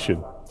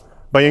satisfaction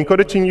by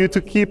encouraging you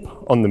to keep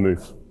on the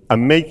move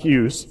and make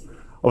use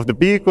of the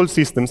vehicle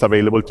systems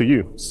available to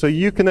you, so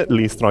you can at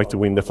least try to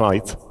win the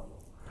fight.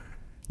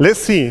 Let's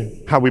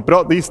see how we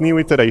brought this new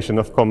iteration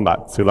of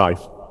combat to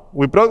life.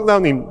 We broke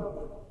down in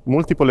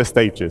multiple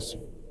stages.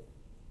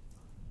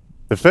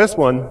 The first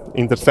one,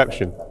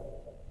 interception.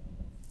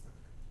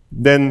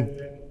 Then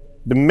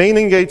the main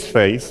engage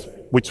phase,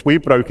 which we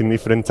broke in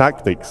different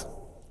tactics: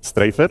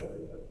 strafer,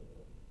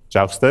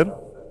 jouster,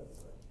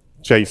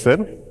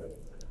 chaser,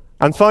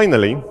 and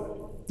finally,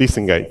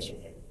 disengage.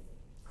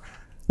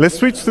 Let's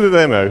switch to the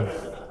demo.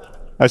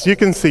 As you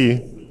can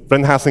see,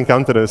 Brent has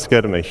encountered a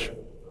skirmish.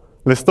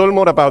 Let's talk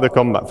more about the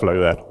combat flow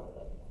there.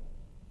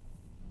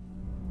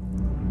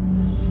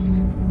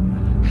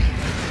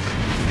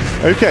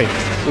 Okay,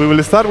 we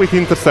will start with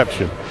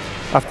interception.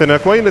 After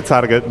acquiring the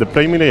target, the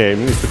primary aim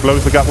is to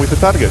close the gap with the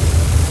target.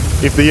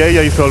 If the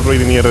AI is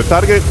already near the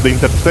target, the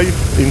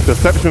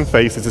interception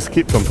phase is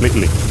skipped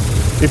completely.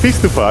 If it's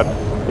too far,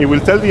 it will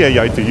tell the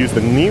AI to use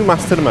the new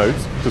master mode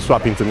to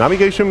swap into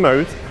navigation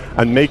mode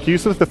and make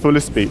use of the full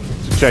speed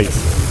to chase.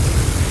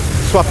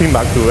 Swapping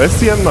back to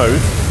SCM mode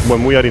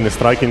when we are in a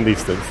striking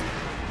distance.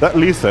 That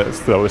leads us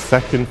to our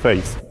second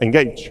phase,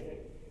 engage.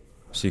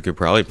 So you could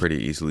probably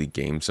pretty easily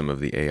game some of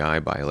the AI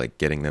by like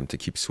getting them to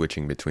keep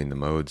switching between the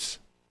modes.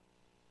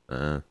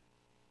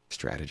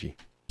 Strategy.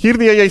 Here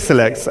the AI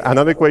selects an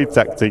adequate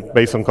tactic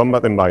based on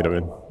combat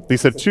environment.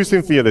 These are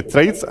chosen via the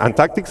traits and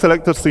tactic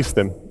selector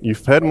system.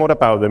 You've heard more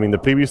about them in the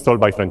previous talk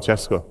by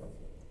Francesco.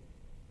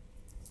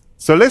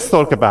 So let's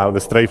talk about the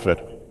strafer.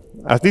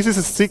 As this is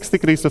a 6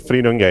 degrees of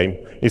freedom game,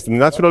 it's the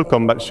natural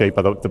combat shape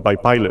adopted by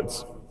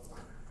pilots.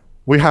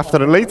 We have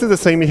related the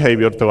same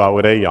behavior to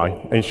our AI,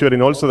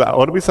 ensuring also that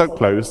orbits are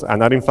closed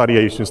and adding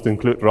variations to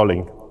include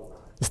rolling.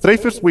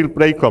 Strafers will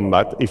break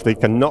combat if they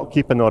cannot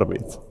keep an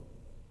orbit.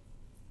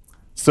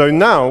 So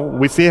now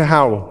we see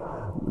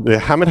how the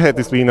Hammerhead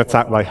is being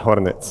attacked by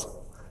Hornets.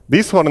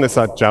 These Hornets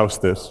are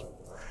jousters.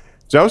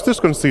 Jousters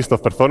consist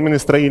of performing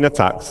straying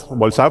attacks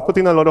whilst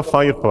outputting a lot of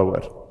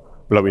firepower,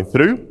 blowing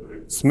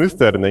through, smooth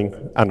turning,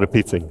 and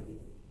repeating.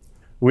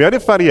 We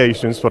added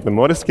variations for the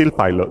more skilled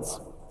pilots,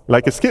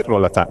 like skid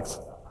roll attacks,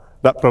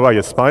 that provide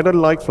a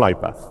spiral-like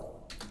flight path.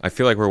 I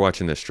feel like we're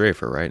watching the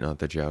strafer, right? Not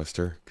the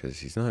jouster, because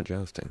he's not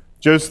jousting.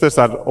 Jousters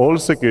are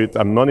also good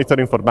at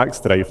monitoring for back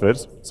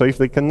strafers, so if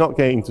they cannot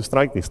get into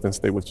strike distance,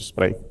 they will just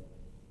break.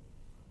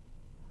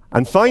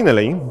 And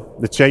finally,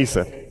 the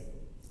chaser.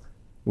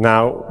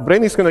 Now,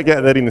 Brain is going to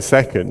get there in a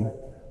second,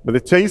 but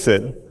the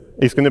chaser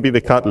is going to be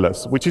the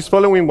cutlass, which is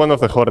following one of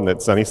the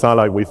hornets and is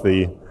allied with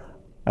the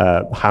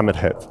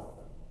hammerhead.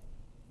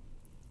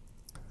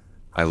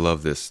 I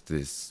love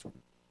this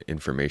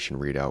information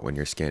readout when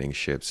you're scanning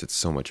ships. It's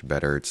so much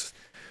better. It's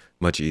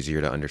much easier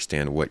to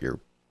understand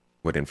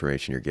what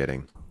information you're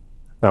getting.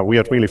 Now, we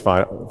are really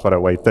far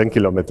away, 10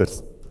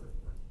 kilometers.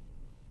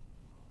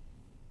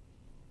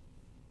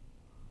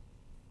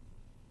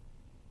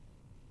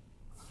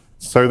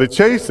 So the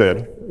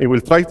chaser, it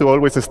will try to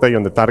always stay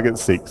on the target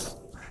 6.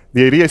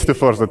 The idea is to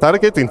force the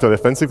target into a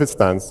defensive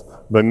stance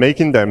by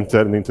making them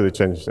turn into the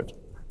chaser.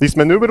 This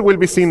maneuver will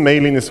be seen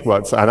mainly in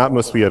squads and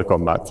atmosphere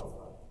combat.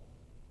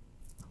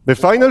 The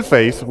final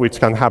phase, which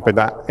can happen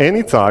at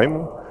any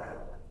time,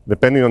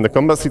 depending on the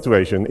combat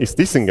situation, is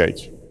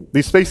disengage.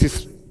 This phase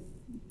is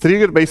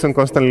triggered based on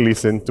constantly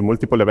listening to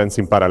multiple events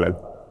in parallel.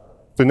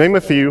 To name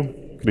a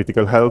few,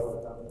 critical health,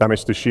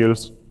 damage to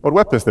shields, or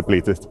weapons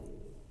depleted.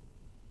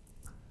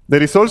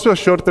 There is also a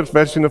shorter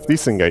version of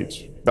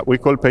disengage that we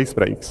call pace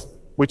breaks,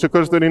 which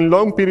occurs during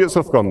long periods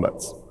of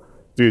combat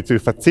due to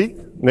fatigue,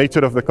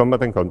 nature of the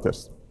combat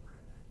encounters.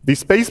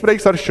 These pace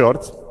breaks are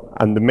short,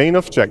 and the main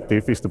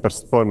objective is to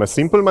perform a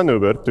simple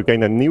maneuver to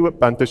gain a new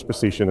advantage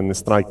position and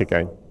strike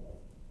again.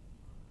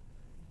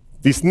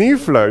 This new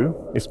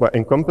flow is what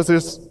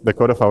encompasses the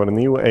core of our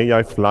new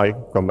AI fly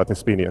combat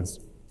experience,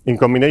 in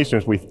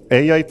combinations with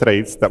AI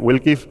traits that will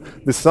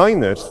give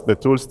designers the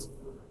tools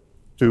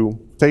to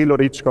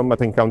tailor each combat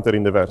encounter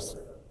in the verse.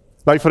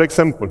 Like, for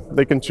example,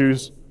 they can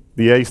choose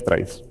the ACE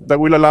traits that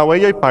will allow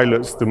AI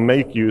pilots to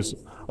make use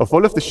of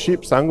all of the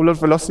ship's angular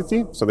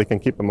velocity so they can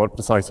keep a more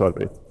precise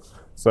orbit.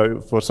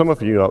 So for some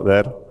of you out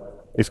there,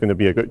 it's going to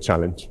be a good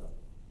challenge.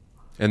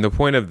 And the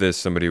point of this,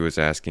 somebody was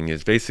asking,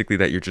 is basically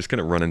that you're just going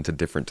to run into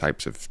different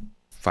types of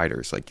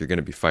fighters. Like, you're going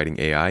to be fighting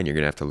AI, and you're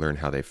going to have to learn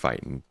how they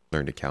fight and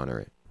learn to counter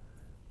it.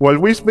 While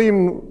we've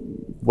been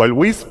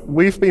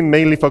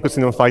mainly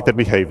focusing on fighter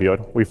behavior,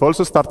 we've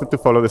also started to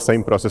follow the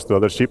same process to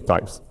other ship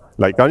types,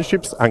 like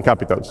gunships and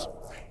capitals.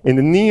 In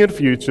the near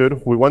future,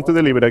 we want to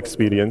deliver an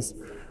experience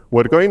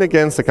where going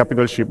against a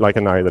capital ship like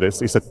an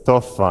Hydrus is a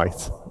tough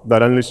fight,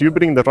 that unless you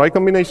bring the right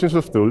combinations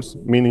of tools,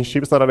 meaning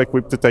ships that are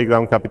equipped to take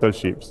down capital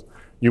ships,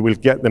 you will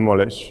get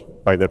demolished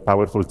by their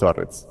powerful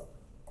turrets.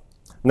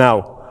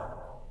 Now,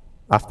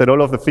 after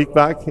all of the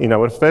feedback, in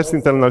our first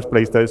internal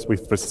playtest,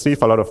 we've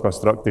received a lot of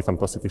constructive and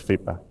positive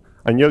feedback.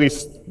 And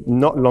Yogi's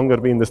not longer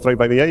being destroyed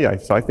by the AI,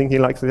 so I think he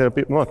likes it a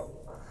bit more.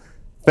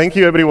 Thank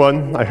you,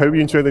 everyone. I hope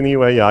you enjoy the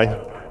new AI.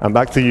 And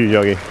back to you,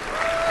 Yogi.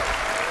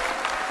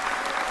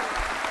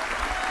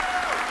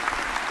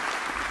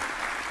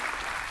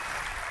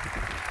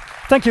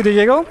 Thank you,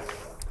 Diego.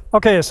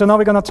 Okay, so now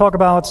we're going to talk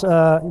about,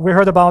 we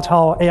heard about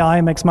how AI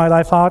makes my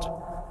life hard.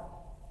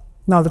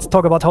 Now let's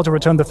talk about how to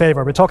return the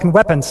favor. We're talking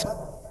weapons.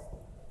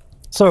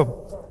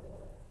 So,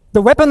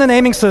 the weapon and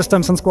aiming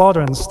systems in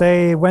squadrons,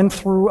 they went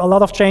through a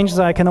lot of changes.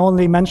 I can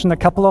only mention a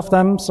couple of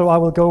them, so I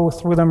will go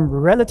through them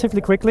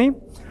relatively quickly.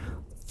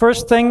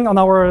 First thing on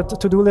our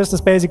to-do list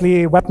is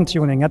basically weapon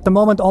tuning. At the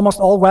moment, almost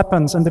all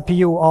weapons in the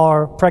PU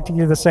are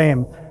practically the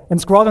same. In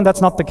Squadron, that's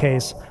not the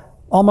case.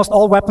 Almost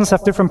all weapons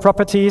have different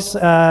properties. They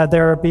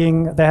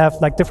have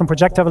like different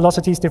projectile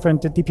velocities,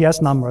 different DPS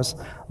numbers.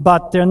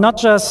 But they're not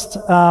just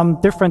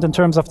different in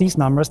terms of these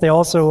numbers. They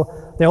also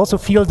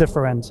feel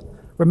different.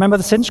 Remember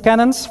the Singe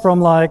cannons from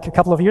like a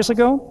couple of years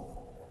ago?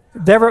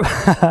 They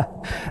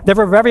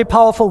were very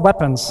powerful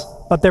weapons,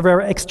 but they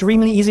were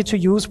extremely easy to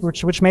use,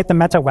 which made them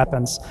meta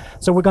weapons.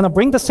 So we're going to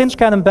bring the Singe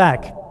cannon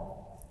back,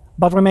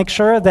 but we make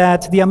sure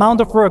that the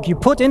amount of work you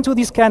put into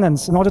these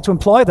cannons in order to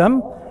employ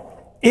them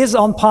is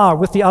on par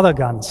with the other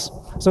guns.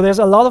 So there's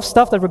a lot of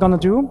stuff that we're going to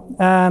do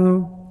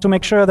to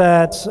make sure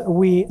that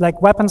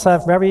weapons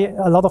have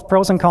a lot of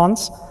pros and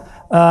cons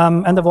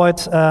and avoid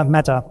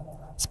meta.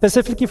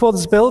 Specifically for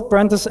this build,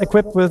 Brent is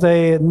equipped with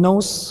a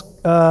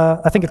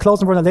I think a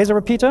close and burner laser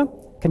repeater.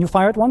 Can you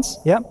fire it once?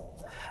 Yeah.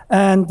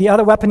 And the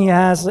other weapon he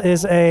has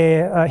is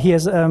he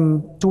has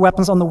 2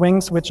 weapons on the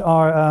wings, which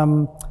are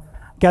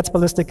Gets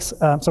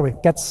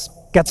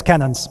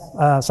cannons,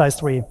 size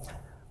 3.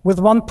 With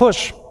 1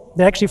 push,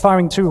 they're actually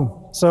firing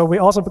 2. So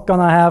we're also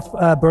gonna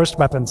have burst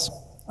weapons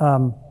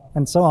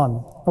and so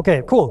on.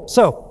 Okay, cool.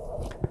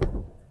 So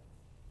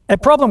a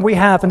problem we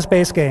have in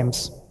space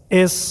games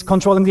is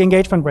controlling the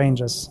engagement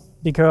ranges,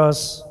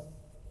 because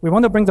we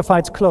want to bring the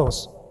fights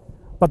close.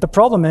 But the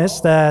problem is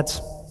that,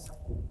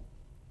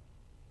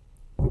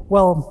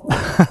 well,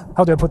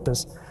 how do I put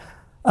this?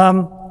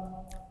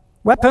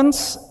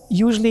 Weapons,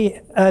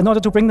 usually, in order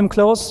to bring them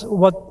close,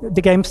 what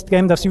the game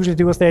devs usually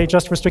do is they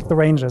just restrict the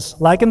ranges.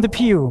 Like in the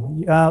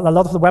PU, a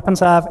lot of the weapons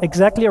have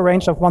exactly a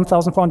range of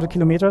 1,400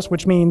 kilometers,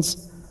 which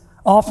means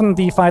often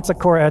the fights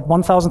occur at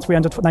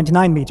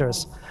 1,399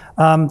 meters.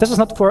 This is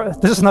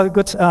not a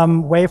good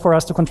way for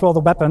us to control the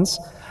weapons.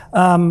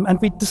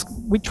 And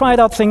we tried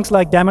out things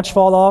like damage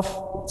fall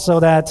off, so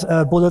that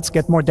bullets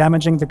get more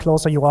damaging the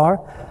closer you are.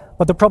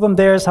 But the problem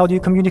there is, how do you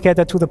communicate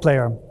that to the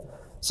player?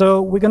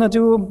 So we're going to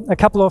do a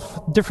couple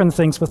of different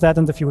things with that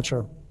in the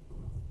future.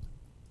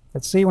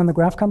 Let's see when the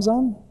graph comes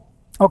on.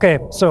 OK,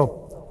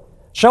 so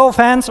show of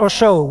hands or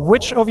show.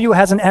 Which of you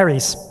has an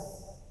Ares?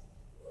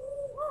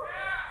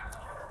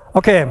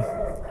 OK,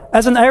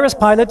 as an Ares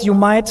pilot, you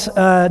might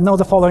know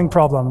the following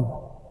problem.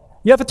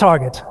 You have a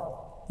target.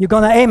 You're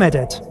going to aim at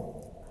it.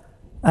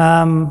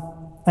 And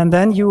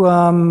then you...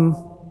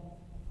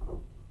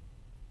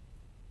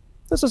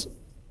 this is...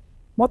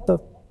 what the...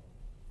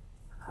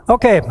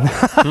 OK.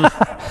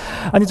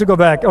 I need to go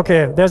back.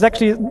 OK, there's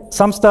actually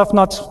some stuff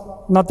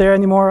not there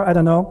anymore. I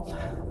don't know.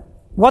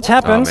 What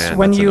happens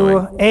when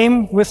you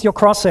aim with your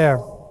crosshair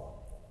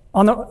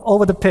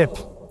over the pip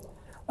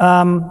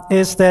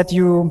is that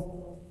you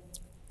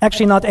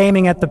actually not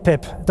aiming at the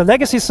pip. The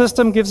legacy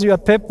system gives you a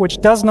pip which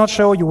does not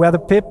show you where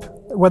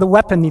the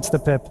weapon needs the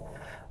pip.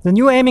 The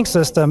new aiming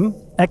system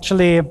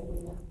actually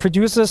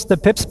produces the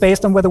pips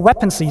based on where the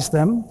weapon sees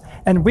them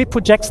and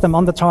reprojects them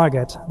on the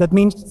target. That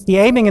means the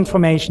aiming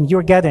information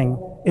you're getting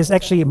is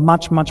actually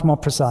much, much more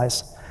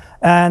precise.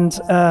 And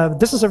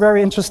this is a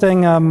very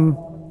interesting...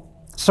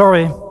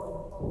 sorry,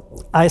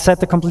 I said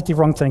the completely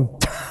wrong thing.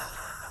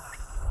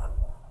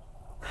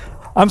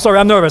 I'm sorry,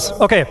 I'm nervous.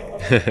 OK.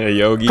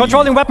 Yogi.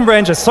 Controlling weapon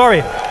ranges,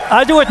 sorry.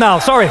 I'll do it now,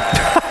 sorry.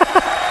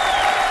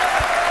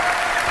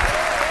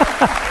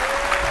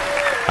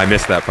 I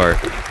missed that part.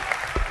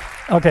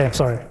 OK,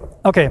 sorry.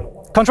 OK,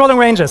 controlling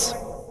ranges.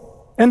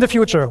 In the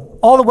future,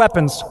 all the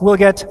weapons will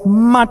get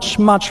much,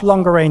 much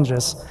longer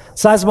ranges.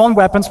 Size 1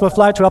 weapons will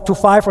fly to up to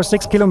 5 or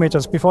 6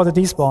 kilometers before the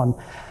despawn.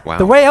 Wow.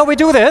 The way how we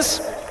do this,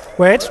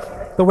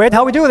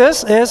 how we do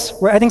this is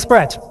we're adding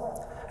spread.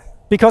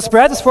 Because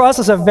spread is for us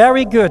is a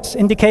very good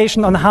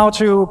indication on how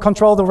to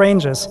control the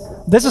ranges.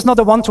 This is not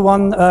a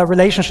one-to-one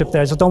relationship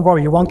there, so don't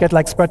worry, you won't get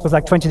like spread with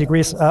like 20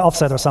 degrees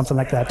offset or something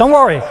like that. Don't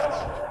worry,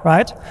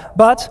 right?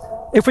 But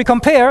if we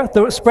compare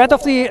the spread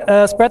of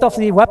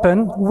the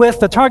weapon with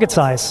the target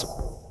size,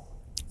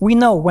 we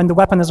know when the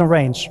weapon is in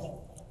range.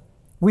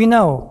 We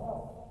know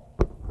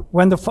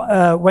when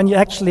you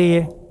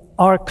actually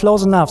are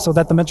close enough so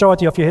that the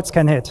majority of your hits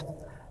can hit.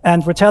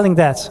 And we're telling you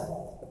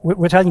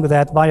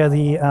that via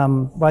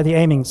the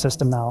aiming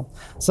system now.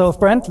 So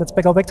Brent, let's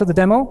go back to the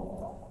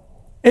demo.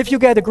 If you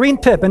get a green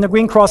pip and a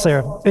green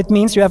crosshair, it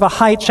means you have a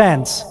high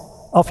chance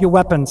of your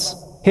weapons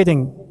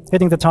hitting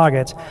the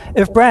target.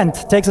 If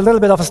Brent takes a little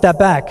bit of a step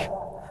back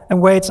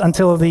and waits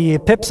until the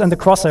pips and the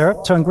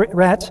crosshair turn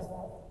red,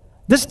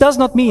 this does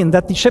not mean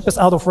that the ship is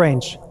out of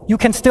range. You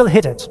can still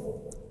hit it,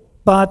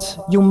 but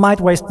you might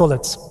waste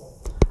bullets.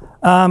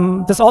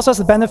 This also has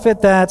the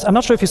benefit that, I'm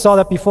not sure if you saw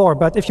that before,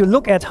 but if you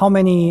look at how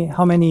many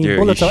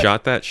bullets he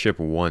shot that ship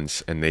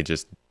once and they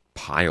just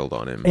piled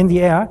on him. In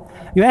the air,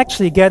 you're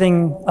actually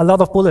getting a lot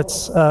of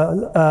bullets,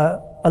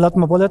 a lot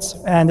more bullets,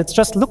 and it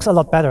just looks a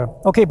lot better.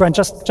 Okay, Brent,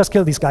 just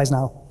kill these guys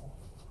now.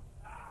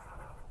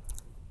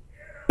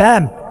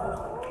 Bam!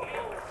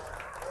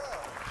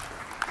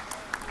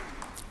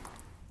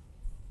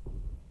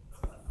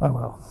 Oh,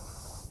 well.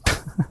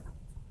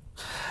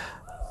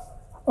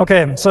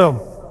 Okay, so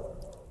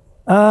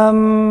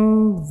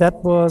that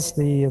was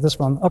this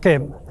one. Okay,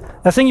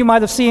 a thing you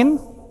might have seen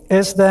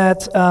is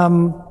that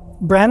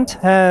Brent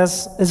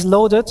is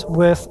loaded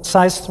with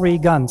size 3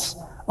 guns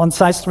on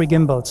size 3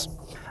 gimbals.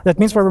 That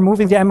means we're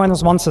removing the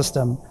M-1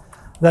 system.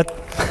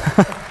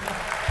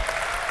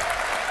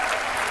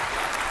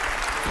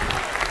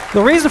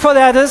 The reason for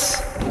that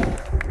is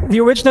the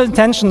original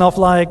intention of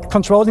like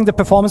controlling the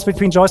performance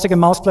between joystick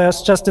and mouse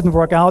players just didn't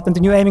work out, and the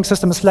new aiming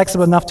system is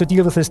flexible enough to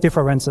deal with these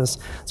differences.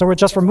 So we're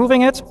just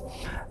removing it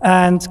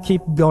and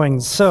keep going.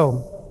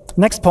 So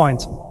next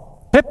point,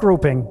 pip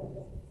grouping.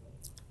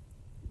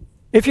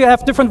 If you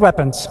have different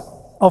weapons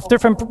with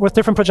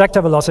different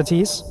projectile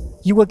velocities,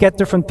 you will get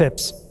different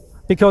pips.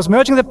 Because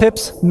merging the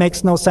pips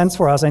makes no sense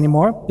for us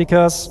anymore,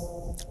 because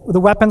the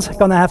weapons are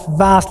going to have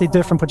vastly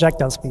different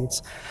projectile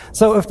speeds.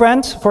 So if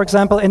Brent, for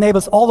example,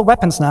 enables all the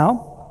weapons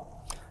now,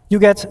 you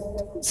get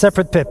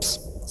separate pips.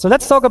 So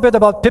let's talk a bit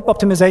about pip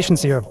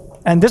optimizations here.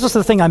 And this is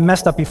the thing I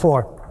messed up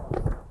before.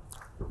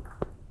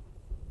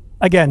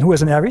 Again, who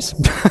is an Ares?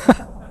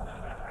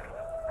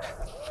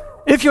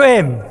 If you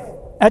aim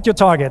at your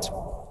target,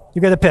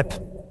 you get a pip,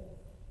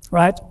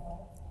 right?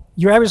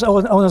 Your Ares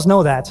owners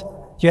know that.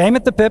 You aim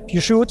at the pip,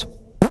 you shoot,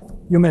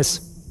 you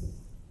miss.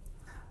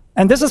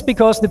 And this is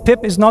because the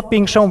pip is not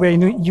being shown where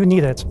you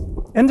need it.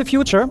 In the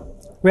future,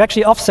 we're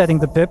actually offsetting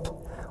the pip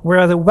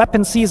where the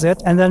weapon sees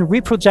it and then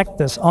reproject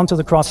this onto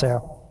the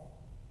crosshair.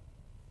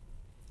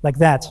 Like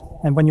that.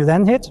 And when you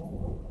then hit,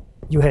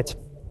 you hit.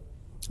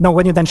 No,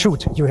 when you then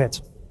shoot, you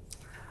hit.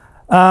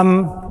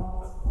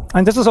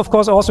 And this is, of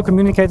course, also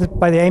communicated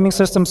by the aiming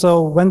system.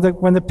 So when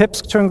the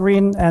pips turn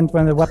green and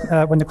when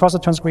the crosser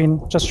turns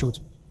green, just shoot.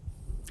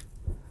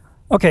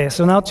 Okay,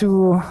 so now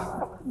to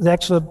the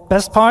actual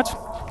best part.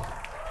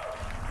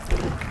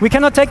 We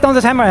cannot take down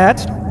this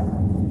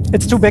hammerhead.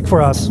 It's too big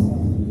for us.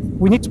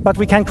 But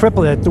we can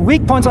cripple it. The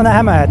weak points on the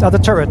hammerhead are the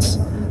turrets.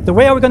 The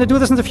way we're going to do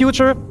this in the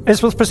future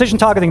is with precision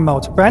targeting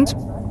mode. Brent?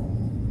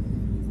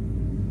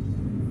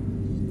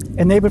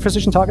 Enable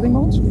precision targeting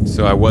mode?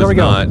 So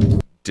I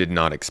did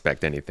not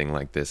expect anything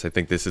like this. I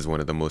think this is one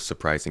of the most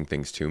surprising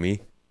things to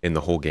me in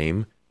the whole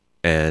game,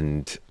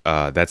 and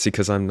that's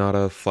because I'm not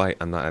a flight.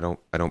 I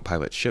don't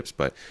pilot ships,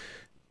 but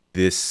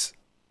this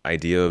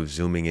idea of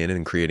zooming in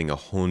and creating a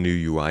whole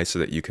new UI so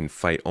that you can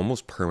fight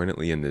almost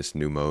permanently in this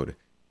new mode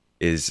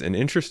is an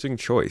interesting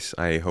choice.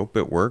 I hope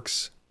it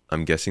works.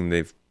 I'm guessing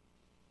they've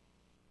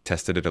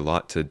tested it a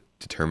lot to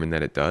determine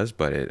that it does,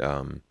 but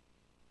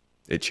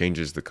it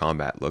changes the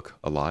combat look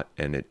a lot,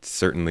 and it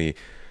certainly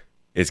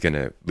is going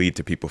to lead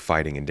to people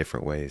fighting in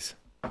different ways.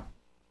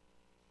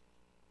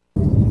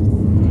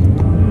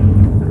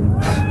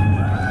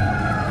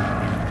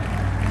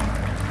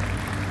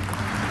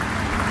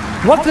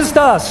 What this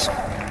does,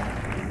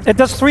 it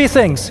does three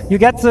things. You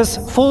get this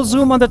full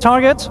zoom on the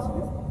target.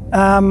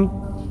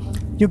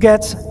 You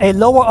get a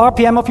lower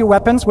RPM of your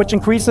weapons, which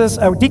increases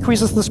or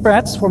decreases the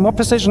spreads for more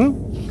precision.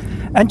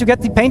 And you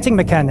get the painting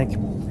mechanic.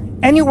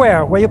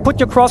 Anywhere where you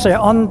put your crosshair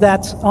on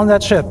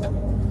that ship,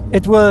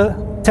 it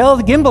will tell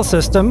the gimbal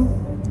system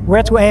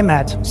where to aim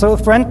at. So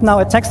if Brent now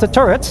attacks the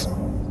turrets,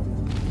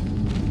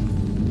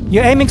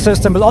 your aiming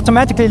system will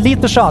automatically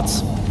lead the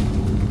shots.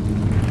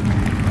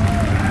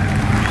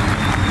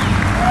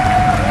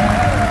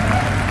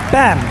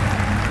 Bam!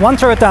 One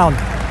turret down.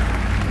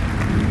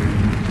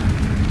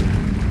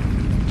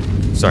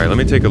 Sorry, let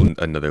me take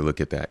another look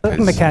at that.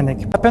 Mechanic.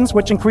 Weapons,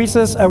 which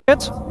increases a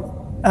bit.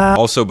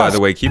 Also, by the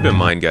way, keep in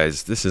mind,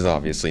 guys, this is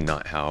obviously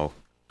not how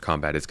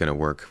combat is going to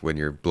work when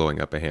you're blowing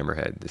up a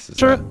hammerhead. This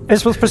is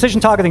it's with precision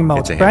targeting mode.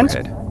 It's a Brent?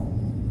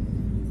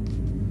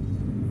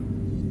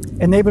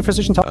 hammerhead. Enable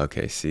precision targeting.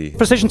 Okay, see.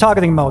 Precision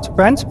targeting mode.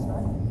 Brent?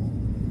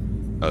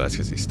 Oh, that's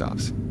because he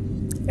stops.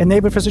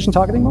 Enable precision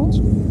targeting mode.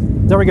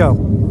 There we go.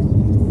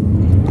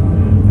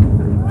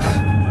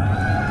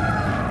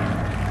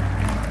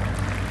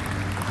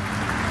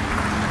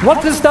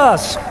 What this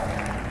does,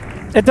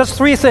 it does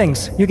three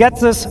things. You get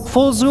this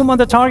full zoom on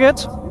the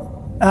target.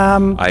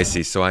 I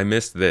see. So I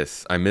missed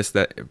this. I missed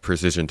that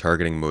precision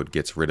targeting mode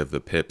gets rid of the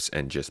pips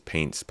and just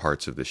paints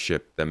parts of the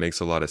ship. That makes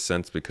a lot of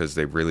sense because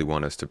they really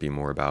want us to be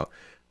more about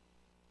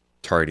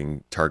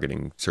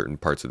targeting certain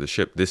parts of the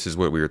ship. This is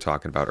what we were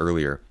talking about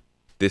earlier.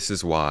 This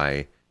is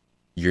why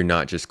you're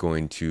not just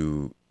going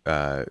to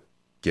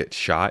get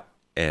shot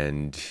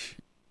and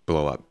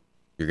blow up.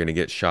 You're going to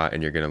get shot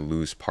and you're going to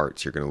lose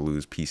parts. You're going to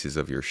lose pieces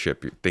of your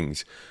ship.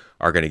 Things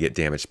are going to get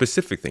damaged.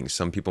 Specific things.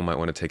 Some people might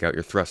want to take out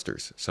your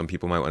thrusters. Some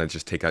people might want to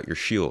just take out your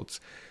shields.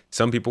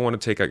 Some people want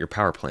to take out your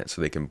power plant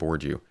so they can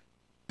board you.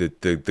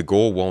 The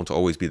goal won't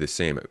always be the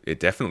same. It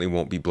definitely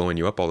won't be blowing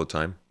you up all the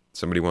time.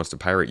 Somebody wants to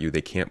pirate you,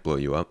 they can't blow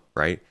you up,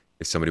 right?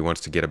 If somebody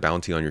wants to get a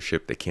bounty on your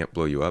ship, they can't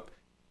blow you up.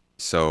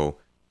 So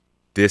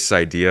this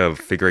idea of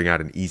figuring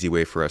out an easy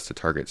way for us to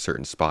target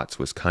certain spots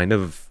was kind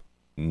of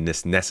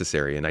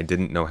necessary, and I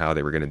didn't know how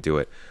they were going to do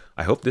it.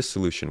 I hope this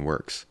solution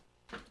works.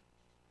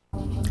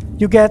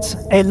 You get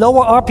a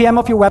lower RPM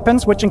of your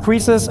weapons, which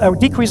increases or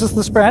decreases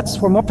the spreads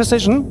for more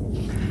precision,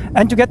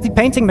 and you get the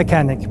painting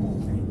mechanic.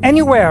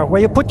 Anywhere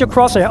where you put your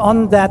crosshair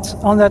on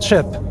that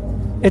ship,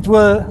 it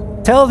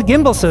will tell the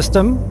gimbal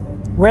system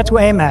where to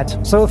aim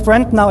at. So if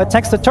Brent now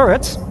attacks the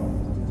turrets,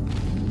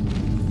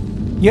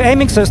 your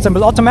aiming system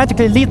will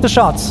automatically lead the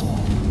shots.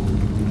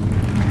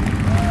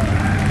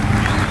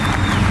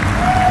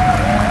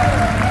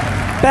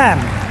 Bam!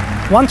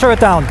 One turret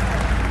down.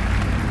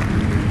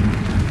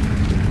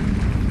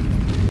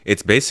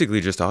 It's basically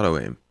just auto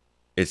aim.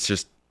 It's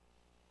just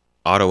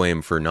auto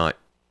aim for not,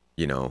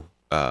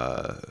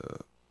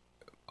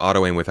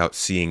 auto aim without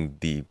seeing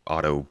the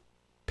auto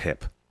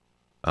pip.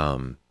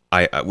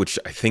 Which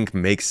I think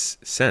makes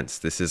sense.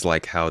 This is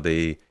like how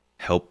they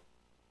help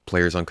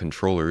players on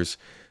controllers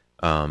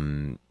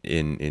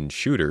in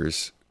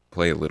shooters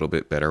play a little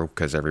bit better,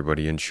 because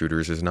everybody in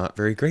shooters is not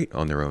very great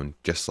on their own.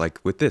 Just like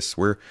with this,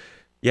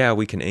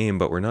 we can aim,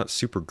 but we're not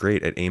super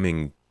great at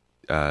aiming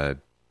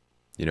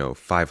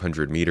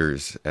 500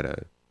 meters at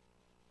a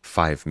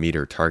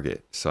 5-meter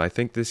target. So I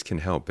think this can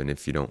help, and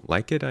if you don't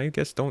like it, I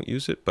guess don't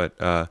use it, but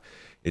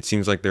it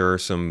seems like there are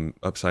some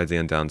upsides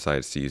and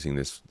downsides to using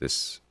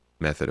this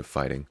method of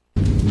fighting.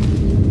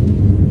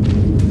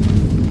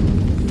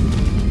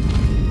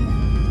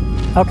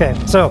 Okay,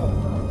 so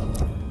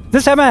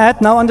this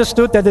hammerhead now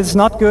understood that it's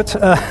not good,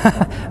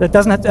 that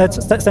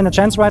doesn't stand a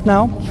chance right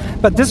now,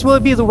 but this will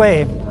be the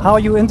way how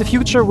you in the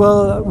future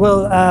will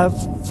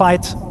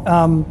fight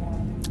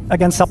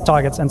against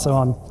sub-targets and so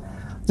on.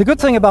 The good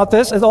thing about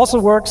this, it also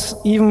works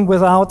even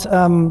without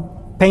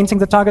painting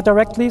the target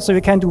directly, so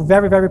you can do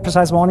very, very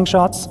precise warning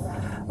shots,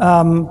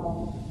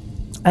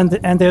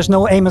 and there's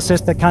no aim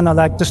assist that kind of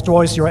like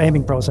destroys your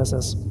aiming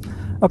processes.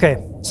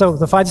 Okay, so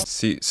the fight.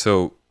 See,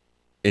 so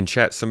in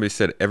chat, somebody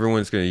said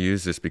everyone's going to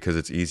use this because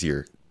it's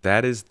easier.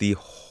 That is the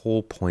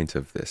whole point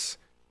of this.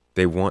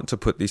 They want to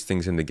put these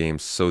things in the game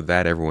so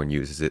that everyone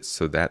uses it,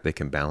 so that they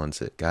can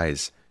balance it.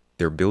 Guys,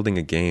 they're building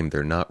a game.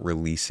 They're not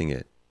releasing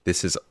it.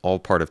 This is all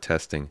part of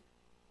testing.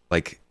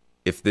 Like,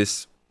 if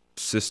this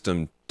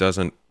system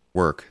doesn't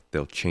work,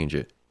 they'll change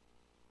it.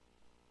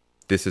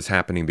 This is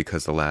happening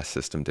because the last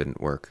system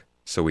didn't work.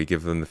 So we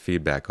give them the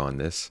feedback on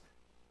this,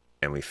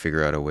 and we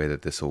figure out a way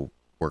that this will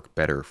work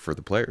better for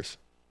the players.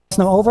 It's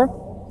now over.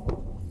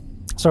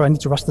 Sorry, I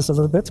need to rush this a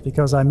little bit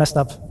because I messed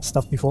up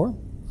stuff before.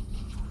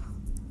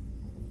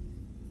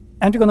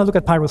 And we're going to look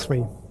at Pyro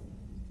 3.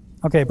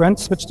 Okay, Brent,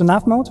 switch to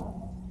nav mode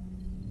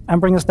and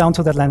bring us down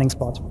to that landing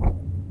spot.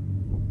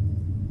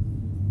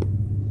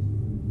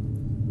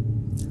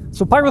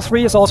 So Pyro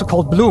 3 is also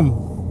called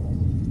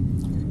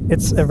Bloom.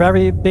 It's a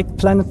very big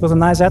planet with a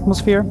nice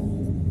atmosphere.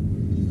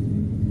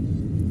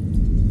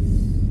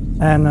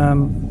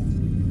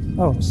 And,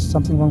 oh,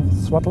 something wrong with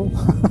the throttle?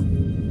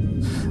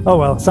 Oh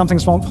well,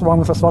 something's wrong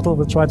with the throttle.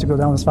 We'll try to go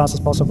down as fast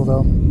as possible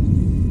though.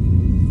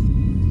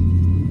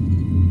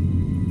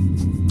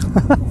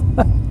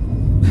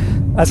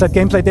 I said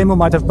gameplay demo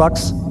might have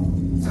bugs.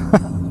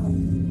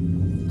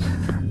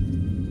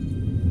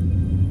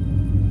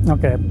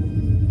 Okay,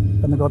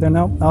 gonna go there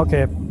now.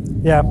 Okay,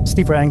 yeah,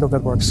 steeper angle,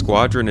 that works.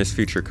 Squadron is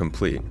feature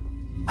complete.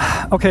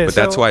 Okay, but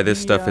that's why this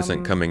stuff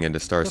isn't coming into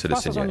Star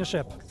Citizen yet. On your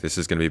ship. This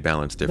is going to be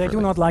balanced differently. They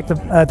do not like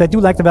the. They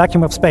do like the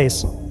vacuum of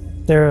space.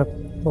 They're.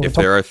 Well, if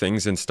there are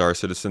things in Star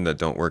Citizen that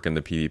don't work in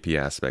the PvP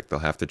aspect, they'll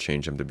have to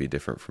change them to be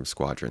different from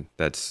Squadron.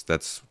 That's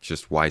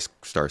just why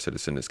Star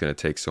Citizen is going to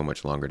take so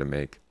much longer to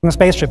make.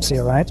 Spaceships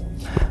here, right?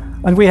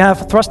 And we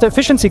have thruster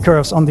efficiency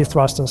curves on these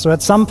thrusters. So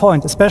at some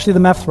point, especially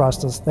the MEF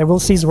thrusters, they will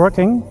cease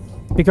working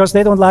because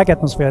they don't like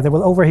atmosphere. They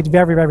will overheat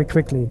very, very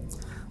quickly.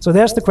 So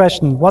there's the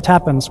question, what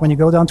happens when you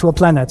go down to a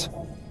planet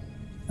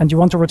and you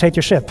want to rotate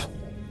your ship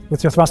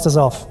with your thrusters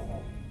off?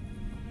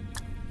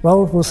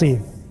 Well, we'll see.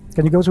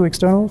 Can you go to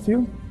external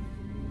view?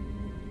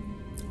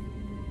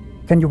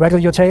 Can you waggle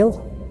your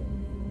tail?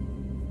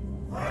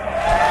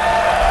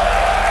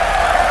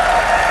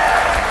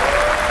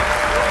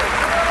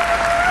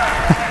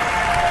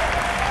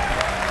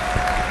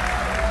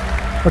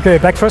 Okay,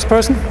 back first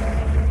person.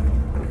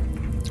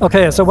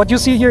 Okay, so what you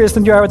see here is the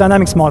new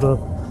aerodynamics model.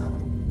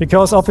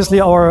 Because obviously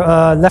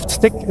our left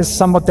stick is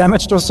somewhat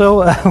damaged or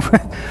so,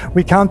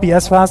 we can't be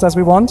as fast as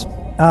we want.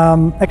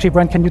 Actually,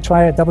 Brent, can you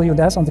try W and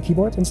S on the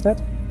keyboard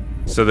instead?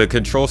 So the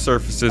control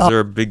surfaces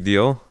are a big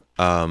deal.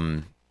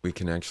 We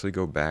can actually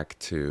go back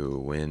to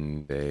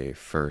when they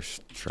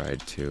first tried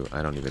to,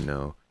 I don't even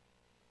know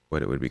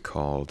what it would be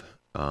called,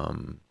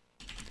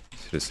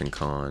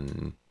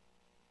 CitizenCon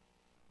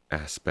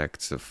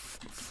aspects of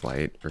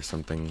flight or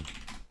something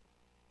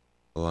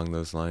along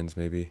those lines,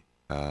 maybe.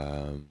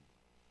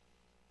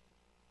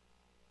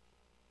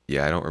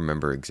 Yeah, I don't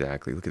remember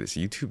exactly. Look at this.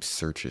 YouTube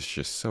search is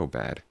just so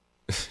bad.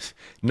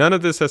 None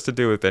of this has to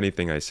do with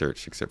anything I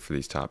searched except for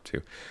these top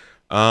two.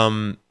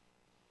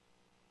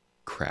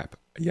 Crap.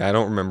 Yeah, I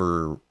don't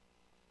remember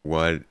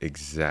what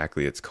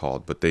exactly it's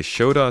called, but they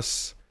showed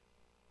us,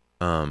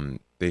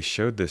 they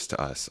showed this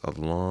to us a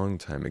long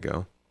time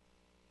ago.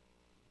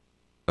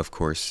 Of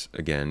course,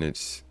 again,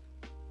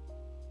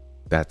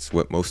 that's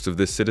what most of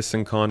this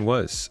CitizenCon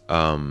was.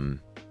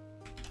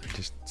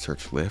 Just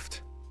search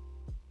lift.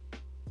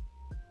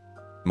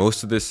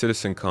 Most of this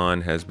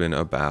CitizenCon has been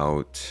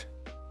about,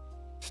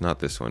 it's not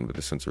this one, but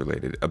this one's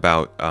related,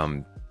 about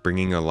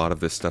bringing a lot of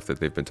this stuff that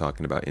they've been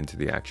talking about into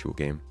the actual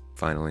game.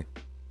 Finally.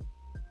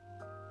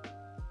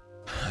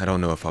 I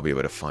don't know if I'll be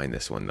able to find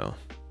this one though.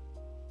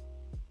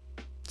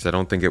 Because I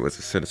don't think it was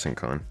a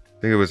CitizenCon. I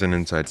think it was an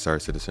Inside Star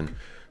Citizen.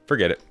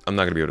 Forget it. I'm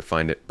not going to be able to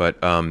find it.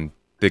 But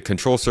the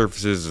control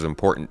surfaces is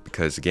important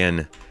because,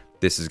 again,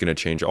 this is going to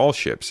change all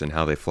ships and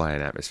how they fly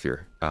in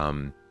atmosphere.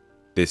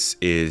 This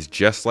is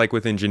just like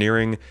with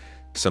engineering,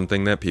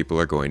 something that people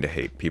are going to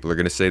hate. People are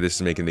going to say this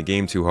is making the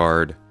game too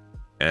hard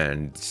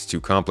and it's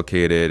too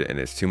complicated and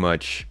it's too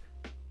much.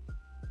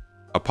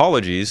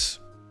 Apologies,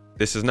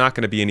 this is not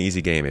going to be an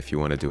easy game if you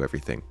want to do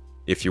everything.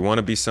 If you want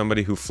to be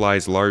somebody who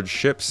flies large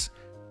ships,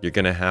 you're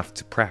going to have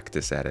to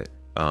practice at it.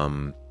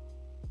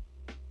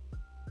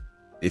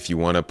 If you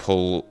want to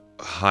pull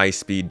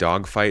high-speed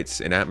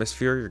dogfights in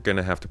atmosphere, you're going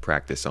to have to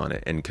practice on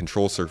it. And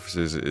control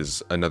surfaces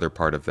is another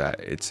part of that.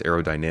 It's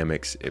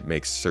aerodynamics. It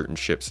makes certain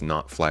ships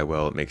not fly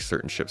well. It makes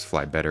certain ships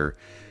fly better.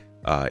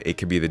 It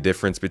could be the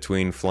difference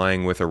between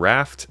flying with a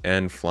raft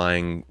and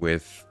flying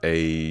with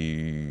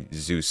a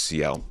Zeus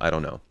CL. I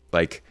don't know.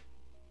 Like,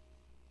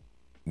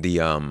 this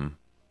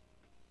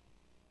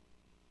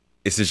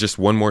is just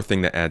one more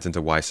thing that adds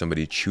into why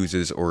somebody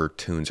chooses or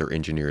tunes or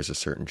engineers a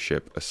certain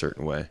ship a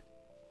certain way.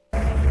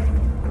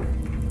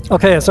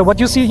 Okay, so what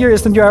you see here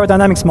is the new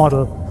aerodynamics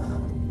model.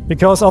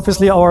 Because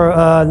obviously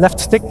our left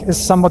stick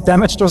is somewhat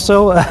damaged or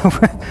so,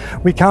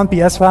 we can't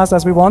be as fast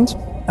as we want.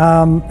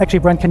 Actually,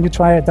 Brent, can you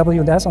try W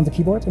and S on the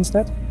keyboard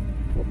instead?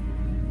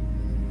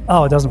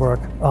 Oh, it doesn't work.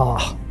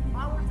 Oh.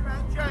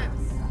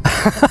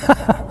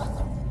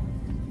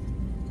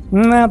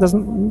 No,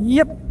 doesn't.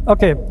 Yep.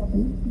 Okay.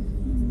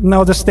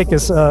 No, the stick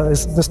is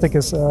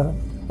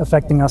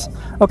affecting us.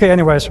 Okay.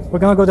 Anyways, we're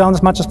gonna go down as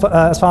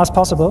far as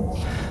possible.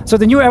 So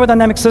the new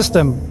aerodynamic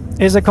system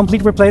is a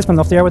complete replacement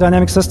of the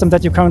aerodynamic system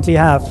that you currently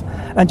have,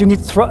 and you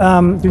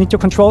need your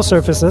control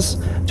surfaces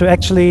to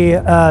actually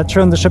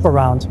turn the ship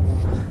around.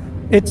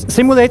 It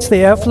simulates the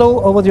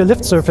airflow over your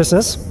lift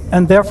surfaces,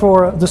 and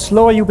therefore, the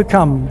slower you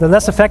become, the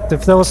less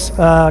effective those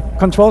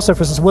control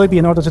surfaces will be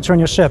in order to turn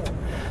your ship.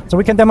 So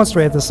we can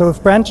demonstrate this. So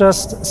if Brent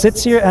just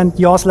sits here and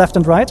yaws left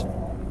and right,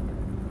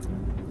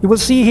 you will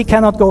see he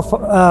cannot go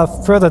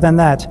further than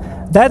that.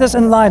 That is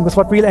in line with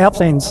what real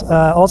airplanes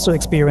also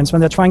experience when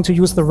they're trying to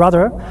use the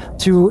rudder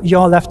to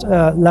yaw left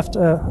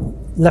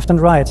and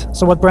right.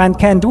 So what Brent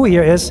can do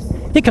here is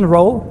he can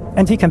roll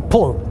and he can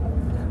pull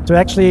to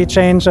actually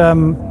change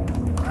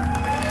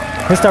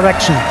his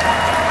direction.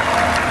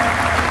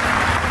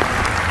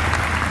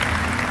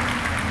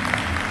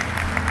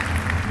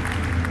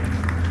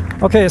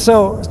 Okay,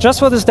 so just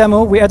for this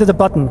demo, we added a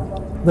button.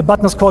 The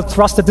button is called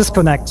thruster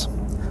disconnect,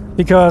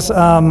 because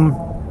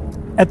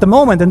at the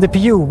moment in the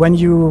PU, when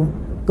you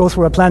go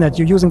through a planet,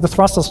 you're using the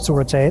thrusters to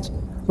rotate.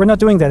 We're not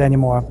doing that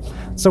anymore.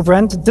 So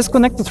Brent,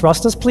 disconnect the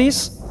thrusters,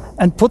 please,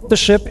 and put the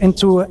ship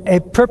into a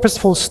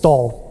purposeful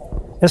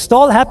stall. A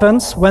stall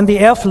happens when the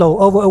airflow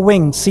over a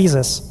wing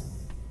ceases.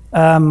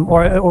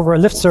 Or over a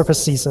lift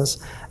surface ceases.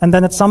 And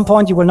then at some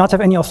point you will not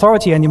have any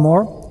authority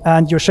anymore,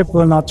 and your ship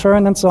will not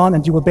turn and so on,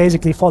 and you will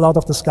basically fall out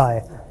of the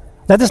sky.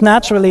 That is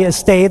naturally a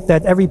state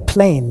that every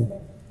plane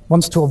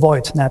wants to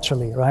avoid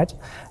naturally, right?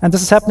 And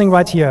this is happening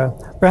right here.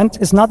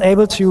 Brent is not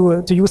able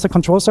to use the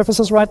control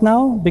surfaces right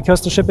now because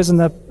the ship is in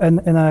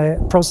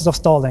a process of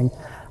stalling.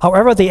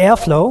 However, the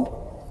airflow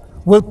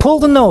will pull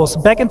the nose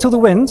back into the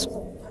wind,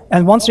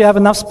 and once you have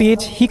enough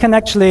speed, he can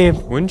actually...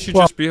 Wouldn't you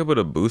just be able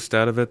to boost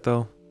out of it,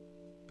 though?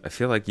 I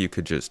feel like you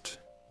could just...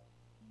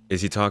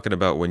 Is he talking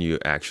about when you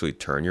actually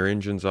turn your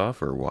engines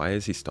off, or why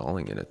is he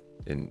stalling in it?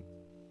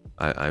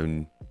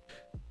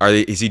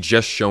 Is he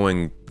just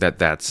showing that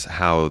that's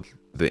how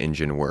the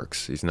engine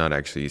works? He's not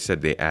actually... He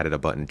said they added a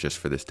button just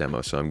for this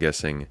demo, so I'm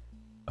guessing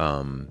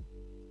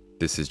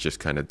this is just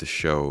kind of to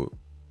show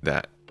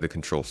that the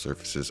control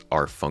surfaces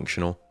are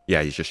functional.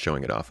 Yeah, he's just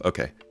showing it off.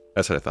 Okay,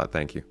 that's what I thought.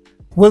 Thank you.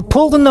 Will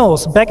pull the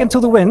nose back into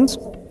the wind,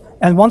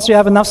 and once you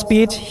have enough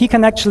speed, he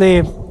can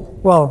actually...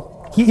 Well...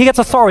 He gets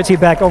authority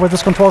back over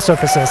these control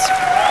surfaces.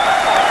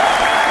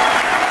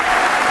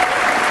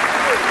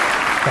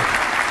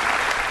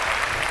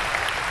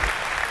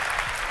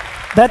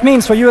 That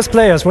means for you as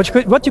players,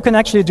 what you can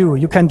actually do,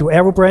 you can do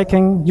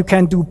aerobraking, you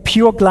can do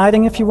pure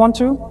gliding if you want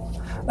to.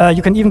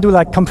 You can even do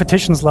like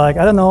competitions, like,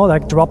 I don't know,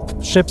 like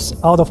drop ships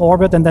out of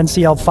orbit and then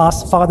see how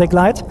far they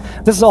glide.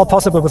 This is all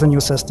possible with a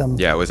new system.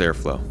 Yeah, it was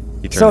airflow.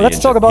 He turned so let's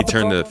talk about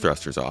the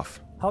thrusters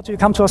off. How do you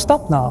come to a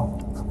stop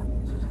now?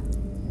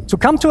 To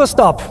come to a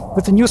stop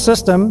with the new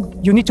system,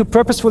 you need to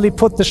purposefully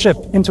put the ship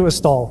into a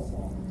stall.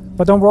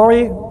 But don't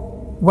worry,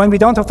 when we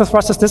don't have the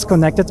thrusters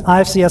disconnected,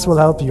 IFCS will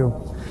help you.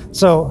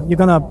 So you're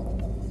gonna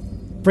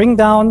bring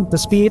down the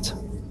speed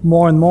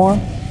more and more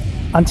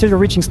until you're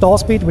reaching stall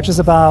speed, which is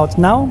about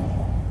now.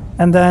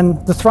 And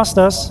then the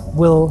thrusters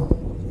will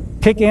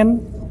kick in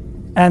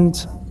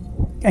and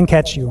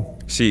catch you.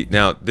 See,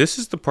 now this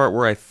is the part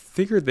where I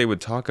figured they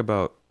would talk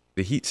about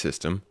the heat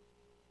system,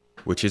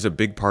 which is a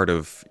big part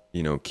of,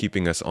 you know,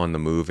 keeping us on the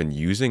move and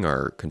using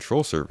our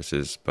control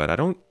surfaces, but I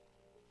don't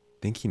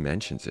think he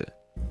mentions it.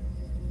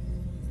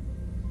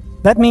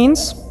 That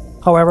means,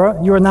 however,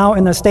 you are now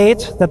in a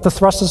state that the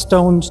thrusters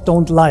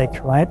don't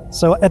like, right?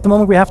 So at the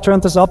moment we have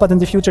turned this up, but in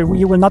the future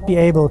you will not be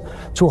able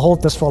to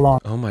hold this for long.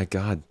 Oh my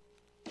god.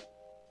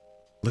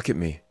 Look at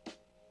me.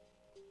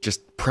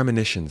 Just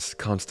premonitions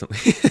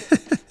constantly.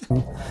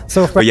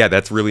 But yeah,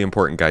 that's really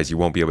important, guys. You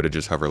won't be able to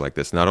just hover like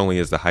this. Not only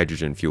is the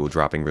hydrogen fuel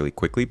dropping really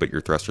quickly, but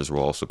your thrusters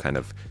will also kind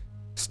of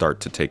start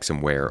to take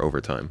some wear over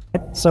time.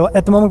 So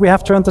at the moment we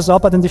have turned this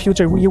up, but in the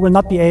future you will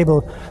not be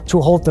able to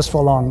hold this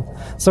for long.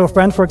 So if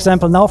Brent, for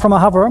example, now from a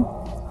hover,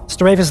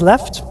 strafe is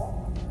left,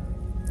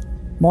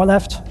 more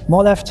left,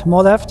 more left,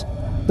 more left.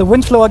 The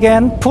wind flow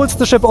again pulls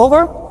the ship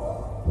over,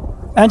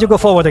 and you go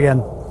forward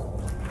again.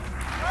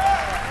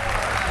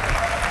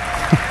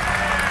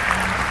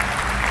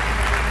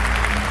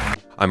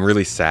 I'm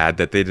really sad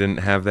that they didn't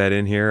have that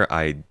in here.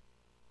 I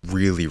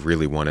really,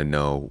 really want to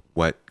know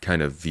what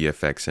kind of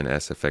VFX and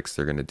SFX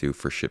they're going to do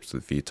for ships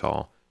with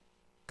VTOL,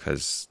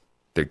 because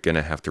they're going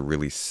to have to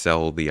really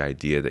sell the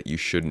idea that you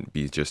shouldn't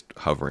be just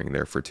hovering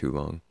there for too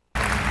long.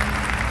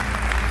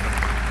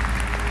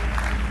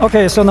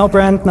 Okay, so now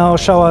Brent, now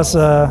show us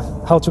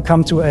how to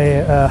come to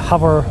a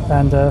hover,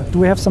 and do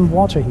we have some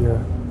water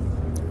here?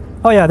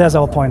 Oh yeah, there's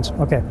our point,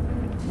 okay.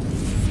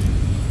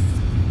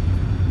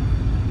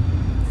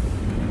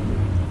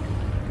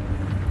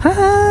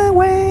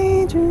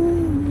 Highway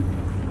to...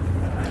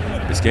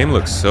 This game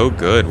looks so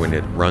good when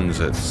it runs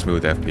at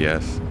smooth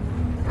FPS.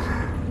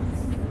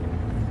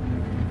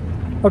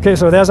 Okay,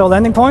 so there's our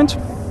landing point.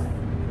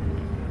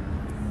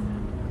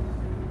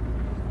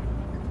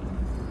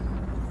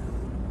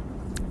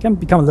 can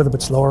become a little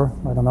bit slower,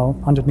 I don't know,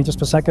 100 meters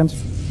per second.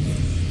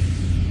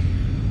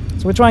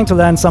 So we're trying to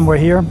land somewhere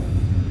here.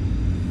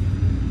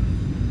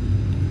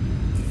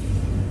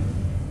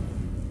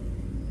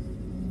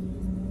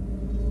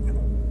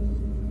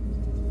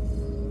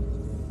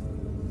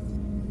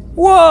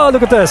 Whoa,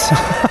 look at this.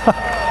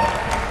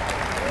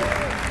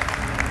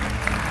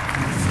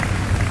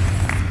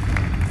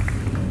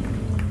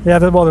 Yeah,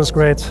 that water is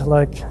great,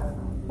 like,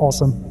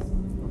 awesome.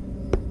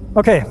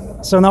 Okay,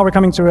 so now we're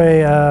coming to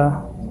a,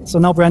 so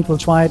now Brent will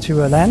try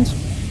to land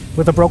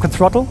with a broken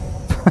throttle.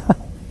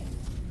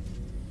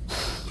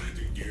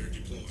 Landing gear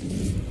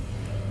deployed.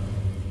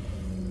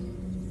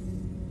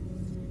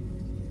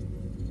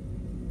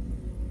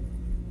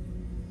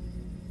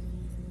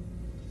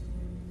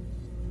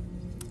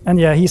 And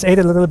yeah, he's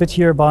aided a little bit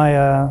here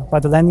by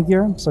the landing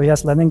gear, so he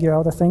has landing gear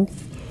out, I think,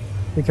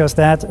 because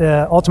that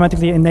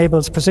automatically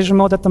enables precision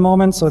mode at the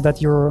moment, so that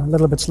you're a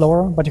little bit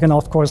slower, but you can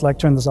of course like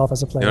turn this off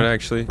as a player. You know what,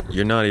 actually,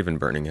 you're not even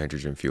burning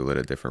hydrogen fuel at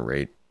a different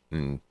rate,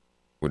 and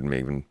wouldn't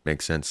even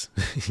make sense.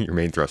 Your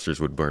main thrusters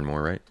would burn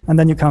more, right? And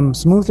then you come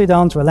smoothly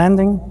down to a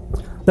landing.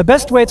 The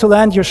best way to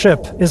land your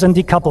ship is in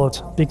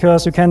decoupled,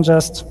 because you can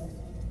just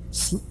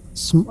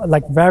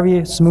like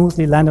very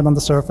smoothly land it on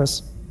the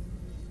surface.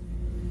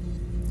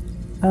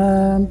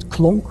 And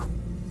clunk.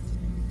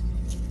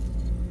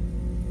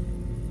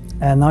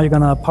 And now you're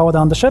gonna power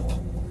down the ship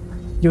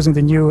using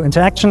the new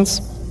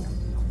interactions.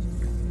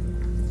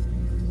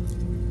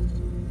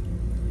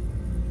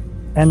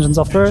 Engines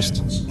off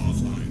first.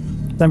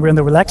 Then we're in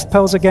the relaxed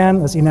pose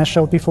again, as Ines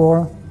showed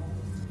before.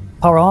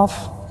 Power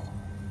off.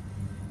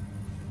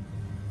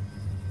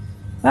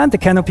 And the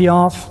canopy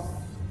off.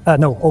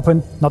 No,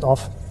 open, not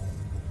off.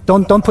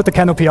 Don't put the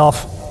canopy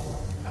off.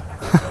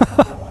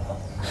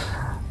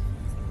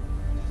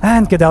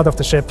 And get out of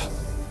the ship.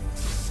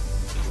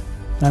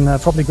 And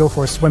probably go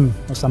for a swim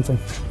or something.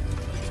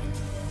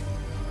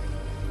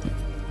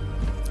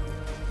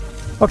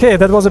 Okay,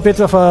 that was a bit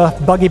of a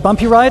buggy,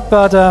 bumpy ride,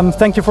 but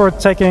thank you for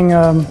taking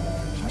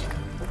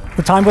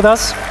the time with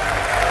us.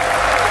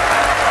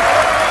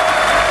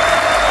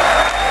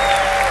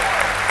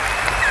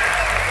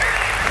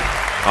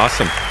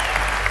 Awesome.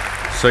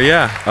 So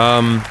yeah.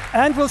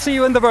 And we'll see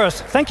you in the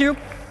verse. Thank you.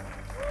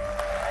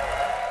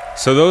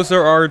 So those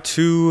are our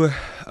two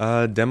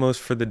demos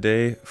for the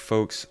day,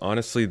 folks.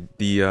 Honestly,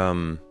 the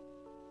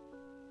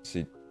let's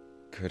see,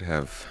 could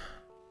have.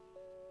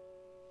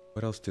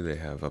 What else do they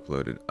have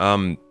uploaded?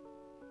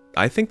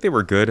 I think they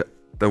were good.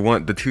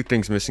 The two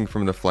things missing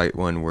from the flight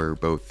one were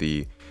both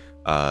the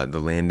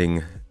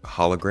landing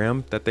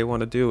hologram that they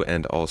want to do,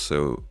 and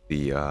also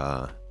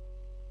the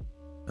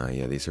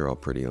yeah, these are all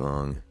pretty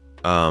long.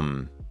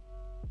 The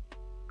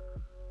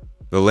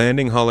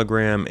landing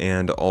hologram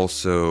and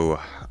also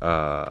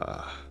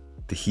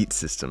the heat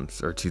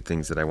systems are two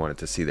things that I wanted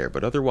to see there.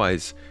 But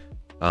otherwise,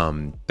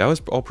 that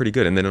was all pretty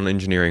good. And then on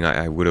engineering,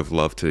 I would have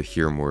loved to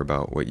hear more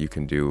about what you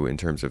can do in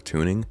terms of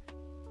tuning,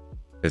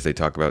 as they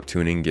talk about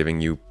tuning, giving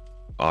you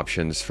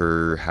options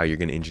for how you're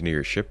going to engineer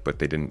your ship, but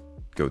they didn't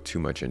go too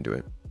much into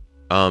it.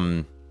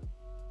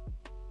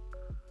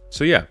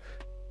 So yeah,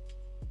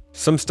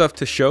 some stuff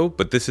to show,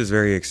 but this is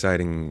very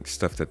exciting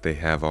stuff that they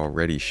have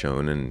already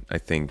shown. And I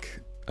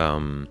think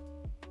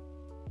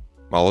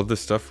all of the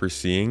stuff we're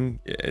seeing,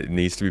 it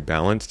needs to be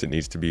balanced. It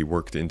needs to be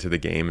worked into the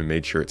game and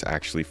made sure it's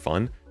actually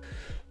fun.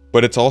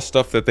 But it's all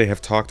stuff that they have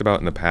talked about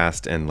in the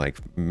past and like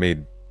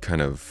made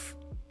kind of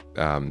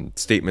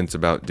statements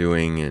about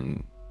doing,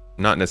 and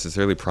not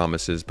necessarily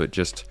promises, but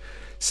just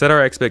set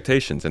our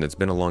expectations. And it's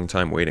been a long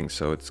time waiting,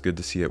 so it's good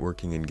to see it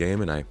working in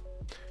game, and I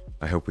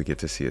hope we get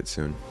to see it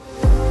soon.